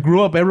 You Okay.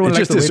 grew up. Everyone. It's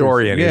likes just the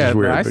Raiders. disorienting. Yeah, It's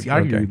weird. I but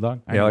argue okay. you,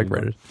 dog. Yeah, I like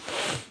Raiders.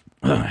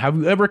 Have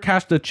you ever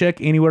cashed a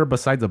check anywhere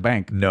besides a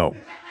bank? No.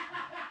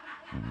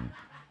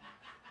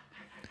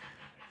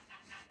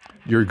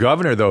 Your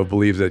governor, though,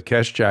 believes that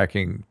cash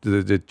checking,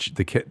 the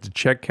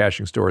check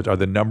cashing stores are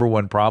the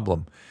 #1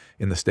 problem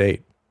in the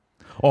state.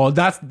 Oh,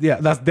 that's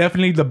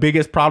definitely the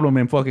biggest problem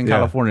in fucking Yeah,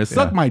 California.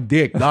 Suck yeah. my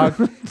dick,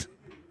 dog.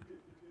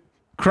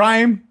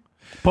 Crime,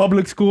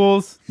 public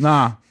schools,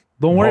 nah.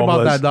 Don't worry about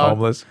Homeless, that,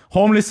 dog.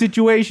 Homeless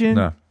situation.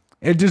 No.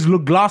 It just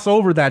gloss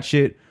over that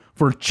shit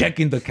for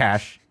checking the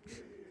cash.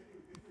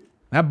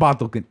 That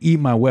vato can eat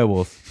my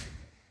huevos.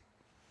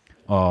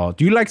 Do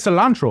you like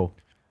cilantro?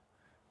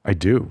 I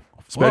do,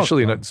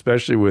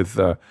 especially with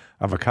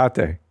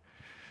avocate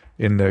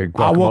in the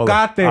guacamole.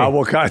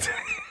 Avocate.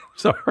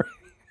 Sorry.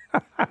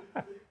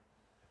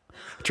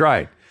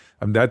 Tried.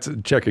 That's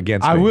a check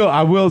against me.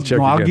 I will. Check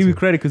No, I'll against give you me.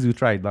 credit because you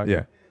tried, dog.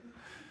 Yeah.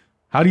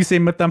 How do you say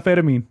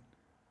methamphetamine?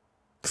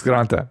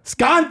 Scante.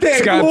 Scante.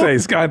 Scante. fool.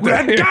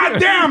 Scante.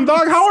 Goddamn,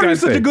 dog. How are you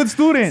such a good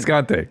student?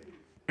 Scante.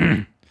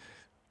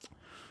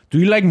 Do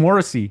you like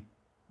Morrissey?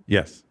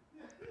 Yes.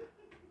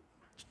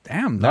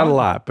 Damn, Not a dog.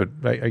 lot, but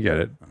I get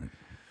it.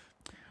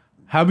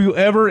 Have you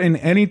ever in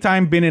any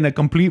time been in a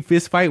complete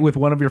fist fight with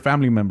one of your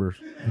family members?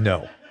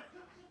 No.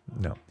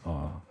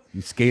 Oh,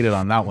 you skated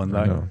on that one,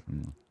 dog.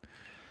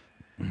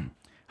 No.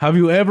 Have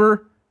you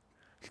ever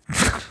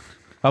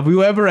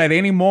at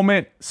any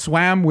moment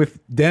swam with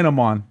denim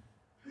on?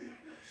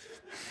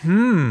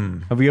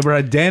 Have you ever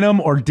had denim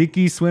or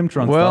Dickies swim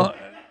trunks? Well, dog?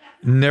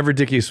 never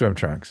Dickies swim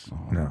trunks.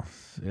 No.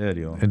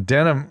 Serio. And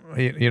denim,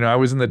 I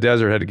was in the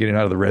desert, had to get in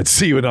out of the Red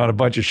Sea with on a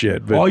bunch of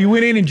shit. But, you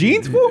went in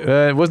jeans, fool?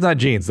 it was not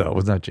jeans, though. It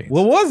was not jeans.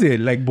 What was it?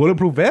 Like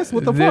bulletproof vest?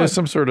 What the There fuck? was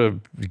some sort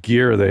of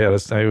gear they had.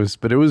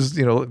 But it was,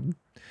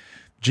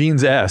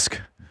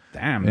 jeans-esque.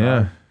 Damn, Yeah.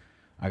 dog.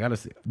 I gotta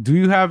see. Do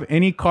you have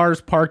any cars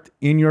parked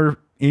in your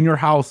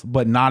house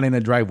but not in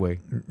a driveway?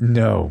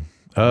 No.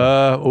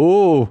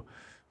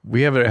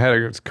 We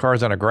had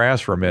cars on a grass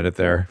for a minute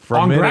there.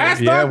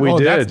 Grass, yeah, dog? we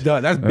did.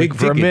 That's big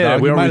for a ticket, minute.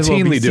 dog. We You don't might as well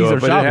be routinely do Cesar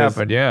it, but Chavez. it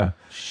happened. Yeah.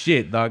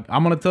 Shit, dog.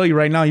 I'm gonna tell you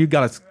right now, you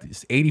got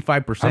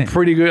 85%. I'm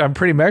pretty good. I'm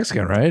pretty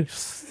Mexican, right?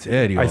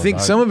 Serio, I think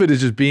dog. some of it is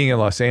just being in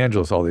Los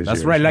Angeles all these years.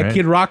 That's right. Like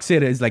Kid Rock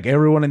said, it's like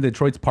everyone in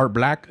Detroit's part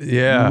black.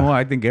 Yeah.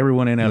 I think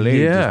everyone in LA,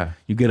 Yeah.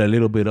 you get a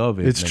little bit of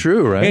it. It's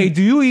true, right? Hey,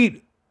 do you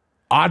eat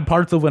odd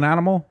parts of an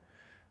animal?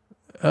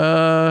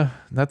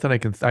 Not that I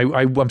can.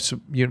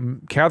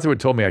 Catherwood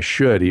told me I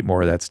should eat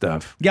more of that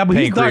stuff. Yeah, but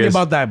he's talking Pancreas.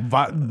 about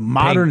that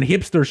modern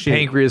hipster shit.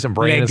 Pancreas and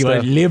brain like, and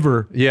stuff.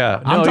 liver. Yeah.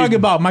 I'm No, talking he's-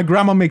 about my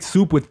grandma makes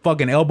soup with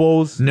fucking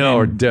elbows.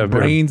 or and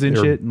brains and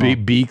or shit. No.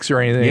 beaks or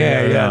anything.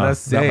 Yeah,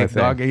 that's not my sick,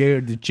 thing. dog. Yeah,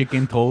 the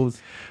chicken toes.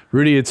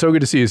 Rudy, it's so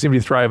good to see you. You seem to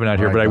be thriving out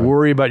here, All but right, I dog.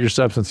 worry about your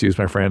substance use,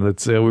 my friend.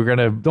 We're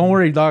gonna. Don't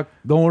worry, dog.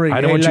 Don't worry.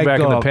 I don't want you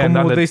back in the pen.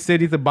 Como Not that- they said,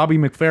 he's a Bobby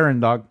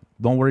McFerrin, dog.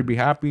 Don't worry, be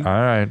happy. All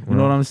right. You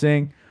know what I'm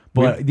saying?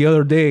 But the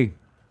other day,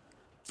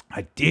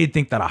 I did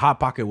think that a Hot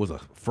Pocket was a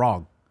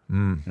frog.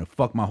 And it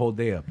fucked my whole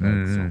day up.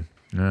 Dog. So,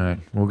 All right.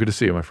 Well, good to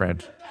see you, my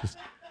friend. Just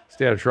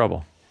stay out of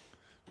trouble.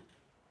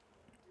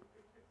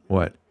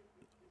 What?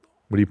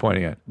 What are you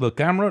pointing at? look,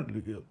 camera,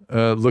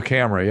 Look,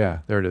 camera. Yeah,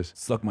 there it is.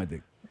 suck my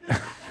dick.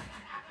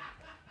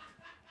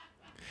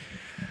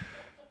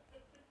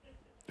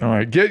 All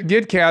right,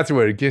 get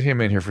Catherwood, get him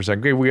in here for a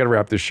second. We got to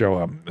wrap this show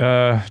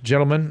up,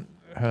 gentlemen.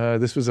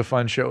 This was a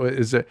fun show.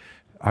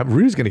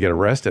 Rudy's going to get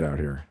arrested out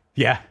here?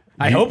 Yeah,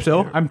 I hope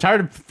so. I'm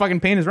tired of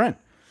fucking paying his rent.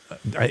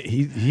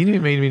 He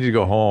made me to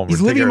go home. He's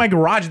living in my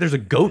garage. There's a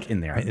goat in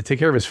there. Take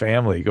care of his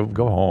family. Go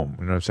home.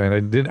 You know what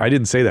I'm saying? I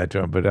didn't say that to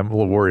him, but I'm a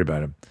little worried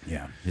about him.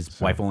 Yeah,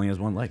 his wife only has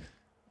one leg.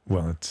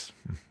 Well, it's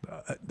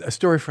a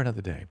story for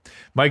another day.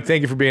 Mike,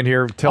 thank you for being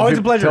here. Always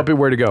a pleasure. Tell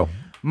people where to go.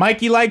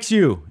 Mikey Likes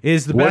You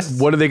is the best.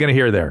 What are they going to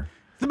hear there?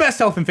 The best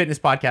health and fitness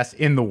podcast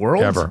in the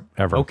world. Ever.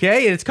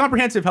 Okay, it's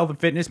comprehensive health and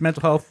fitness,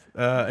 mental health,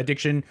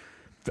 addiction,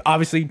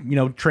 obviously,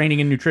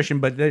 training and nutrition,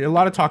 but a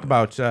lot of talk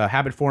about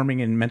habit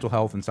forming and mental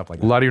health and stuff like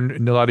that. A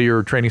lot of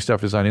your training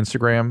stuff is on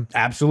Instagram.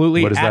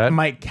 Absolutely. What is at that?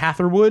 Mike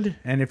Catherwood.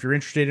 And if you're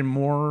interested in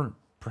more,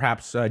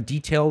 perhaps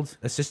detailed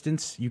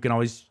assistance, you can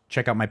always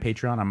check out my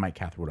Patreon. I'm Mike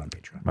Catherwood on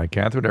Patreon. Mike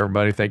Catherwood,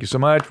 everybody, thank you so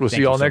much. We'll see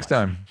you all so next much.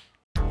 time.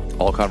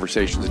 All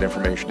conversations and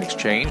information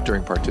exchanged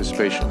during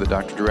participation in the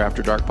Dr. Drew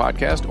After Dark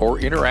podcast or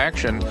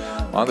interaction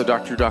on the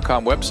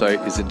drdrew.com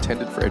website is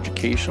intended for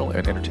educational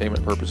and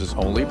entertainment purposes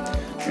only.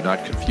 Do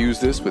not confuse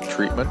this with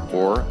treatment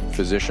or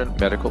physician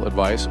medical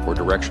advice or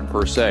direction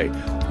per se.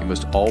 You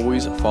must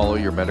always follow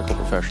your medical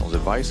professional's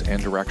advice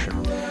and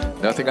direction.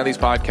 Nothing on these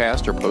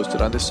podcasts or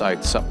posted on this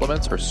site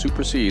supplements or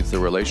supersedes the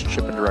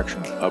relationship and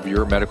direction of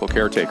your medical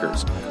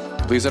caretakers.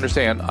 Please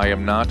understand, I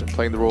am not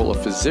playing the role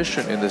of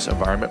physician in this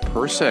environment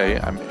per se.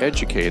 I'm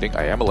educating.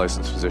 I am a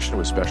licensed physician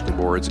with specialty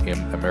boards in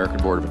American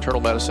Board of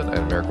Internal Medicine and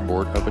American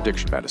Board of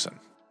Addiction Medicine.